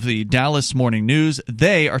of the Dallas Morning News.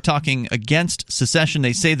 They are talking against secession.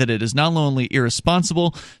 They say that it is not only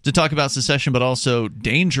irresponsible to talk about secession, but also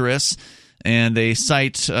dangerous. And they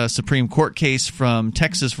cite a Supreme Court case from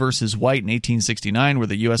Texas versus White in 1869, where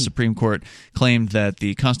the U.S. Supreme Court claimed that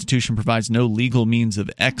the Constitution provides no legal means of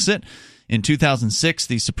exit. In 2006,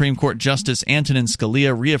 the Supreme Court Justice Antonin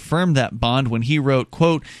Scalia reaffirmed that bond when he wrote,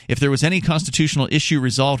 quote, "If there was any constitutional issue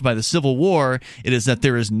resolved by the Civil War, it is that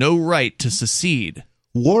there is no right to secede."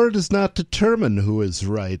 War does not determine who is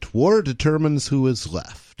right. War determines who is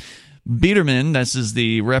left. Biederman, this is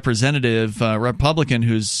the representative Republican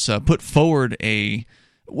who's put forward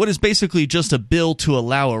what is basically just a bill to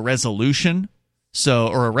allow a resolution,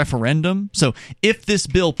 or a referendum. So if this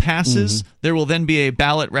bill passes, there will then be a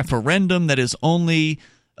ballot referendum that is only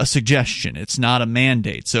a suggestion. It's not a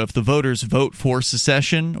mandate. So if the voters vote for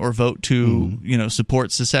secession or vote to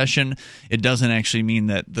support secession, it doesn't actually mean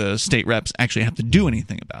that the state reps actually have to do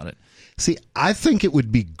anything about it. See, I think it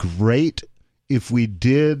would be great if we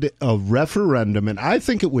did a referendum, and I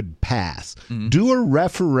think it would pass. Do a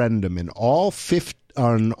referendum in all 50,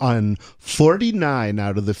 on 49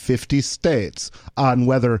 out of the 50 states on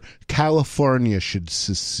whether California should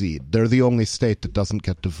secede. They're the only state that doesn't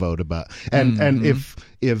get to vote about. And if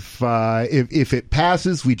it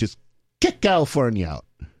passes, we just kick California out.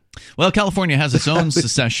 Well, California has its own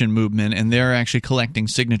secession movement, and they're actually collecting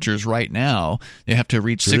signatures right now. They have to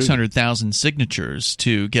reach 600,000 signatures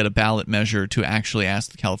to get a ballot measure to actually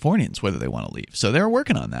ask the Californians whether they want to leave. So they're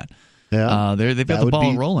working on that. Yeah, they've got the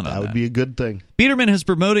ball rolling on that. That would be a good thing. Biederman is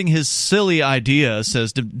promoting his silly idea,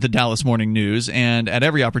 says the Dallas Morning News, and at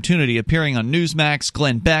every opportunity appearing on Newsmax,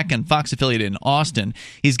 Glenn Beck, and Fox affiliate in Austin.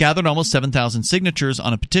 He's gathered almost 7,000 signatures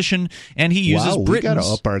on a petition, and he uses we Britain's... got to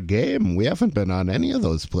up our game. We haven't been on any of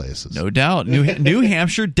those places. No doubt. New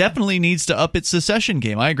Hampshire definitely needs to up its secession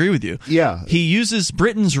game. I agree with you. Yeah. He uses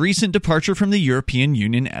Britain's recent departure from the European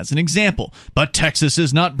Union as an example. But Texas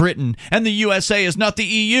is not Britain, and the USA is not the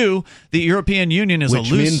EU. The European Union is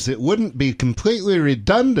Which means it wouldn't be completely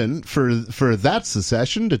redundant for that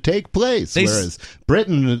secession to take place, whereas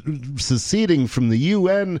Britain seceding from the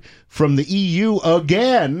UN, from the EU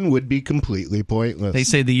again, would be completely pointless. They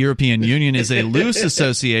say the European Union is a loose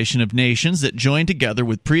association of nations that join together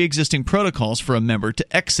with pre-existing protocols for a member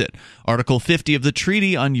to exit. Article 50 of the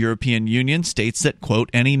Treaty on European Union states that, quote,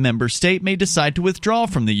 "any member state may decide to withdraw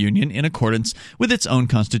from the Union in accordance with its own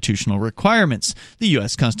constitutional requirements. The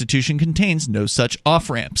U.S. Constitution contains no such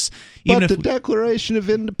off-ramps." But the Declaration of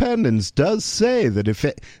Independence does say that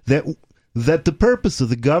that the purpose of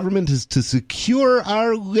the government is to secure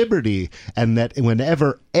our liberty, and that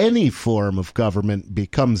whenever any form of government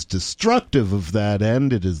becomes destructive of that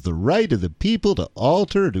end, it is the right of the people to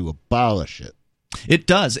alter, to abolish it. It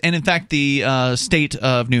does. And in fact, the state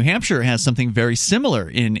of New Hampshire has something very similar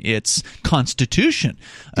in its constitution.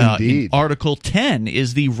 Indeed. In Article 10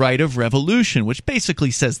 is the right of revolution, which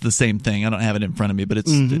basically says the same thing. I don't have it in front of me, but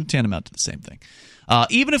it's tantamount to the same thing.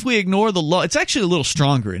 Even if we ignore the law, it's actually a little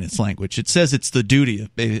stronger in its language. It says it's the duty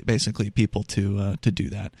of basically people to do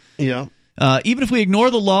that. Yeah. Even if we ignore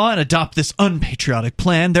the law and adopt this unpatriotic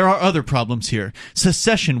plan, there are other problems here.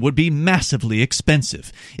 Secession would be massively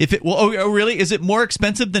expensive. If it really? Is it more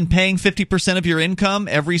expensive than paying 50% of your income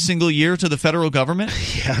every single year to the federal government?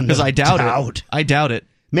 Yeah, because I doubt it. I doubt it.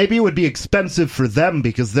 Maybe it would be expensive for them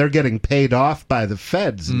because they're getting paid off by the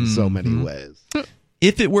feds in so many ways.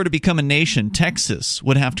 If it were to become a nation, Texas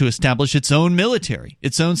would have to establish its own military,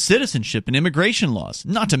 its own citizenship and immigration laws,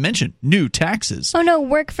 not to mention new taxes. Oh, no,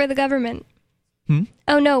 work for the government.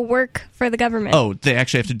 Oh, no, work for the government. Oh, they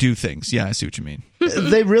actually have to do things. Yeah, I see what you mean.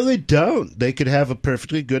 They really don't. They could have a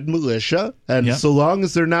perfectly good militia, and so long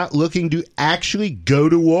as they're not looking to actually go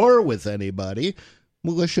to war with anybody,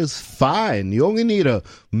 Militia's fine. You only need a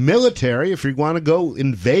military if you want to go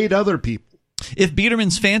invade other people. If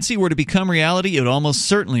Biederman's fancy were to become reality, it would almost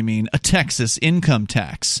certainly mean a Texas income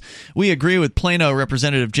tax. We agree with Plano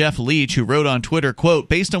Representative Jeff Leach, who wrote on Twitter, quote,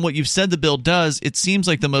 based on what you've said the bill does, it seems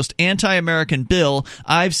like the most anti-American bill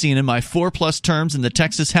I've seen in my 4+ terms in the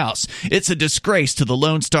Texas House. It's a disgrace to the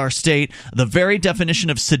Lone Star State, the very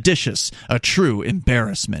definition of seditious, a true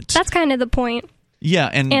embarrassment. That's kind of the point.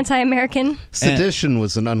 Yeah, and anti-American. Sedition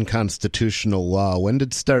was an unconstitutional law. When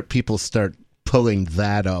did people start pulling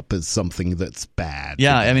that up as something that's bad?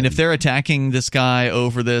 Yeah, I mean, if they're attacking this guy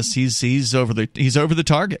over this, he's over the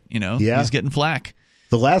target. Yeah. He's getting flack.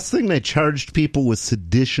 The last thing they charged people with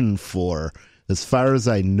sedition for, as far as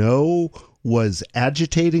I know, was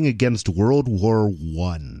agitating against World War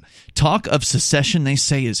I. Talk of secession, they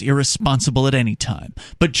say, is irresponsible at any time.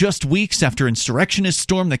 But just weeks after insurrectionists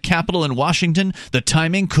stormed the Capitol in Washington, the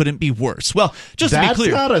timing couldn't be worse. Well, just to be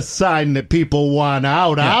clear, that's not a sign that people want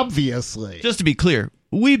out, obviously. Just to be clear,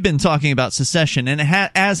 we've been talking about secession, and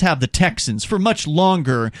as have the Texans, for much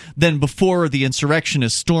longer than before the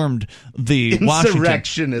insurrectionists stormed the Washington.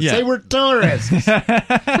 Insurrectionists. Yeah. They were tourists.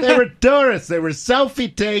 They were tourists. They were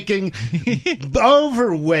selfie-taking,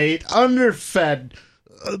 overweight, overfed,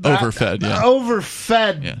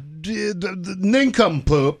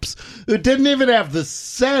 nincompoops who didn't even have the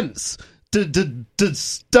sense to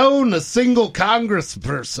stone a single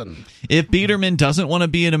congressperson. If Biederman doesn't want to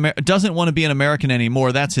be an American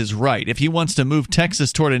anymore, that's his right. If he wants to move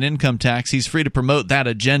Texas toward an income tax, he's free to promote that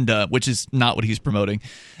agenda, which is not what he's promoting,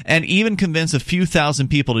 and even convince a few thousand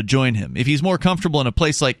people to join him. If he's more comfortable in a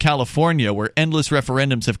place like California, where endless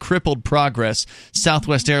referendums have crippled progress,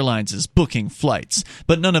 Southwest Airlines is booking flights.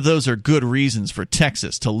 But none of those are good reasons for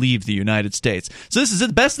Texas to leave the United States. So this is it.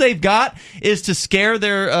 The best they've got is to scare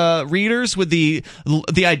their readers with the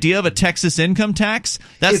idea of a Texas income tax.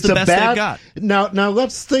 That's the best they've got. Now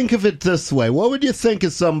let's think of it this way. What would you think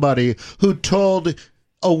of somebody who told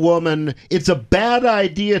a woman, it's a bad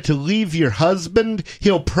idea to leave your husband?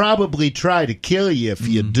 He'll probably try to kill you if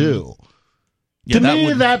you do. Yeah, to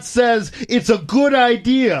me, that says it's a good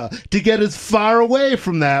idea to get as far away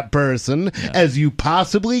from that person as you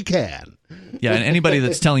possibly can. Yeah, and anybody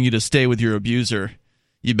that's telling you to stay with your abuser,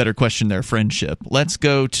 you better question their friendship. Let's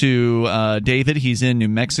go to David. He's in New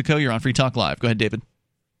Mexico. You're on Free Talk Live. Go ahead, David.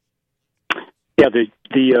 Yeah, the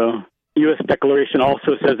U.S. Declaration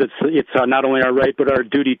also says it's not only our right but our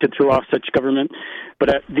duty to throw off such government. But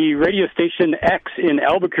at the radio station X in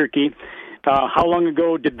Albuquerque, how long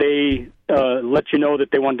ago did they let you know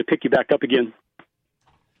that they wanted to pick you back up again?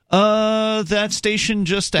 That station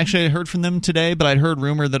I heard from them today, but I'd heard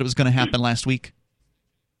rumor that it was going to happen last week.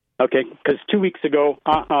 Okay, because 2 weeks ago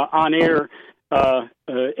on air,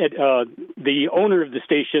 the owner of the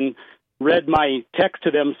station read my text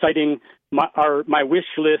to them citing my wish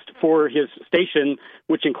list for his station,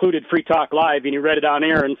 which included Free Talk Live, and he read it on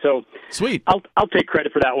air, and so sweet. I'll take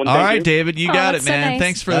credit for that one. All right, David, you got it, man. So nice.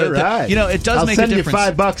 Thanks for that. Right. It does make a difference.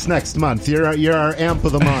 I'll send you $5 next month. You're our amp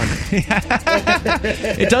of the month.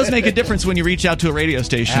 It does make a difference when you reach out to a radio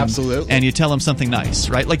station, absolutely, and you tell them something nice,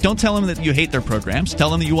 right? Like, don't tell them that you hate their programs. Tell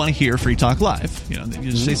them that you want to hear Free Talk Live.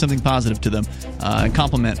 You just say something positive to them, and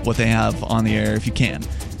compliment what they have on the air if you can.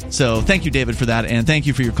 So thank you, David, for that, and thank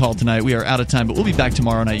you for your call tonight. We are out of time, but we'll be back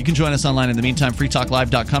tomorrow night. You can join us online in the meantime,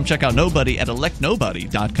 freetalklive.com. Check out Nobody at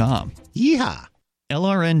electnobody.com. Yeehaw.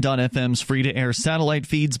 LRN.FM's free-to-air satellite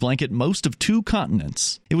feeds blanket most of 2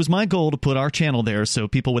 continents. It was my goal to put our channel there so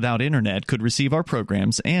people without internet could receive our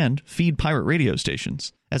programs and feed pirate radio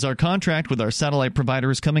stations. As our contract with our satellite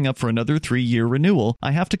provider is coming up for another 3-year renewal,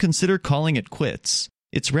 I have to consider calling it quits.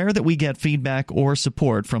 It's rare that we get feedback or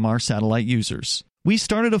support from our satellite users. We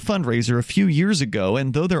started a fundraiser a few years ago,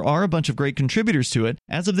 and though there are a bunch of great contributors to it,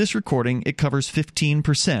 as of this recording, it covers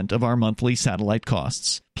 15% of our monthly satellite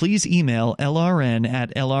costs. Please email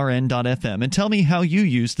lrn@lrn.fm and tell me how you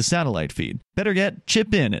use the satellite feed. Better yet,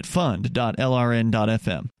 chip in at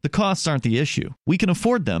fund.lrn.fm. The costs aren't the issue. We can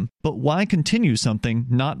afford them, but why continue something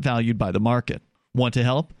not valued by the market? Want to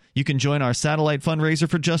help? You can join our satellite fundraiser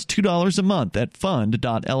for just $2 a month at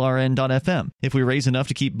fund.lrn.fm. If we raise enough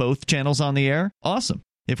to keep both channels on the air, awesome.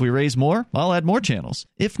 If we raise more, I'll add more channels.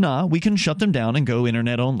 If not, we can shut them down and go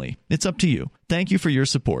internet only. It's up to you. Thank you for your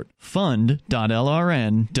support. Fund.lrn.fm.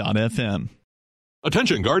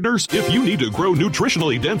 Attention gardeners, if you need to grow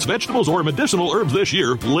nutritionally dense vegetables or medicinal herbs this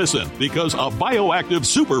year, listen, because a bioactive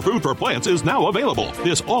superfood for plants is now available.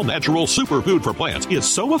 This all-natural superfood for plants is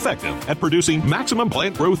so effective at producing maximum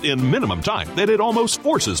plant growth in minimum time that it almost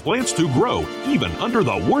forces plants to grow, even under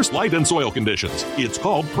the worst light and soil conditions. It's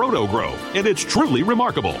called ProtoGrow, and it's truly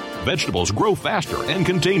remarkable. Vegetables grow faster and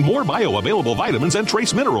contain more bioavailable vitamins and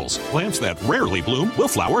trace minerals. Plants that rarely bloom will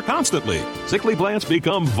flower constantly. Sickly plants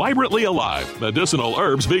become vibrantly alive. Medicinal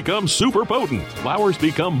herbs become super potent. Flowers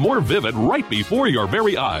become more vivid right before your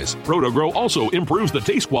very eyes. ProtoGrow also improves the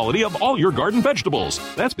taste quality of all your garden vegetables.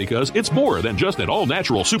 That's because it's more than just an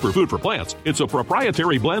all-natural superfood for plants. It's a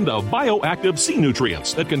proprietary blend of bioactive sea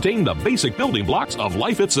nutrients that contain the basic building blocks of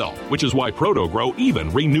life itself, which is why ProtoGrow even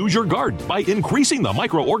renews your garden by increasing the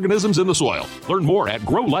microorganisms in the soil. Learn more at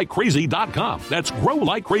growlikecrazy.com. That's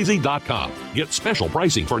growlikecrazy.com. Get special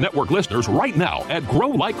pricing for network listeners right now at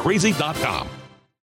growlikecrazy.com.